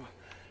home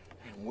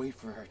and wait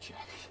for our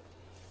checks.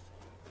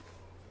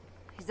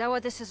 Is that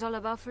what this is all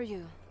about for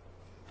you?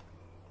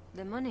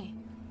 The money?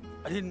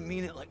 I didn't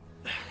mean it like...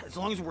 As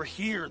long as we're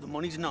here, the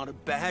money's not a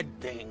bad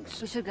thing.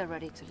 We should get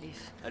ready to leave.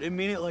 I didn't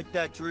mean it like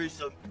that,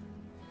 Teresa.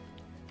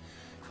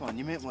 Come on,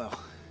 you meant well.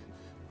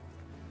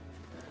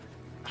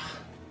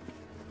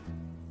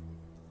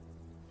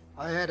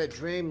 I had a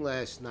dream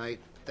last night.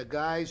 The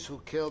guys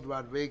who killed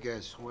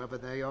Rodriguez, whoever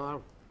they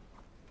are,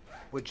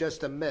 were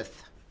just a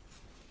myth.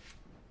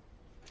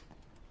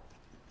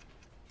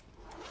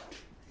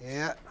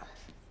 Yeah.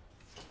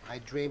 I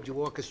dreamed you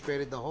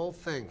orchestrated the whole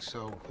thing,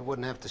 so you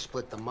wouldn't have to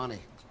split the money.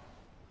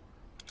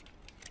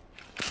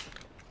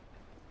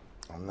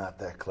 I'm not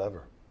that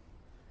clever.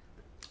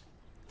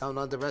 Don't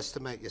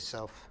underestimate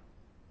yourself.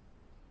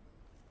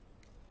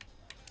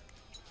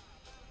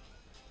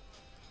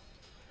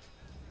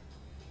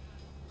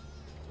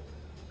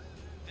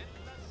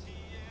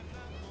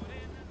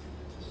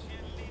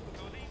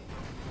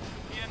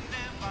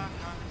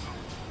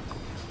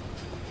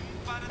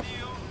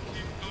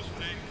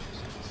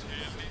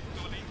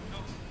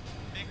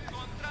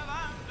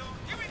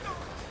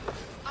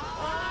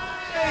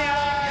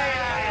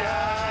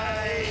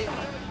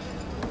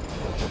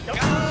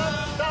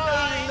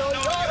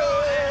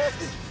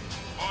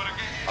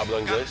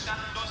 Habla inglés?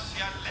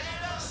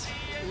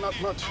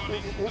 Not much.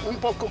 Un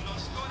poco.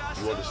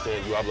 You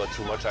understand? You habla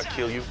too much, I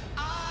kill you?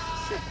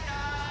 Sí.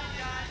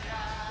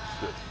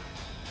 Good.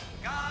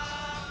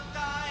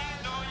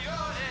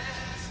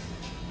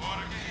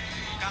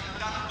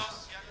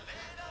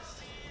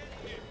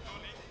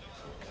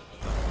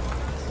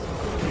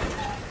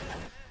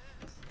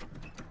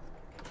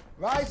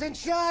 Rise and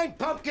shine,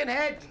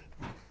 Pumpkinhead!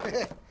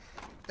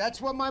 That's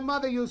what my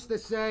mother used to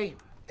say.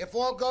 If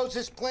all goes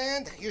as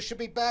planned, you should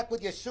be back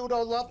with your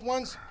pseudo loved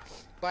ones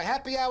by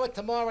happy hour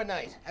tomorrow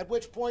night, at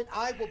which point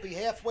I will be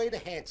halfway to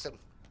handsome.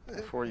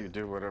 Before you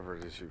do whatever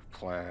it is you've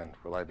planned,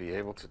 will I be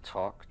able to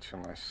talk to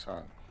my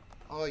son?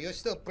 Oh, you're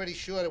still pretty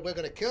sure that we're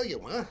gonna kill you,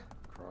 huh?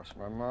 Cross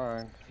my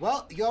mind.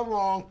 Well, you're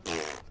wrong.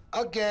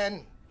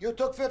 Again. You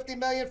took 50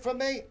 million from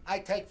me, I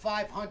take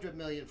 500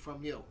 million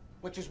from you.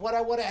 Which is what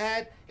I would have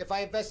had if I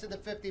invested the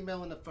 50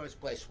 mil in the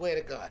first place, swear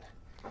to God.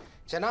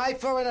 It's an eye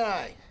for an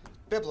eye.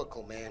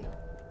 Biblical, man.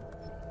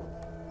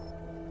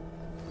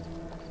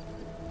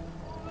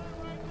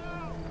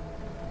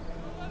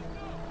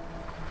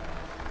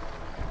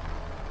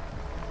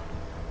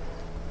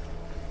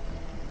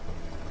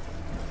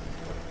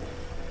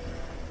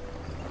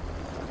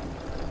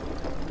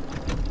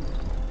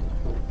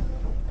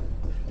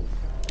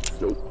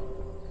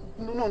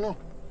 No.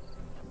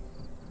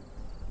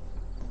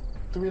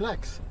 To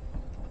relax.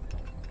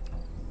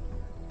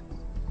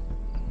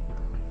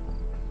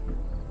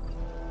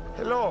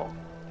 Hello.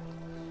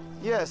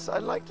 Yes,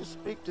 I'd like to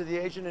speak to the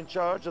agent in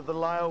charge of the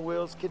Lyle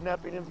Wills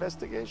kidnapping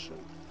investigation.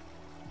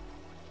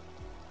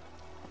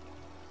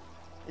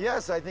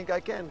 Yes, I think I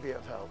can be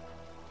of help.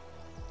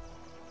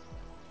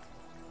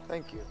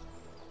 Thank you.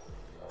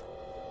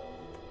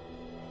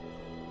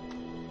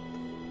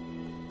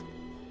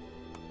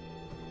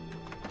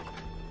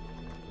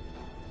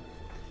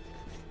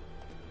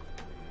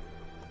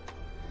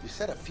 You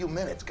said a few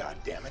minutes,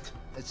 goddammit.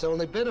 It's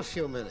only been a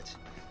few minutes.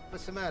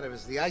 What's the matter?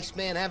 Is the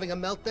Iceman having a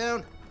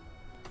meltdown?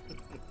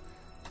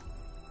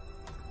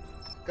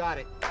 Got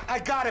it. I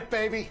got it,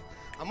 baby.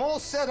 I'm all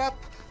set up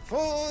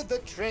for the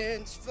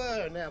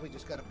transfer. Now we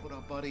just gotta put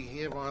our buddy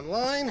here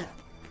online.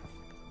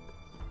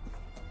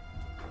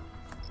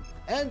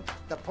 And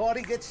the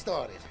party gets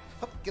started.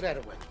 Oh, get out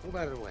of the way. Move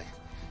out of the way.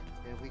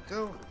 There we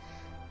go.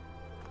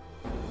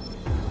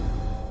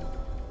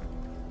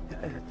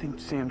 I think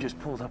Sam just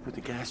pulled up with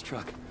the gas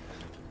truck.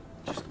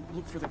 Just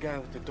look for the guy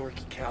with the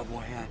dorky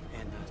cowboy hat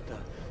and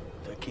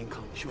the King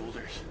Kong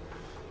shoulders.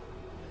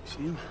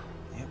 See him?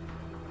 Yep.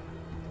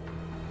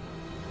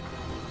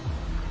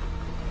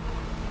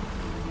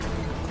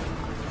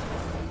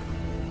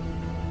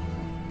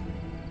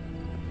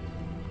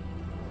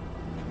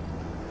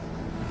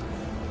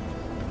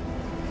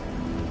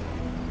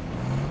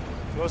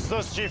 Los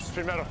dos jeeps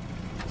primero.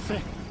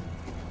 Sí.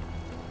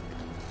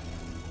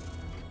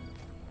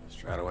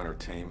 Strato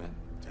Entertainment,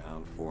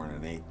 down 4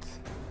 1/8.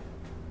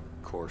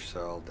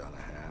 Corcel, down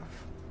 1/2.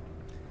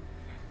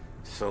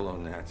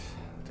 SoloNet,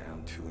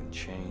 down 2 and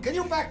change. Can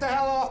you back the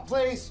hell off,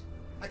 please?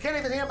 I can't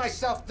even hear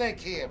myself think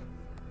here.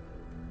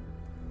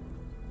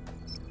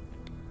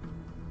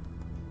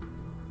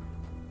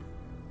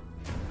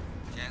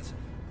 Jansen,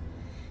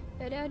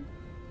 Hey, Dad.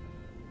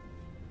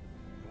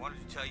 I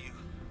wanted to tell you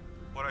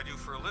what I do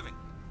for a living.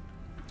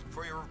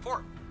 For your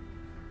report.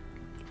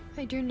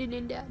 I turned it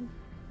in, Dad.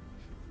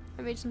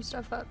 I made some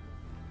stuff up.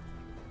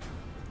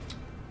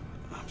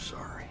 I'm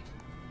sorry.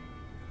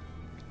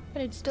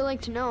 But I'd still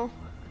like to know.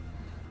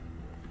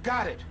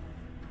 Got it.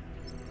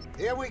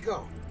 Here we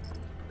go.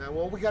 Now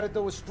all we gotta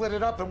do is split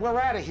it up and we're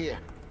out of here.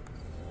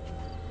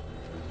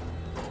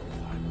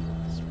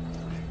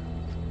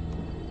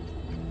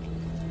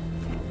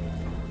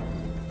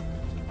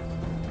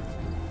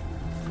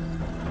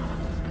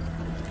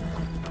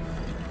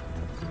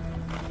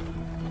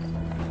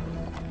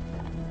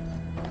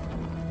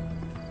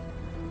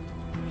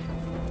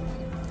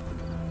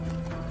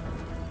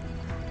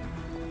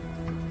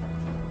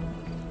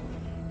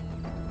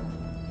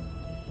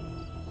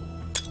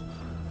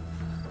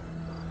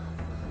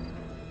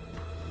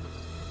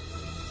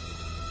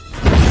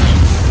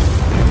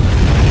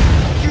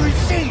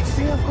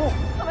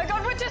 Oh my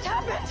God, what just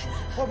happened?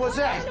 What was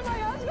that? To my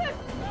husband?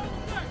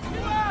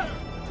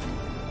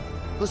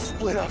 Let's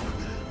split up.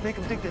 Make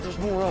them think that there's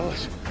more of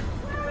us.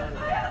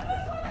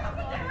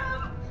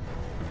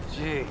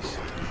 Jeez.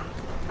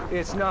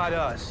 It's not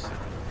us.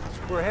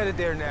 We're headed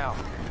there now.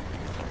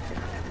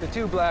 The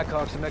 2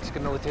 Blackhawks the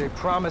Mexican military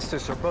promised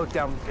us are both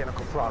down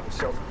Mechanical Province,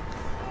 so...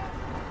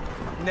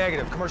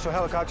 Negative. Commercial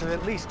helicopter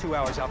at least 2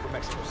 hours out from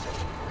Mexico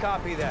City.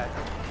 Copy that.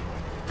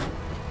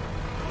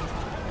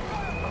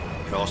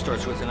 It all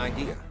starts with an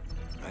idea,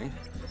 right?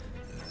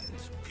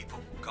 People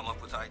come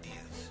up with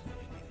ideas.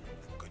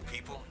 Good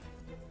people,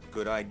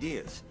 good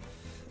ideas.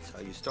 That's how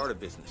you start a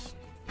business.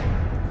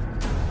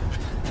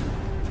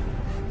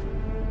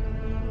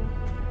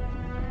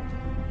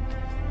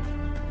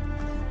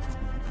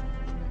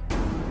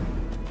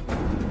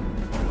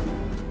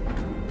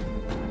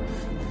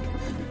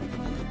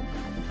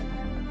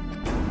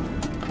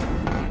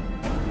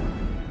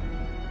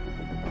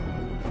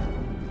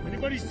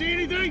 Anybody see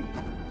anything?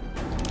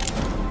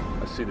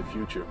 I see the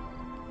future.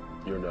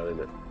 You're not in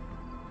it.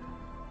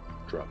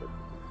 Drop it.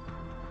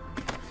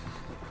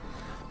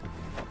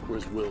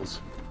 Where's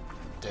Wills?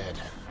 Dead.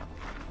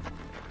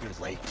 You're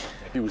late.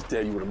 If he was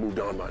dead, you would have moved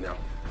on by now.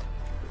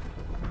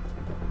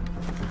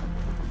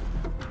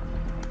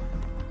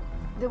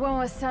 The one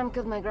where Sam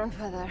killed my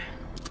grandfather.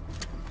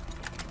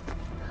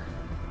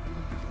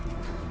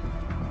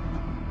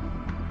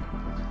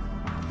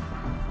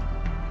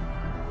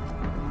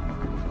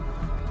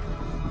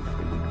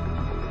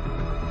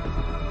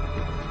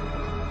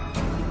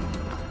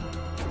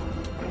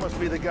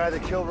 be the guy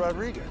that killed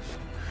Rodriguez.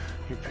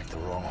 You picked the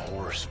wrong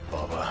horse,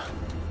 Bubba.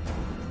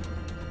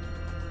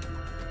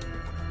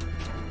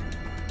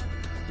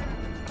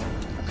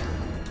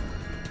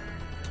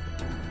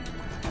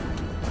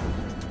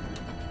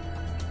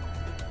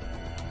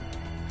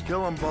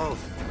 Kill them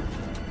both.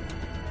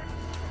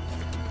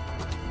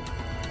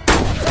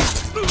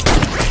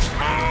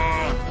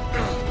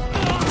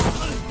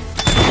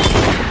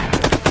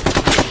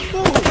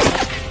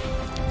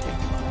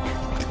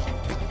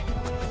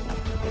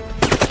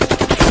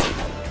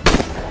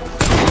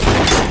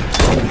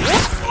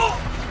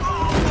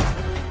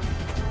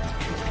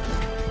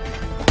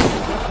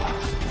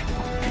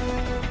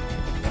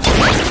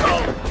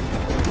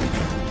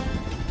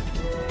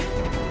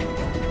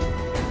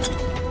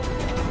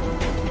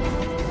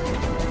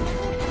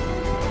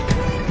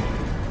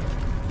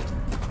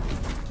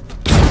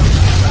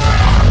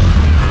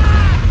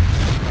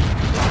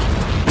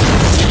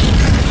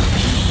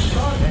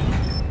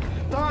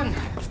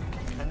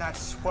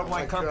 What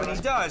my company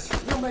does.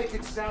 You make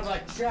it sound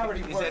like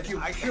charity He work, said, you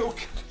I-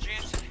 puke.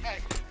 Hey,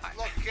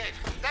 look, kid,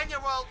 then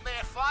your old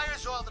man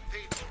fires all the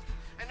people,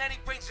 and then he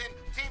brings in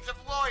teams of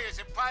lawyers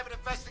and private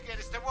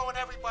investigators to ruin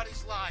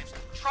everybody's lives.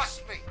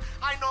 Trust me,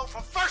 I know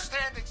from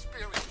first-hand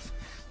experience.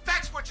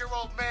 That's what your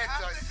old man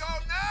does. To go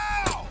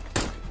now!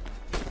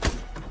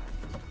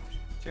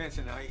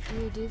 Jansen, Do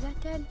you do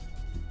that, Dad?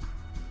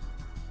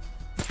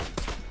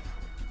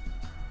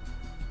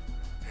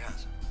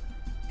 Yes.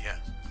 Yes.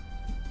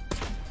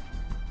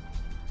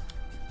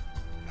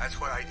 That's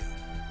what I do.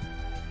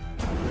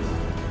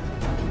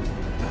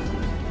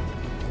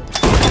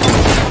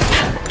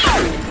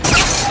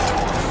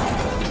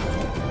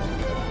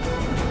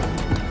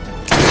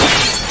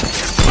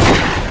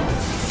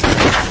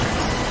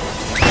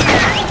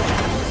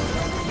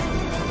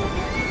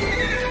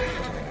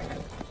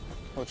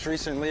 Well,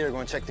 Teresa and Lee are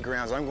going to check the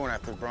grounds. I'm going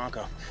after the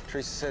Bronco.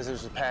 Teresa says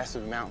there's a pass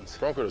through the mountains.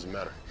 Bronco doesn't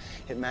matter.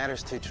 It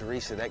matters to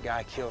Teresa. That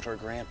guy killed her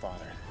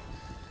grandfather.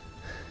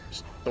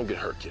 Just don't get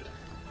hurt, kid.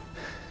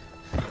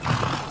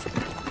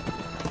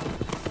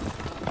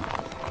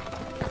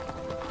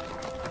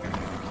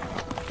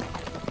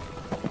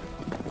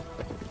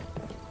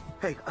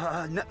 Hey,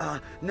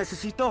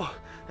 necesito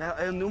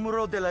el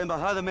número de la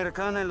embajada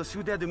americana en la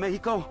Ciudad de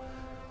México.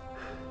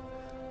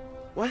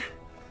 What?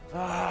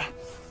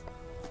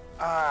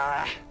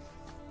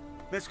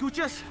 ¿Me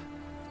escuchas?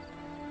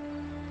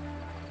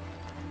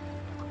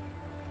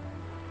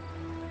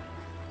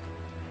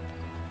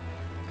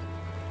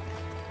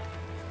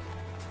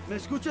 ¿Me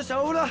escuchas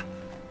ahora?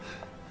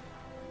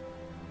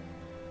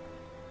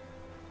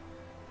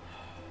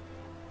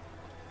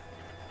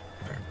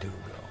 Verdugo.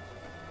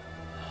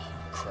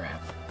 Oh,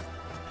 crap.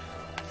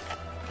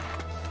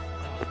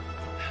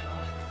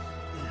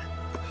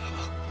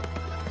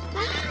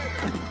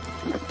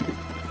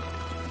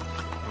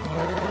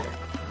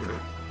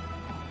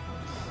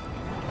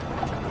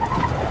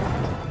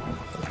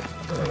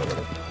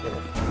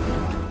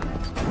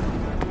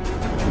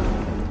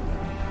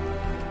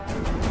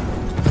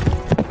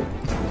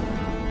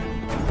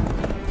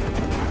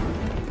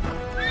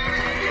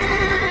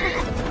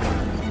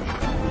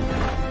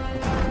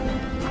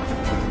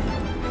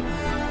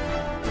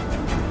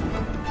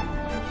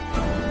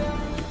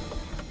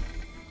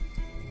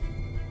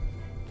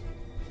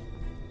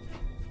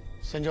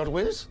 Senor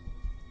Wiz?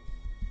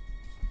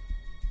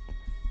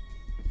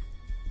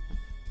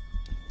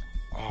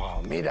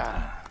 Oh,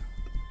 mira.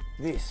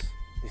 This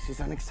is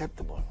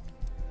unacceptable.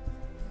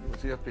 You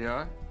with the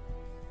FBI?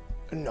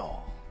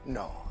 No.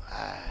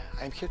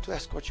 I'm here to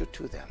escort you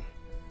to them.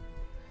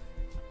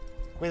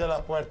 Cuida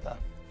la puerta.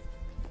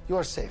 You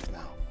are safe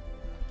now.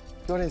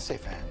 You're in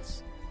safe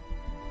hands.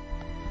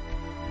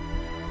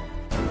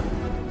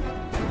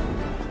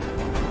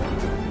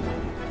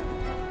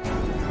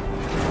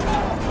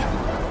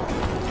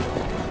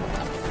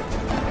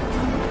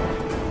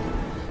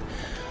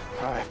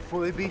 All right,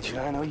 fully beat you.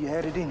 I know you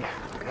had it in you,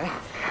 okay?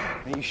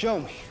 Now you show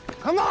me.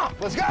 Come on,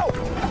 let's go!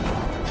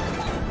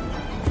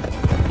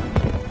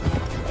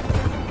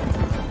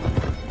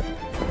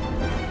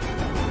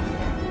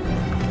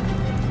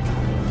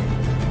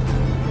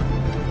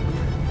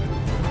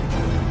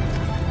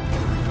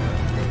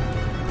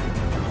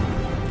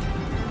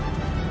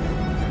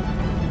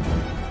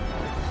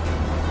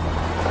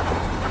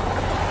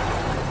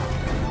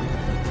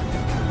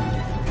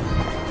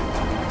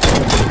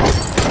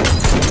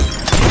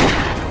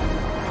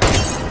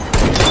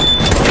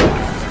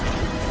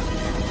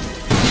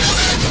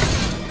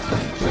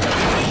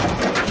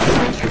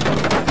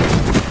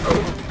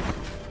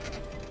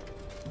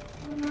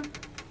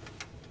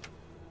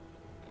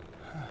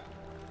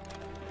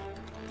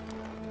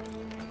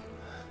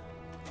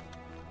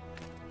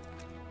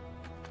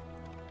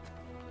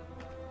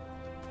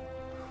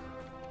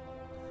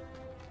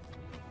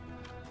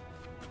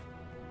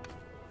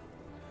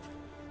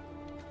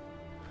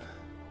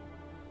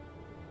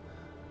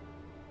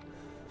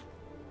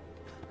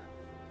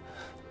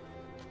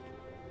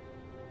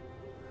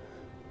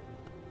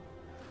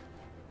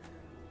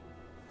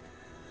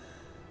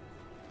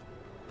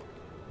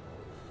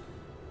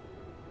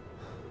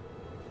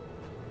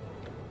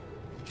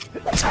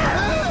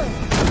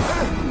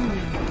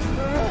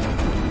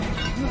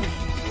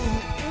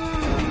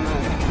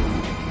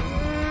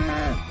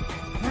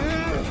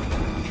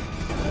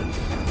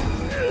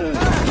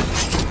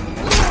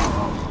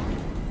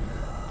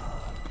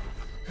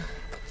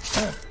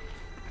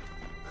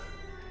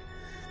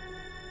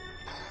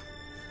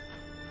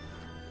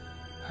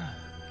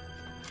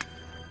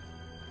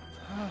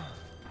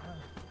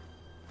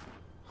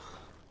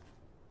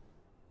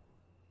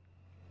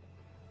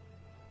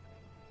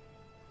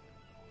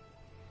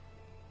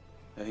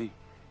 Hey.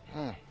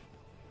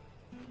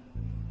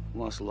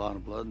 Lost a lot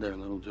of blood there,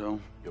 little Joe.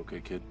 You okay,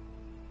 kid?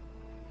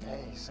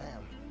 Hey,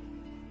 Sam.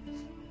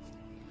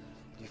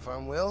 You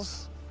find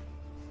Wills?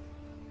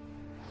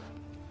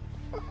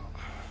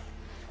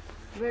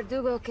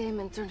 Verdugo came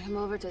and turned him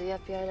over to the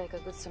FBI like a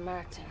good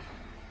Samaritan.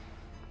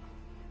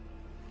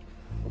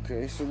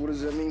 Okay, so what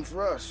does that mean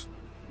for us?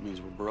 It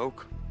means we're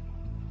broke.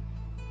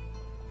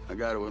 I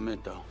gotta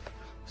admit, though,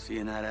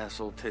 seeing that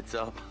asshole tits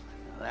up,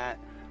 that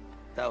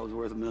was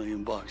worth $1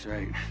 million,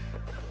 right?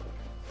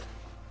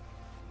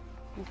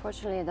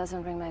 Unfortunately, it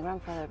doesn't bring my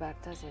grandfather back,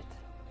 does it?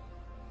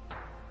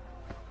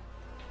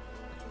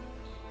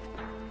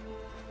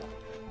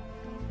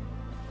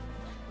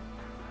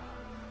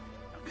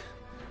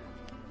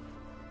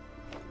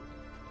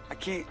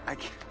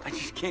 I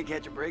just can't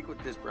catch a break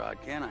with this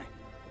broad, can I?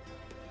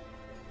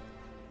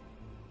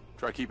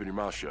 Try keeping your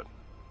mouth shut.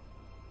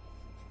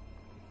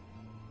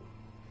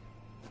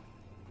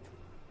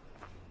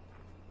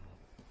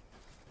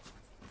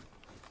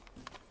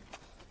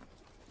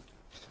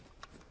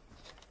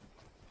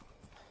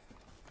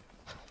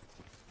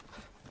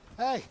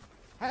 Hey,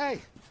 hey,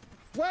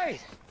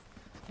 wait,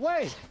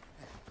 wait.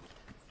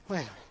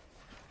 Wait.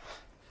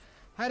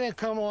 I didn't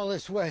come all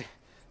this way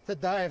to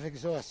die of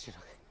exhaustion.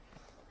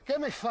 Give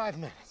me 5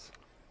 minutes,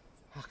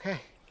 okay?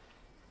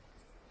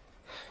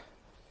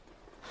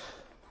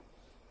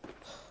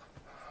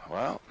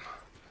 Well,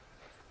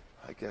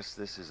 I guess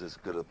this is as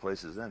good a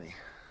place as any.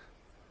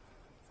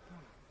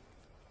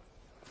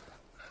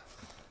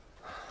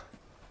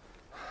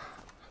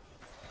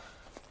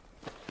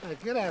 Hey,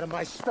 get out of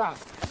my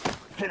stuff.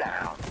 Get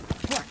out.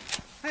 What?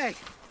 Hey,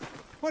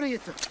 what are you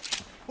doing?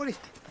 What are you...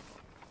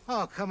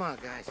 Oh, come on,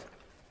 guys.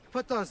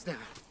 Put those down.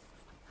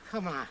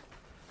 Come on.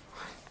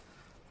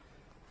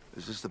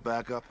 Is this the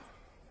backup?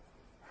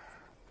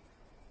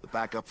 The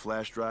backup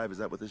flash drive, is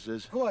that what this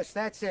is? Of course,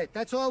 that's it.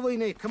 That's all we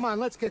need. Come on,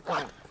 let's get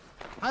going.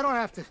 I don't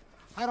have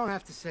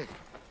to say.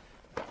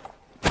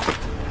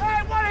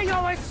 Hey, what are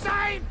you,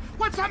 insane?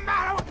 What's the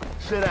matter?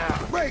 Sit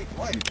down. Wait.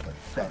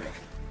 Pathetic.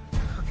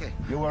 Okay.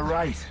 You were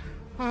right.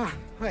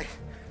 Wait.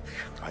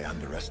 I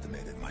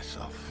underestimated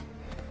myself.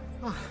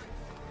 Oh,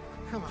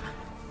 come on.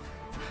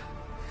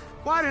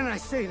 Why didn't I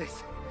see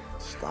this?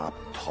 Stop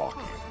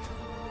talking.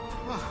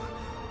 Oh,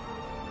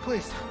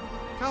 please,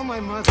 tell my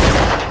mother.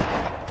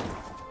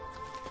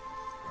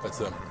 That's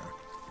them.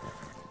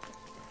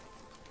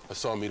 I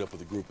saw him meet up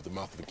with a group at the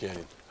mouth of the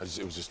canyon.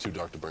 It was just too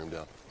dark to bring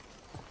them down.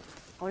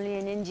 Only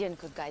an Indian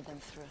could guide them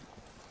through.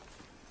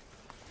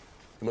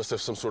 They must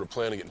have some sort of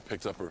plan of getting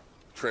picked up or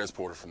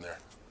transported from there.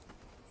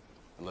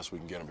 Unless we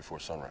can get them before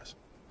sunrise.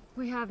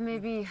 We have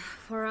maybe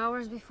 4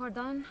 hours before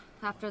dawn.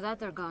 After that,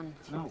 they're gone.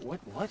 No, what?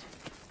 What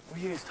are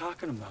you guys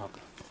talking about?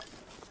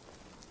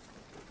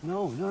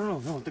 No.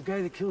 The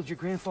guy that killed your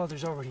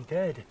grandfather's already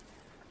dead.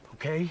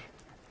 Okay?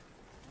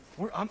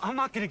 I'm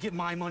not gonna get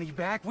my money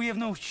back. We have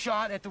no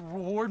shot at the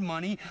reward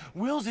money.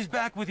 Wills is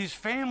back with his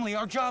family.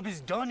 Our job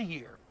is done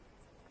here.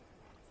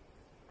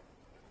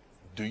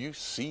 Do you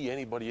see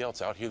anybody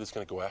else out here that's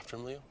gonna go after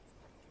him, Leo?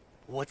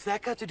 What's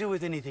that got to do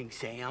with anything,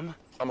 Sam?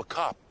 I'm a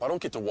cop. I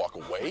don't get to walk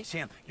away.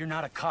 Sam, you're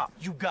not a cop.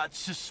 You got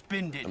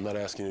suspended. I'm not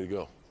asking you to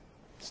go.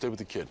 Stay with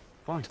the kid.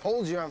 Fine.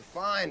 Told you I'm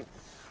fine.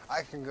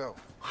 I can go.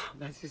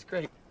 That's just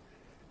great.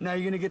 Now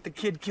you're gonna get the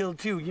kid killed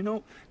too. You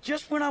know,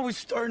 just when I was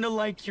starting to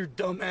like your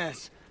dumb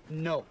ass.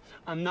 No,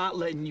 I'm not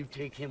letting you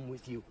take him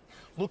with you.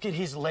 Look at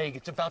his leg.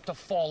 It's about to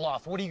fall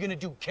off. What are you gonna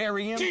do,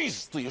 carry him?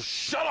 Jeez, Leo,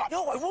 shut up!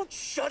 No, I won't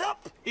shut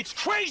up! It's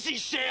crazy,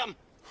 Sam!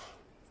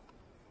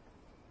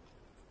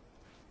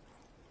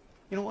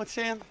 You know what,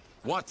 Sam?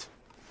 What?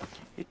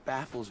 It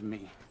baffles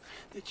me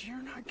that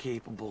you're not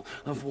capable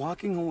of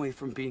walking away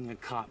from being a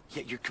cop,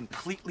 yet you're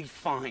completely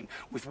fine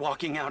with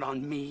walking out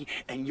on me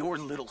and your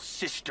little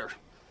sister.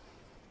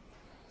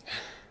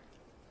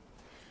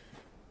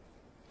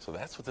 So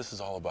that's what this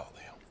is all about,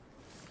 Leo.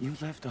 You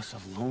left us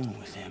alone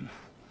with him.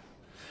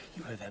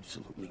 You have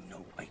absolutely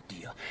no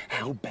idea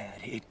how bad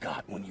it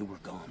got when you were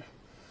gone.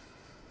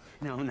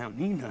 Now,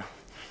 Nina,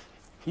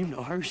 you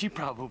know her. She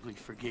probably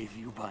forgave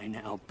you by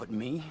now, but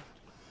me?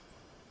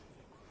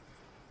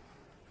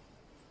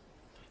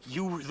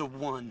 You were the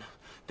one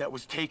that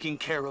was taking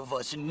care of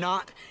us,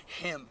 not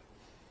him.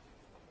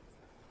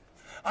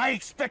 I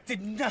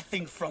expected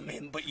nothing from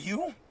him, but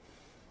you?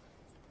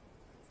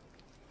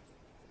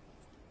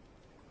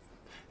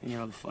 And you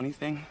know the funny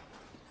thing?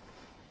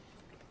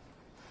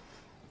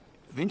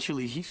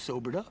 Eventually, he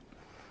sobered up.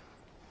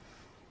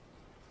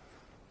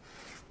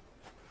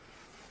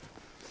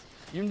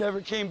 You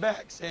never came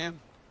back, Sam.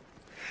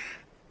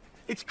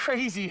 It's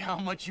crazy how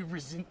much you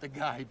resent the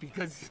guy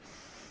because...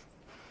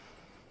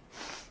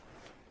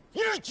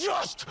 You're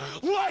just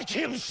like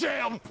him,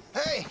 Sam!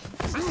 Hey!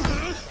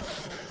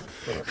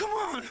 Come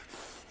on!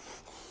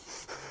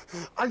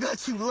 I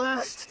got you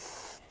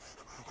last.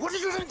 What are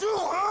you gonna do,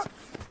 huh?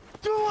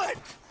 Do it!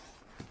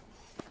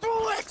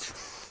 Do it!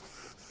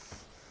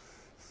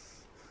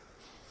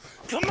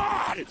 Come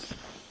on!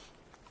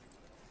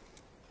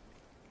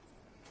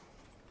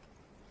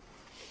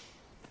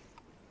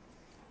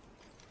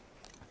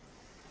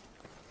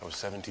 I was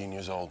 17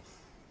 years old.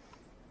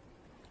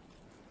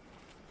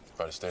 If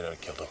I'd have stayed, I'd have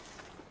killed him.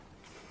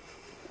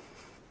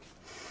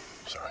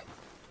 Sorry.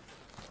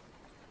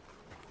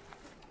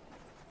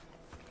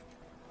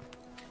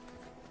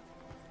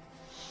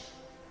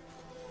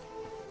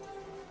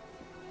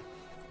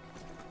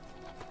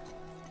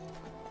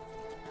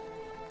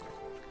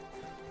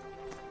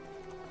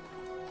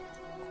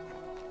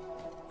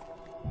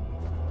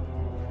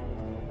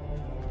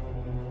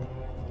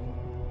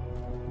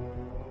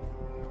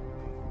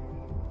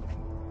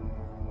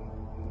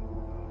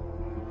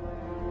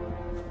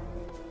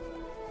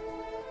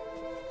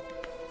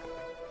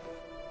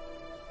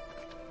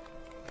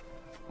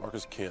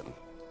 Marcus Canton.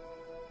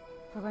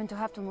 We're going to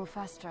have to move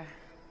faster.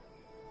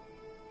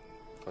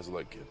 How's the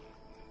leg, kid?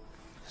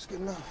 It's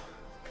good enough.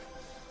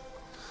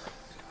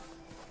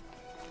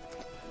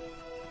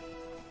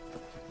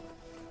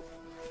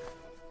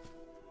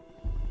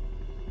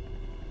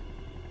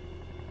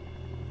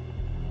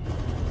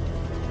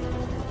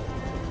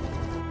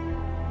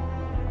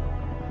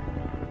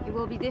 It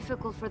will be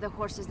difficult for the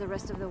horses the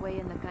rest of the way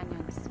in the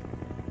canyons.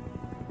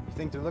 You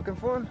think they're looking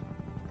for him?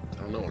 I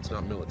don't know. It's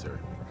not military.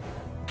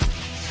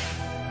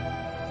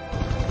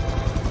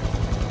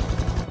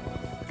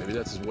 Maybe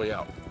that's his way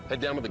out. Head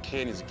down to the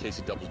canyons in case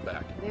he doubles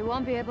back. They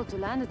won't be able to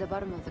land at the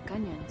bottom of the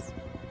canyons.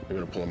 They're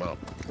gonna pull him out.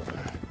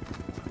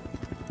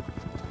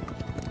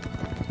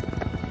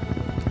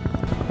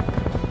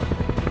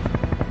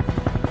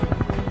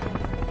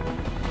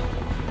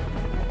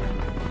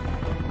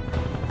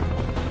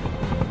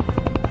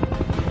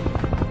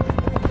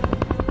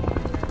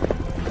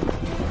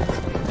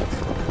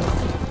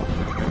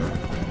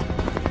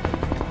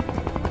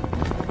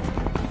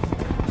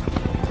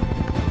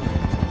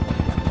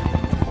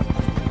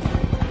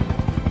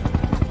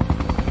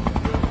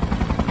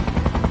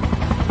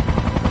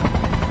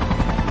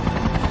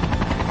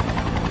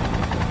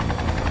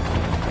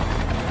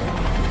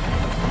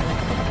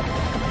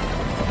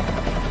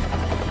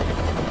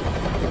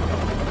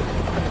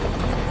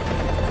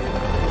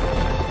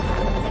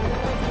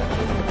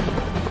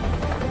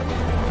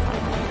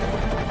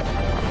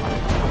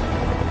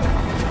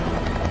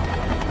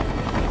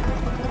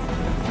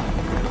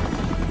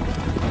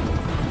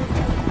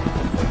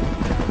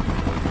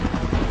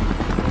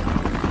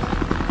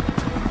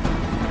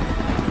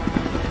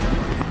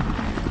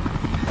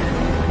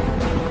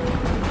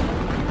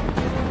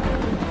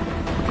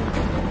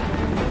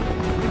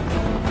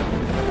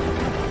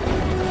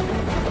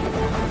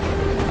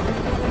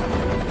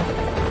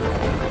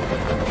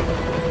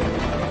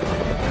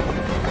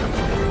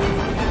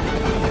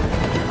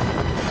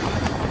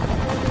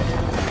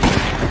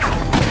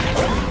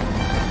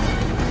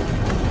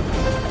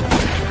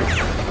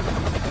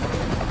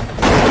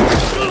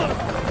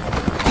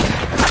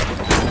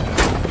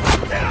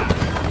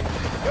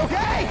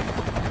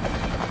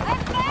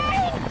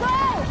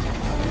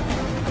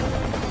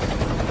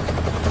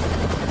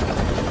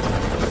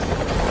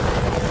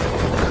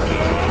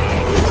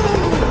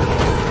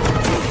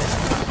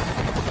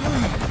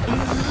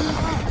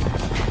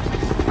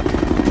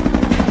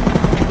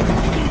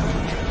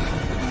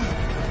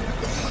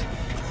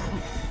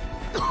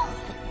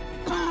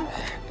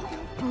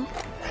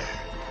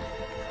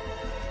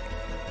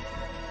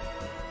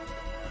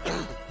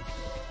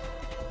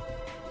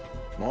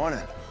 Morning.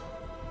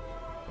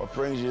 What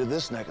brings you to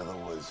this neck of the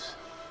woods?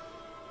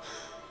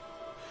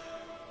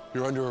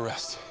 You're under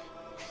arrest.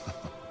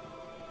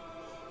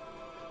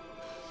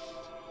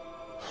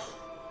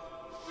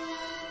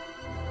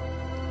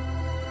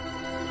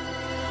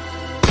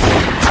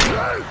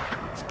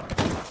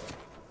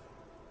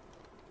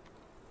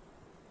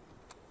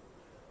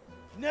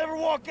 Never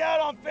walk out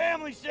on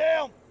family,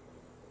 Sam!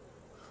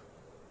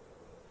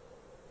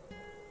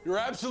 You're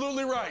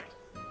absolutely right.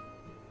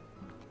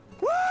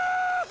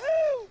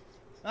 Woo-hoo!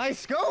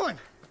 Nice going.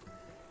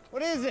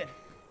 What is it?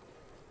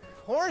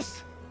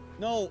 Horse?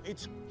 No,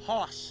 it's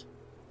Hoss.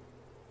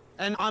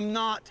 And I'm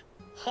not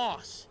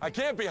Hoss. I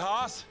can't be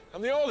Haas.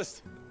 I'm the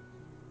oldest.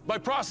 By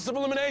process of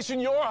elimination,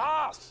 you're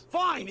Haas.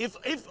 Fine, if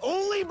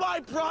only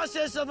by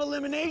process of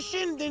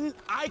elimination, then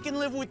I can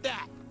live with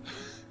that.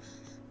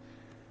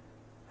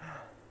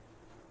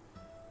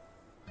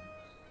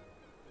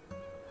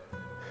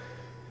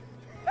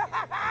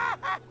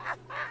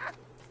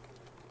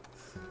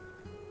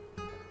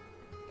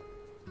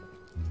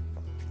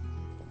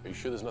 Are you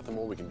sure there's nothing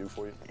more we can do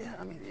for you? Yeah,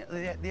 I mean,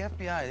 the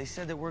FBI, they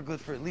said that we're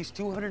good for at least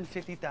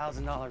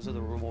 $250,000 of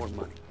the reward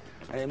money.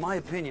 And in my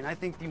opinion, I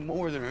think you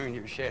more than earned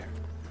your share.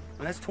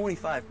 And that's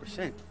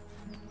 25%.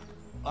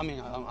 I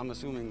mean, I'm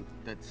assuming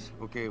that's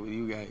okay with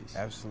you guys.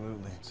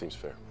 Absolutely. Seems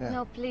fair. Yeah.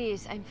 No,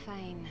 please, I'm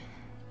fine.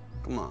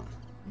 Come on.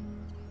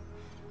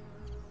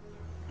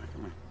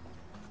 Come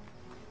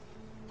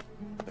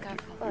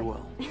here. You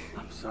will.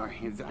 I'm sorry.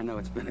 I know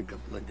it's been a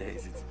couple of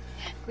days.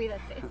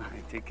 Cuídate. All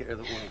right, take care of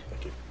the woman.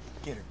 Thank you.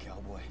 Get her,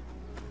 cowboy.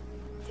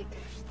 Take care.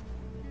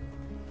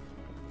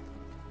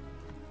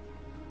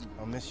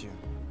 I'll miss you.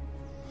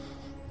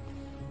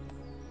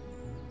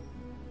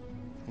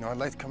 You know, I'd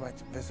like to come back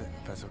to visit,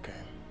 if that's okay.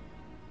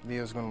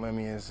 Leo's gonna lend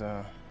me his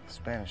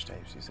Spanish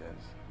tapes, he says.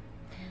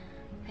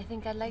 I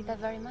think I'd like that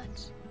very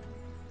much.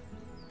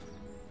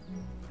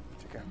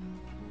 Take care.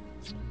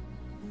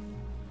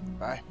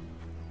 Bye.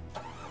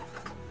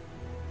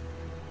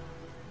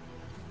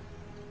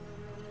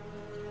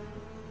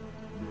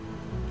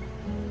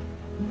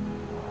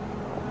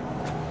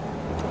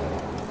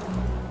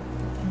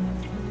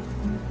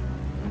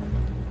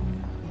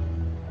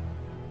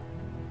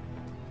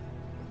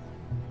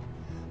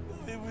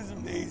 It was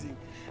amazing.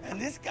 And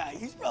this guy,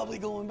 he's probably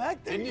going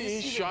back there. Didn't he?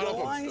 You see the Shot up.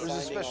 lines? There's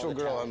a special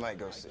girl I might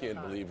go see. I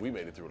can't believe we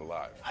made it through it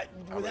alive.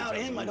 Without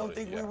him, I don't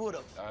think we would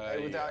have.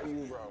 Without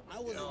you, bro. I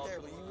wasn't there,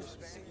 but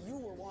you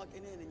were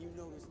walking in and you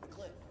noticed the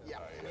clip. Yeah.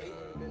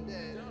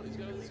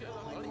 He's got a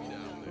buddy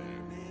down there.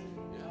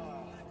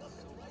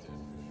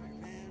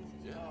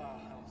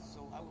 So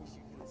I wish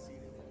you could have seen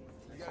it.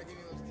 You gotta give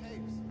me those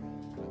tapes.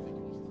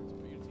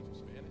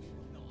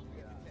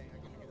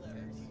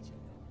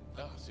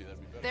 Oh, see, that'd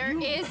be better. There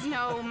is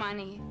no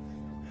money.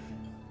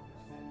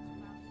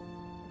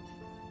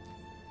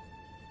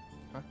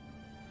 Huh?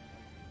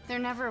 There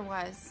never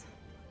was.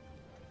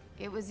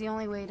 It was the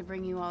only way to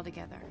bring you all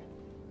together.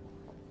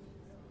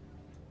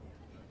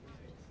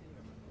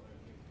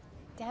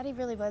 Daddy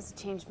really was a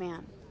changed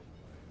man.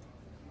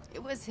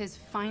 It was his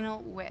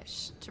final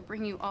wish to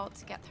bring you all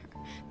together.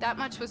 That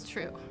much was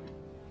true.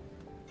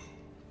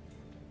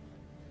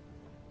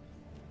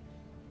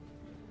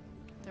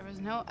 There was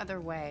no other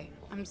way.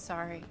 I'm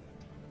sorry.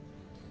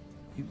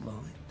 You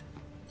lied.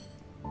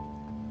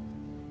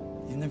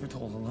 You never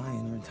told a lie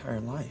in your entire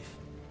life.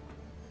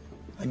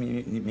 I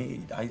mean,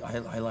 me,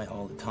 I lie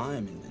all the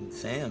time, and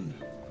Sam,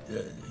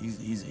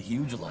 he's a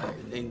huge liar.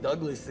 And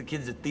Douglas, the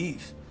kid's a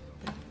thief.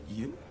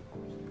 You?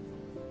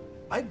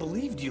 I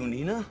believed you,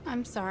 Nina.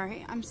 I'm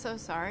sorry. I'm so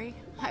sorry.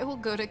 I will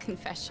go to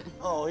confession.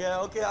 Oh, yeah,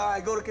 okay, all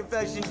right, go to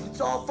confession.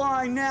 It's all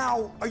fine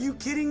now. Are you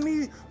kidding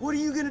me? What are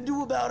you gonna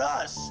do about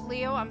us?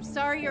 Leo, I'm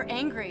sorry you're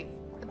angry.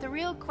 But the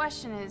real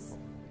question is,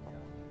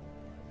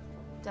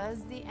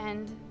 does the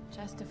end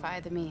justify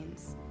the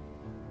means?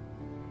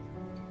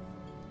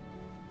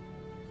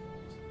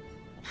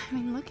 I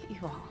mean, look at you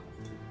all.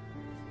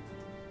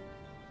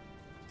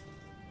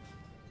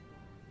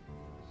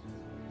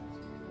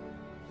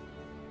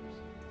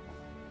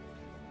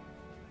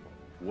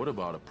 What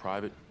about a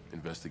private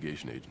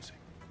investigation agency?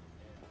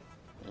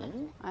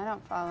 I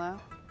don't follow.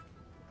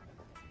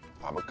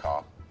 I'm a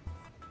cop.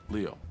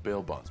 Leo,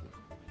 bail bondsman.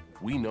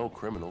 We know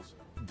criminals.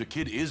 The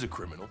kid is a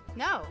criminal.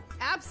 No,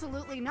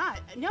 absolutely not.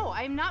 No,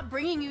 I'm not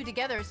bringing you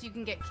together so you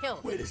can get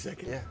killed. Wait a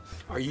second. Yeah.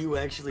 Are you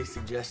actually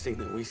suggesting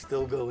that we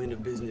still go into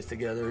business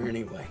together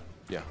anyway?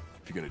 Yeah.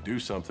 If you're gonna do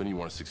something, you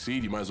want to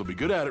succeed, you might as well be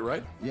good at it,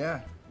 right?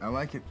 Yeah, I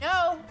like it.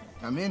 No!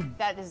 I'm in.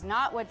 That is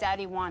not what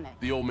Daddy wanted.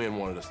 The old man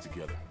wanted us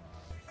together.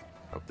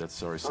 I hope that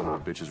sorry son of a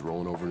bitch is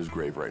rolling over in his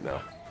grave right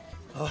now.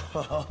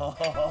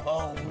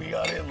 Oh, we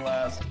got in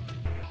last.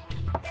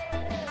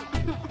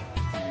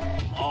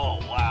 Oh,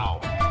 wow.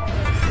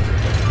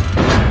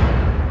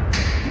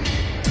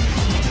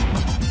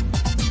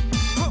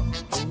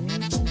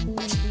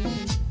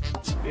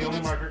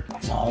 Film marker.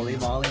 Molly,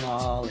 Molly,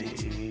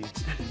 Molly.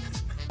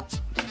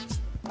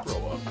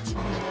 Grow up.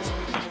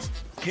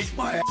 Kiss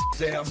my ass,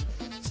 Sam.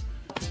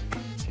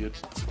 Kid.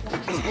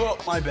 Oh,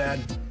 my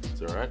bad.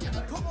 It's all right.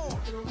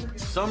 For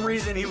some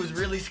reason, he was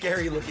really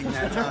scary looking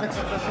that time.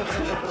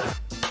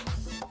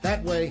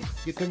 That way,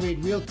 you can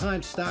read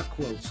real-time stock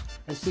quotes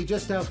and see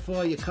just how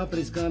far your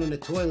company's gone in the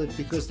toilet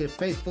because their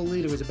faithful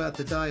leader is about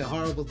to die a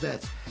horrible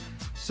death.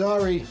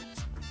 Sorry,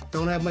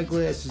 don't have my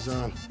glasses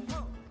on.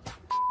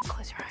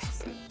 Close your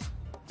eyes.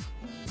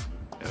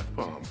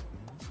 F-bomb.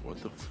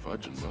 What the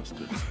fudge and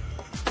mustard?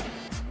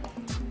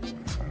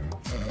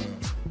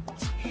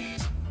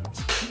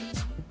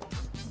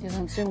 You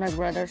don't seem like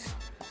brothers.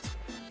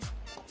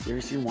 You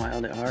ever seen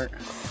Wild at Heart?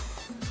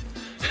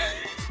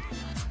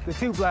 The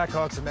two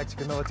Blackhawks of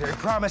Mexican military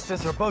promised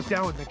us are both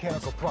down with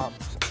mechanical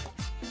problems.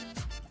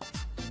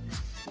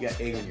 You got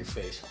egg on your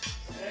face.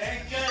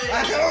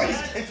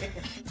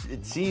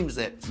 It seems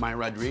that my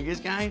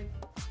Rodriguez guy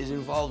is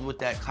involved with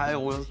that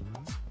Kyle Wills.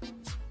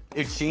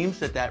 It seems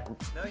that Now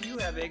you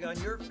have egg on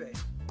your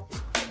face.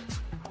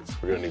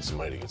 We're gonna need some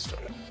money to get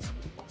started.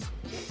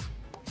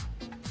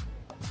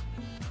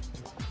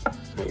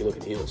 Why are you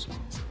looking heels?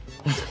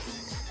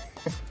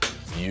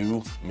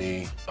 You,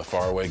 me, a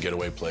faraway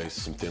getaway place,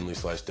 some thinly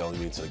sliced deli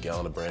meats, and a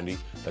gallon of brandy.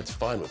 That's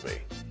fine with me.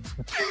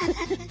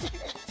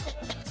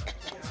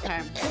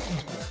 Okay.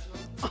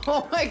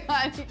 Oh my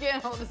God, you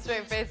can't hold a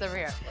straight face over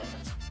here.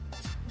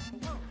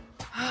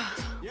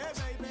 Yeah,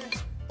 baby.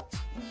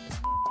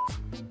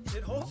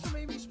 wholesome,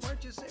 Amy? Smart,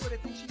 just say what I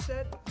think she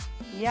said?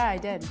 Yeah, I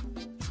did.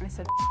 I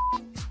said.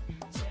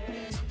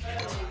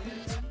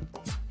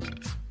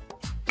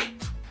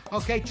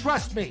 Okay,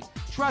 trust me.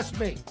 Trust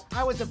me.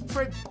 I was a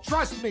prick.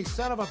 Trust me,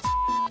 son of a.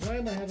 Why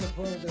am I having a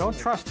problem? Don't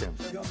trust him.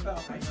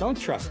 Don't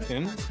trust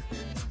him.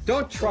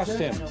 Don't trust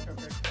him.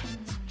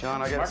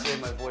 John, I gotta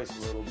save my voice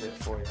a little bit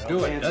for you.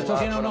 Do it. That's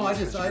okay. No, I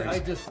just All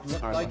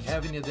like right.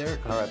 having you there.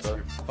 All right,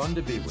 brother. You're fun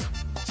to be with.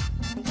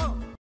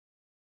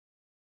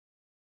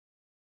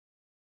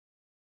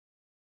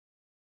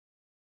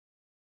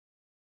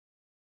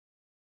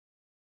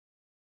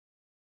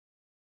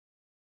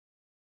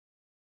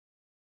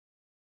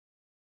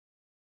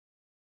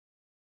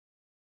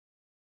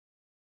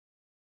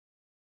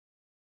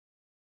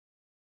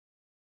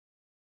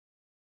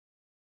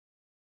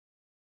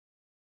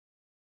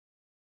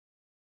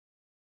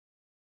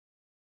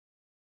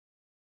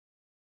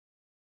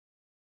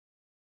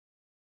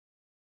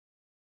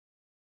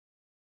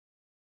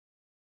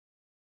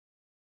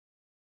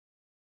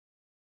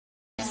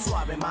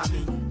 Suave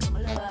mami,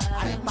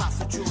 al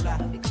paso chula.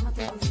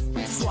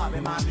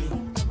 Suave mami,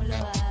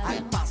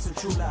 al paso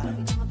chula.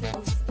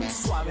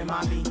 Suave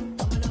mami.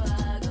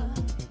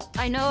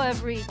 I know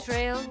every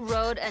trail,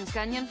 road, and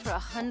canyon for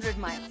 100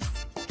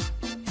 miles.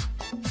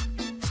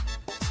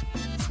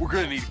 We're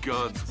gonna need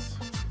guns.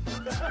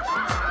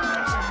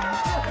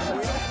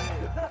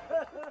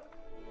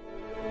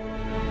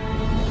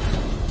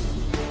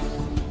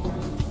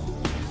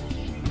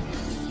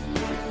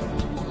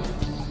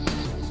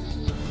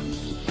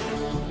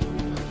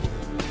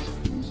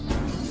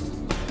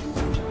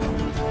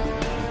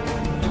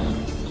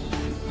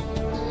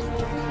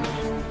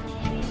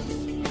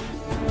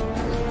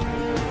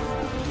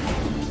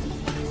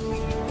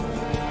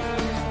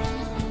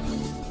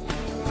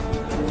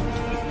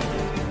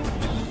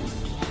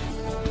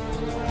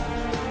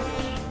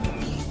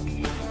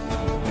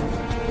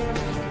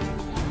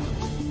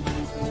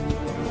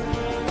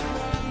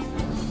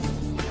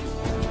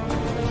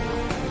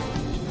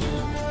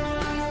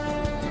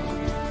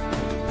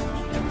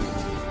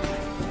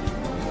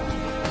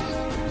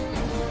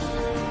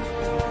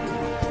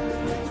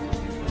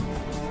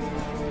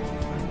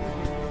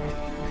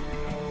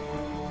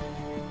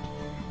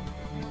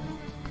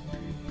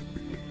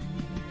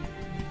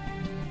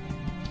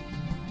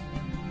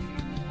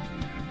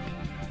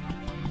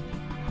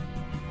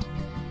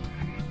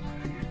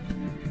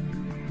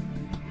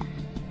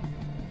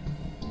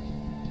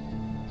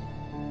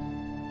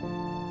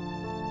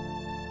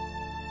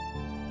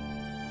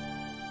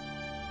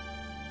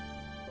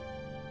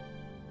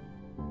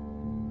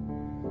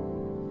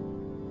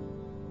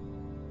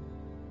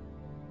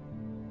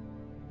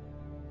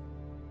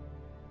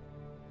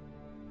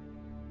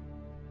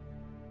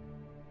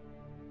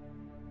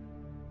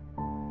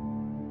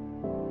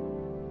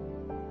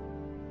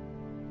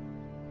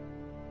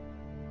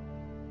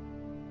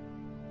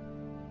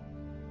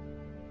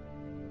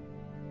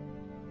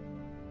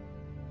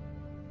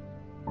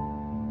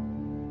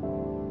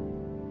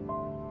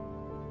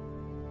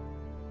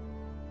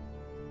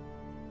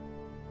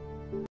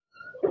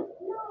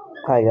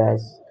 Hi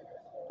guys,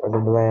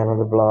 welcome to my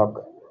another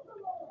vlog.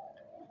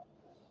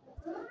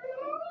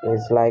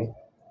 Please like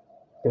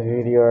the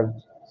video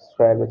and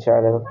subscribe the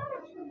channel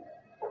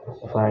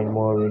to find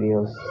more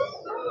videos.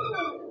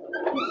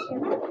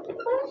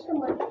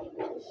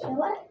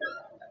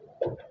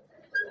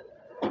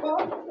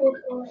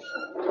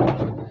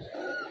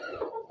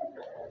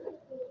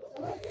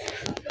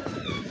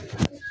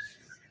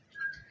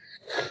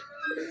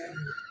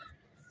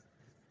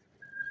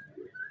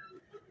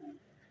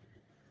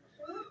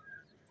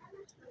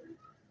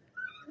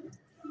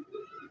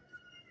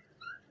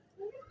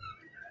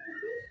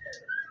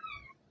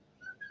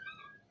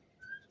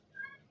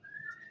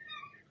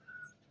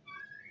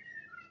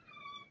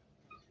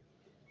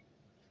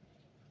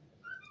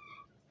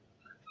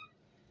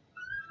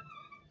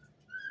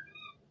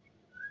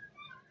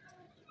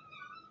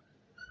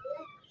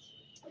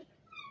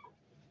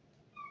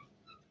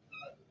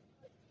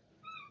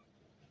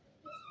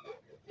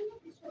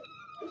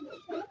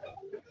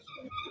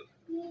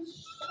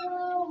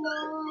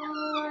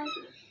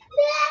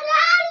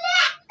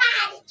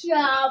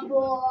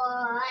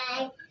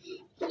 Boy,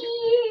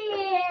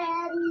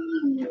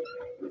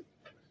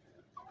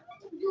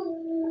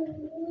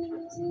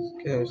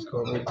 Guys,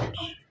 comment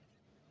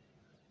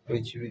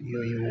which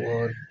video you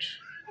want.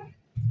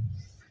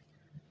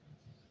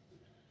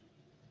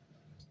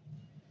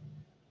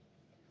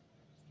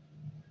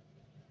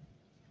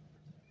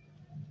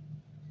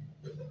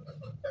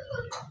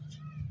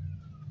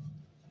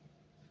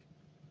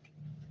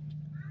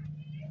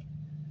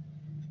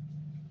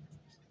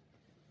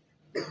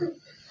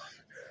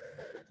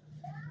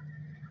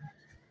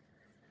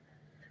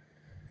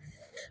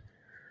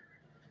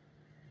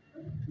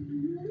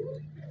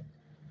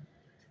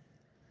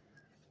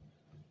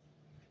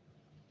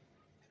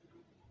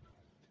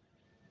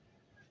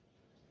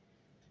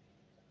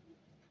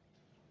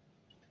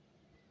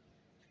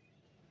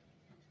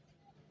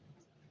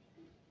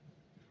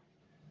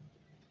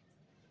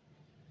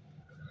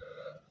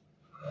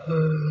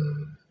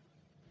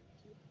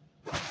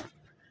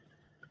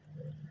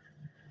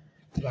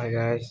 Bye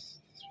guys.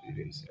 This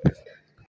video is